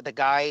 The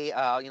guy,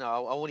 I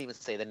won't even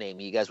say the name.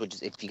 You guys would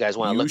just, if you guys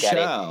want to look at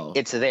it,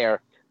 it's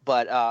there.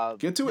 But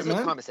get to it, man.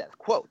 The comment says,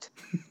 quote,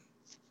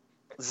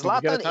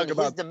 Zlatan in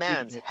his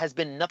demands has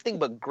been nothing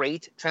but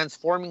great,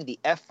 transforming the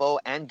FO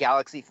and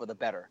Galaxy for the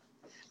better.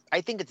 I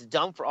think it's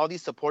dumb for all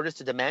these supporters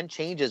to demand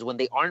changes when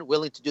they aren't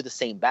willing to do the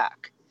same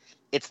back.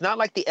 It's not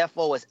like the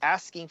FO is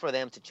asking for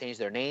them to change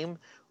their name,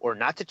 or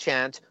not to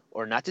chant,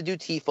 or not to do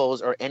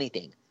TIFOs or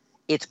anything.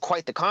 It's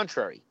quite the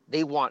contrary.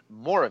 They want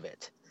more of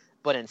it.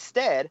 But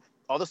instead,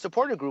 all the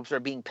supporter groups are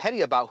being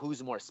petty about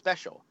who's more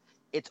special.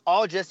 It's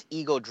all just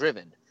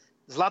ego-driven.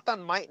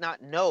 Zlatan might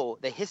not know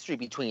the history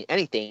between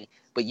anything,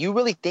 but you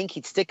really think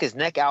he'd stick his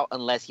neck out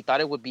unless he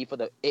thought it wouldn't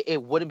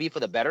be for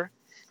the better?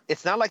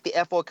 It's not like the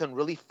FO can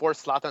really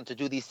force Zlatan to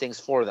do these things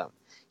for them.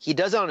 He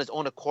does it on his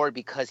own accord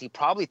because he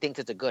probably thinks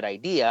it's a good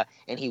idea,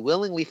 and he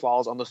willingly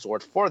falls on the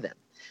sword for them.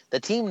 The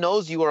team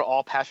knows you are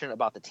all passionate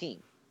about the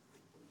team.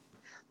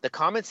 The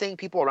comment saying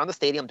people around the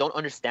stadium don't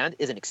understand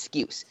is an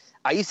excuse.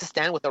 I used to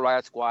stand with the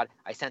Riot Squad.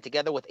 I stand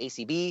together with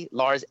ACB,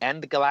 Lars,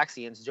 and the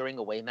Galaxians during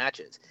away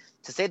matches.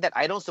 To say that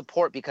I don't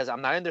support because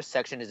I'm not in their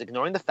section is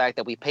ignoring the fact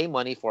that we pay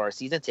money for our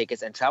season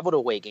tickets and travel to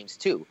away games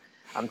too.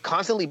 I'm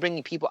constantly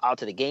bringing people out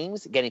to the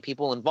games, getting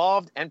people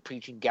involved, and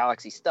preaching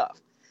Galaxy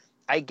stuff.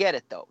 I get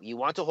it, though. You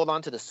want to hold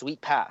on to the sweet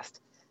past.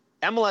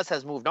 MLS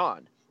has moved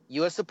on.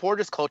 U.S.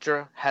 supporters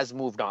culture has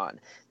moved on.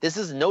 This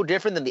is no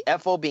different than the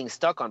FO being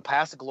stuck on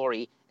past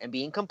glory and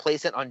being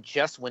complacent on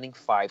just winning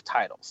 5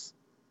 titles.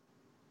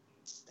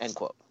 End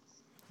quote.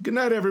 Good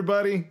night,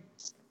 everybody.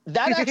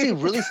 That actually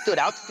really stood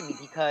out to me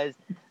because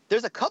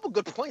there's a couple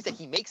good points that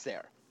he makes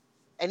there,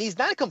 and he's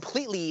not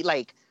completely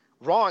like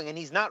wrong, and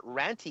he's not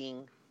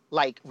ranting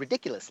like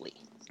ridiculously.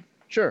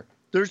 Sure.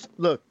 There's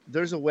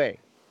a way.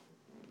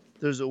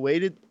 There's a way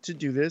to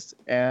do this,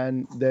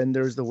 and then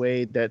there's the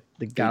way that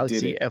the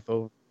Galaxy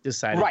FO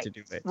decided to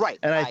do it. Right.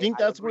 And I think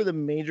that's where the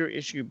major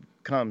issue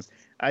comes.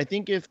 I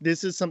think if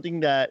this is something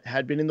that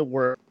had been in the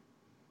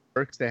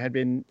works, that had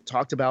been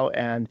talked about,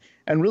 and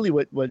really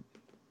what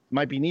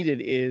might be needed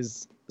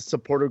is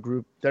supporter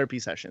group therapy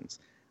sessions,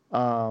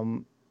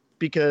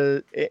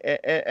 because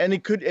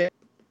it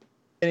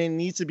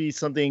needs to be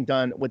something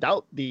done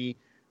without the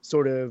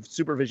sort of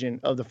supervision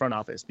of the front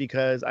office,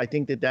 because I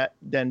think that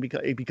then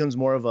it becomes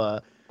more of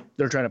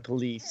they're trying to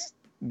police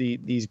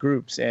these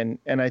groups, and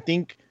I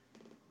think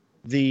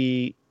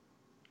the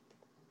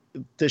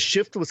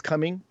shift was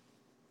coming,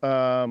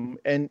 and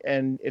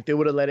if they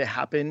would have let it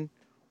happen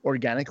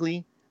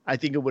organically, I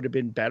think it would have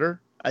been better.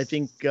 I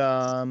think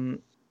the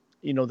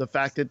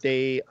fact that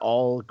they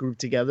all grouped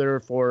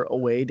together for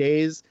away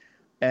days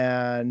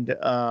and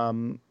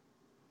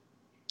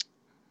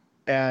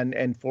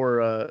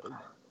for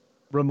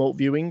remote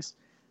viewings,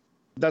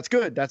 that's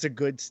good. That's a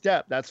good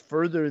step. That's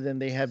further than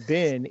they have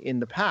been in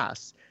the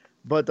past.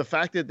 But the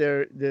fact that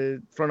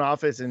the front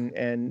office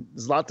and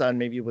Zlatan,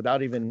 maybe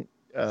without even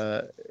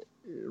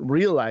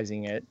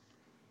realizing it,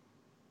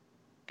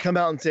 come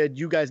out and said,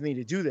 you guys need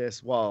to do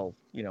this. Well,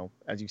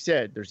 as you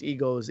said, there's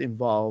egos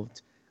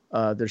involved.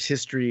 There's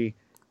history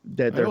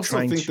that they're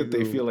trying to... I also think that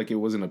they feel like it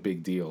wasn't a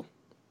big deal.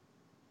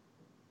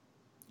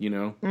 I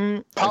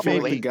feel Probably.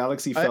 like the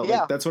Galaxy felt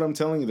like, that's what I'm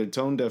telling you, they're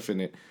tone deaf in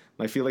it.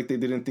 I feel like they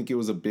didn't think it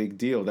was a big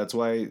deal. That's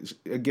why,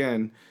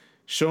 again,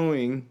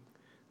 showing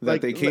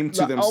that they came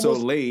to them so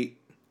late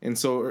and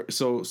so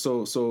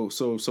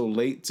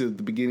late to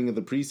the beginning of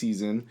the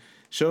preseason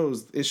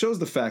shows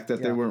the fact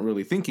that they weren't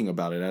really thinking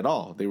about it at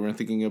all. They weren't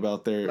thinking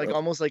about their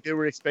almost like they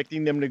were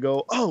expecting them to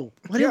go, oh,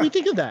 why didn't we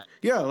think of that?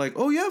 Yeah, like,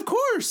 oh yeah, of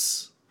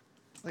course.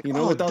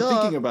 Without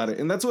thinking about it.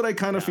 And that's what I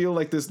kind of feel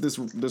like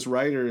this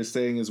writer is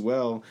saying as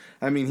well.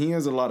 I mean, he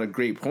has a lot of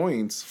great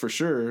points for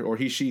sure, or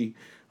she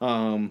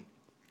have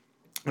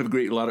a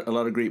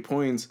lot of great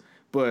points,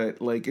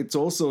 but like it's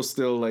also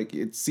still like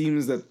it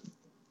seems that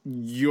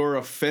you're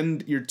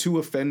too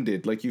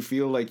offended. Like you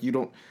feel like you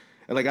don't,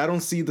 like I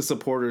don't see the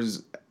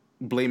supporters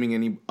blaming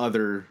any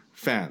other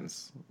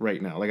fans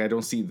right now. Like I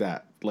don't see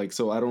that. Like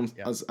so I don't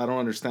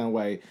understand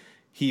why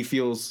he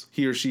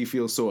or she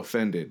feels so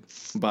offended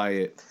by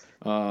it.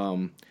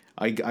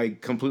 I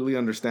completely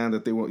understand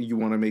that you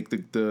want to make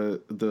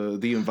the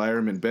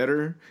environment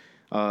better.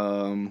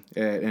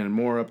 And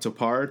more up to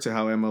par to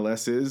how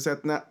MLS is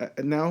at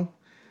now,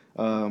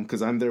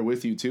 because I'm there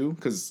with you too.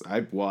 Because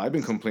I've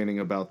been complaining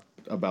about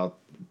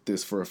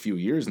this for a few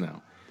years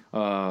now,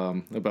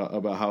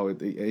 about how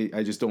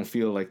I just don't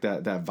feel like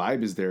that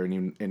vibe is there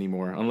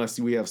anymore, unless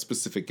we have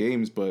specific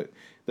games. But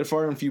they're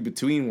far and few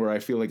between where I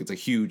feel like it's a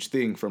huge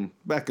thing from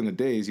back in the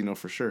days,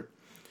 for sure.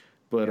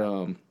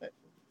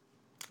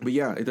 But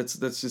yeah, that's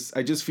just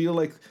I just feel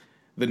like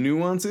the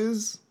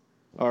nuances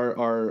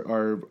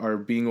are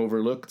being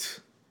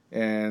overlooked,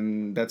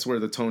 and that's where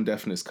the tone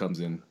deafness comes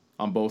in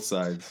on both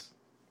sides.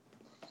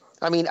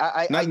 I mean,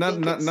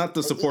 not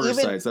the supporter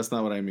sides. That's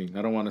not what I mean.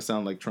 I don't want to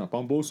sound like Trump.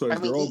 On both sides,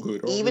 they're all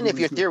good. Even if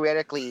you're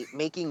theoretically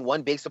making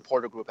one big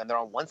supporter group and they're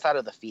on one side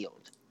of the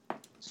field,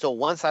 so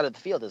one side of the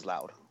field is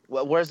loud.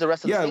 Where's the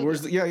rest of the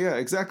stadium? Yeah,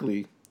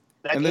 exactly.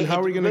 Like, and then how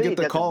are we going to get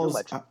the calls?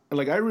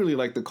 Like, I really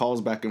like the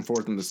calls back and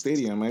forth in the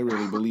stadium. I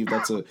really believe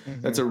that's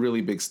a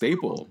really big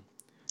staple,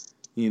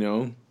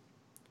 And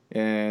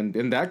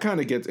that kind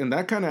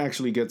of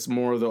actually gets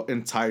more of the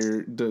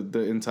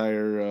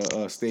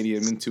entire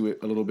stadium into it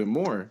a little bit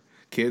more.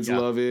 Kids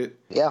love it.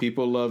 Yeah.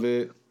 People love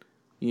it.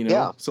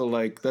 Yeah. So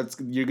like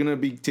you're gonna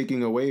be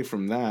taking away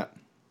from that.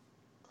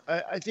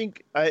 I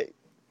think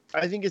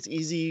it's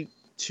easy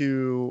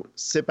to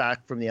sit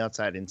back from the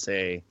outside and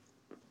say,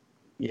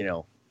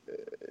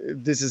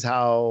 this is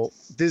how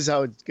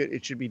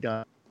it should be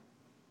done.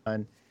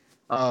 This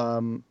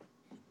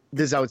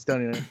is how it's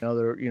done in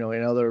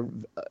other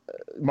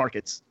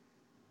markets,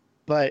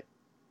 but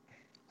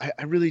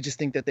I really just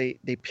think that they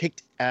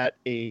picked at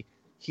a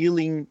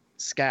healing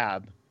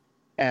scab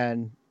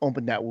and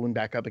opened that wound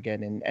back up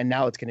again, and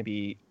now it's going to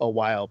be a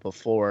while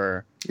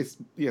before it's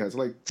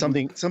like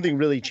something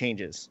really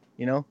changes,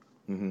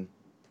 Mm-hmm.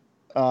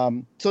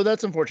 So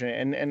that's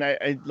unfortunate, and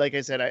I like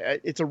I said,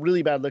 it's a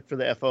really bad look for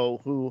the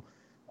FO, who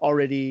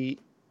already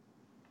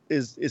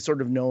is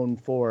sort of known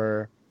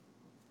for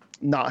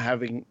not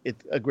having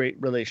a great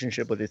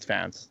relationship with its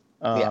fans.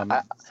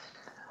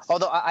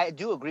 Although I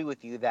do agree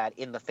with you that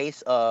in the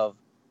face of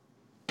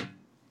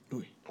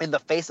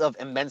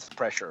immense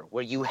pressure,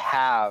 where you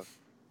have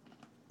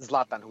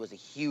Zlatan, who is a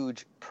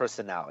huge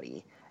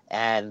personality,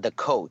 and the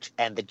coach,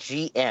 and the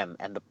GM,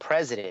 and the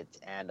president,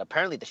 and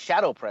apparently the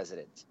shadow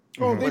president.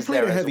 Oh, they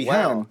played a heavy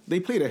hand. They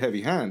played a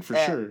heavy hand for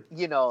sure.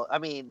 I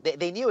mean,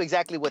 they knew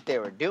exactly what they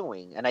were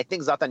doing, and I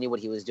think Zlatan knew what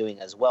he was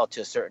doing as well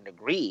to a certain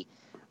degree.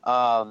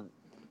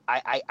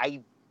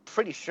 I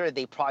pretty sure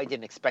they probably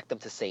didn't expect them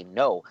to say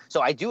no.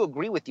 So I do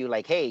agree with you.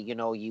 Like, hey,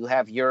 you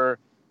have your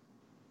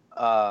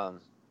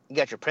you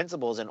got your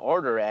principles in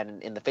order,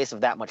 and in the face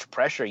of that much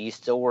pressure, you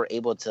still were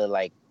able to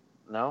like,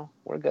 no,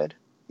 we're good.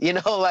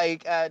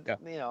 Like,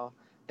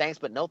 thanks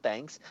but no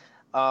thanks.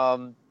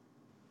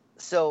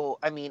 So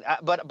I mean,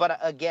 but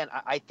again,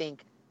 I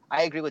think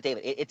I agree with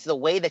David. It's the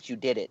way that you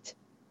did it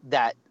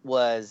that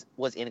was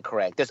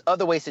incorrect. There's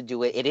other ways to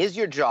do it. It is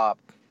your job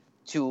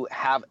to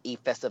have a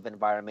festive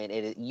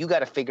environment. You got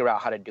to figure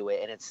out how to do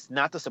it, and it's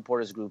not the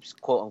supporters group's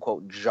quote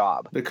unquote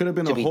job. There could have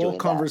been a whole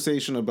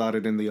conversation about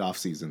it in the off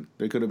season.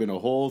 There could have been a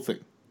whole thing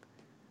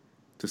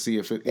to see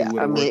if it would have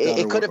worked out.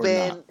 It could have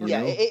been.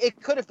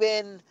 It could have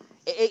been.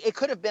 It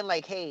could have been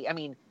like, hey, I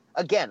mean,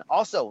 again,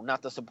 also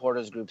not the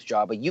supporters group's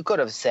job, but you could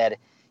have said,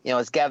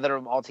 let's gather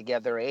them all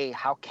together. Hey,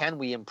 how can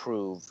we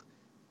improve?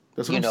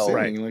 That's what I'm saying.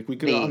 Right. Like we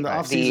could on the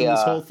off season,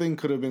 this whole thing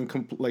could have been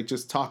like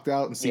just talked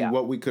out and see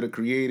what we could have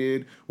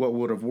created, what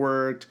would have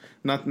worked.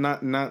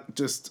 Not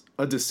just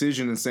a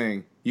decision and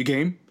saying you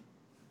game.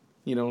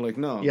 Like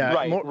no. Yeah.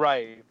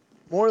 Right.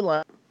 More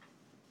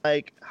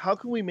like how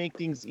can we make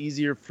things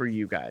easier for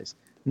you guys?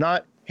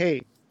 Not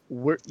hey,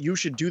 you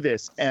should do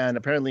this. And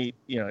apparently,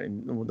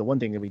 and the one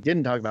thing that we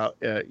didn't talk about,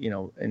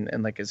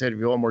 and like I said, if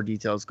you want more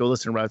details, go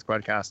listen to Riot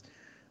Squadcast.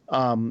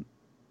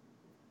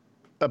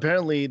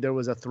 Apparently, there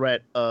was a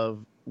threat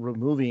of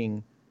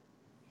removing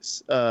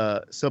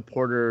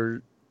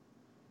supporter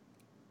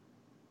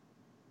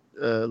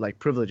like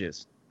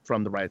privileges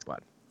from the Riot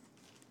Squad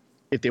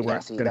if they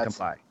weren't going to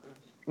comply.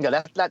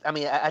 Yeah, that. I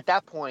mean, at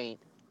that point,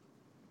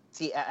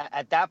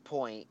 at that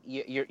point,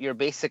 you're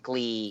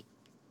basically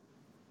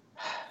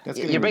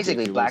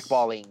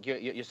blackballing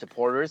your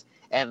supporters.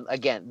 And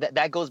again,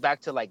 that goes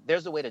back to like,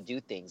 there's a way to do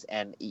things,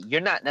 and you're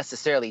not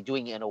necessarily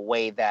doing it in a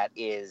way that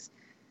is,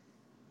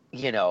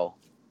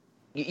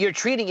 you're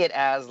treating it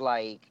as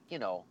like,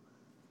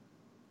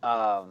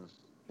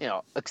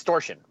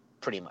 extortion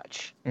pretty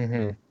much,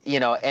 and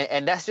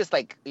that's just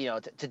like,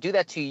 to do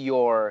that to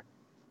your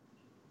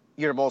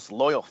most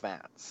loyal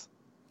fans.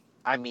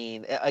 I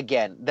mean,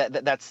 again,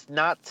 that's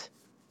not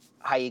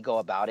how you go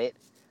about it,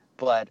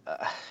 but,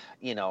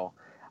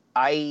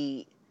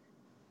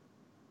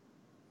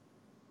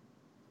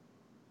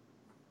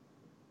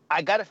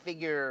 I got to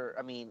figure,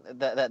 I mean,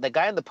 the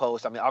guy in the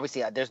post, I mean,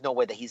 obviously there's no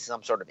way that he's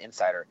some sort of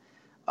insider.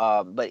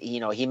 But,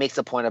 he makes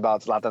a point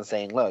about Zlatan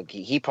saying, look,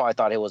 he probably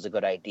thought it was a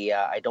good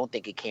idea. I don't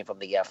think it came from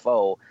the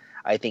FO.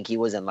 I think he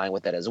was in line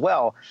with that as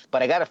well.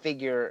 But I got to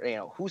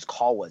figure, whose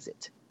call was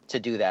it to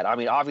do that? I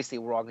mean, obviously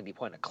we're all going to be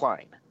pointing at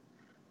Klein.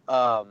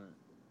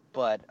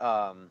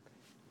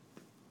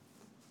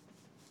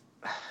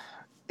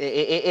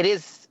 It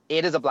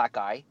is a black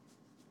guy.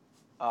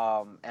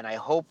 And I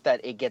hope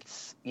that it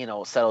gets,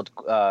 settled,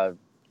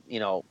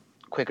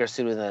 quicker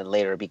sooner than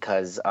later,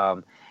 because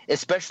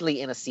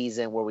especially in a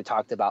season where we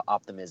talked about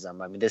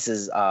optimism. I mean, this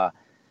is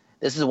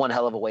one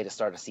hell of a way to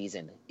start a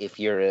season if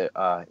you're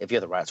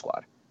the Riot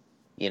Squad.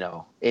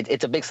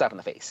 It's a big slap in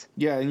the face.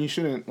 Yeah, and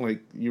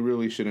you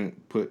really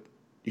shouldn't put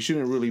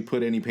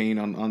any pain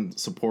on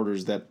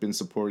supporters that've been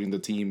supporting the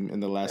team in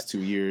the last 2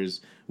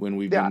 years when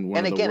we've been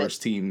one of the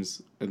worst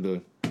teams in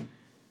the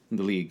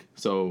league.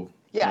 So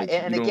yeah,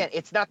 again,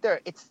 it's not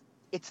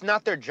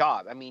their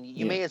job. I mean,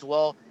 you may as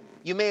well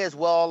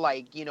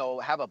like,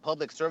 have a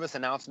public service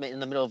announcement in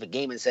the middle of a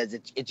game and says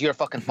it's your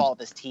fucking fault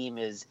this team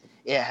has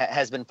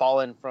been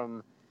fallen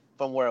from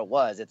where it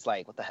was. It's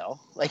like, what the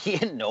hell? Like, he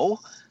didn't know?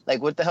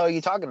 Like, what the hell are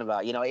you talking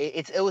about?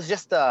 It was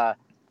just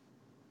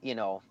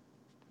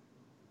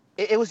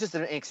it was just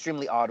an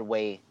extremely odd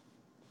way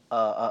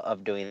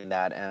of doing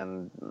that.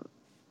 And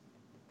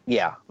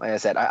yeah, like I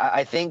said,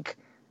 I think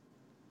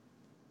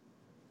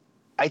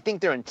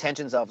their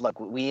intentions of, look,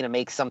 we need to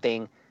make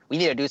something, we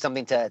need to do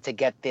something to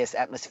get this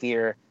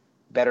atmosphere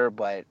better,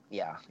 but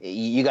yeah,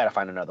 you got to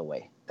find another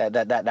way.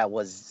 That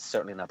was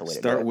certainly not the way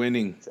to do it. Start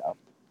winning. So,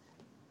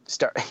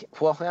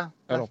 well, yeah,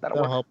 that'll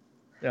help.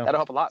 Yeah. That'll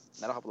help a lot.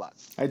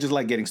 I just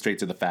like getting straight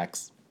to the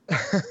facts.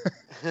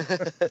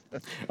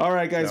 All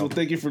right, guys. Well,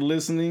 thank you for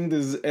listening.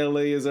 This is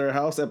LA is Our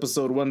House,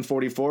 episode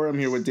 144. I'm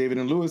here with David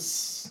and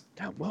Lewis.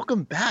 Yeah,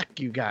 welcome back,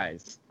 you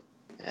guys.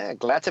 Yeah,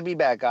 glad to be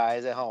back,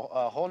 guys. A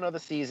whole nother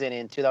season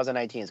in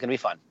 2019. It's going to be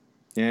fun.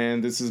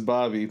 And this is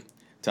Bobby.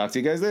 Talk to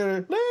you guys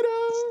later.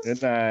 Later.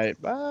 Good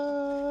night.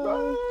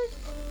 Bye.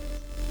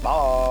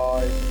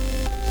 Bye.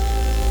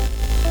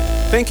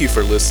 Thank you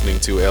for listening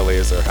to LA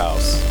is Our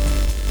House.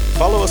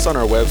 Follow us on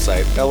our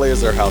website,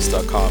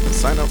 laisourhouse.com, and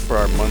sign up for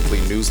our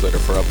monthly newsletter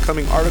for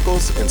upcoming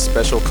articles and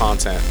special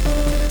content.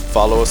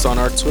 Follow us on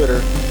our Twitter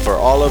for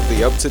all of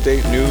the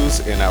up-to-date news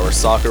in our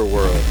soccer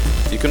world.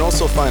 You can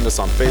also find us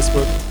on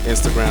Facebook,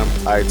 Instagram,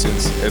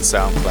 iTunes, and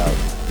SoundCloud.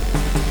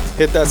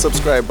 Hit that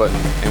subscribe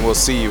button, and we'll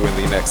see you in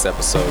the next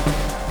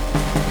episode.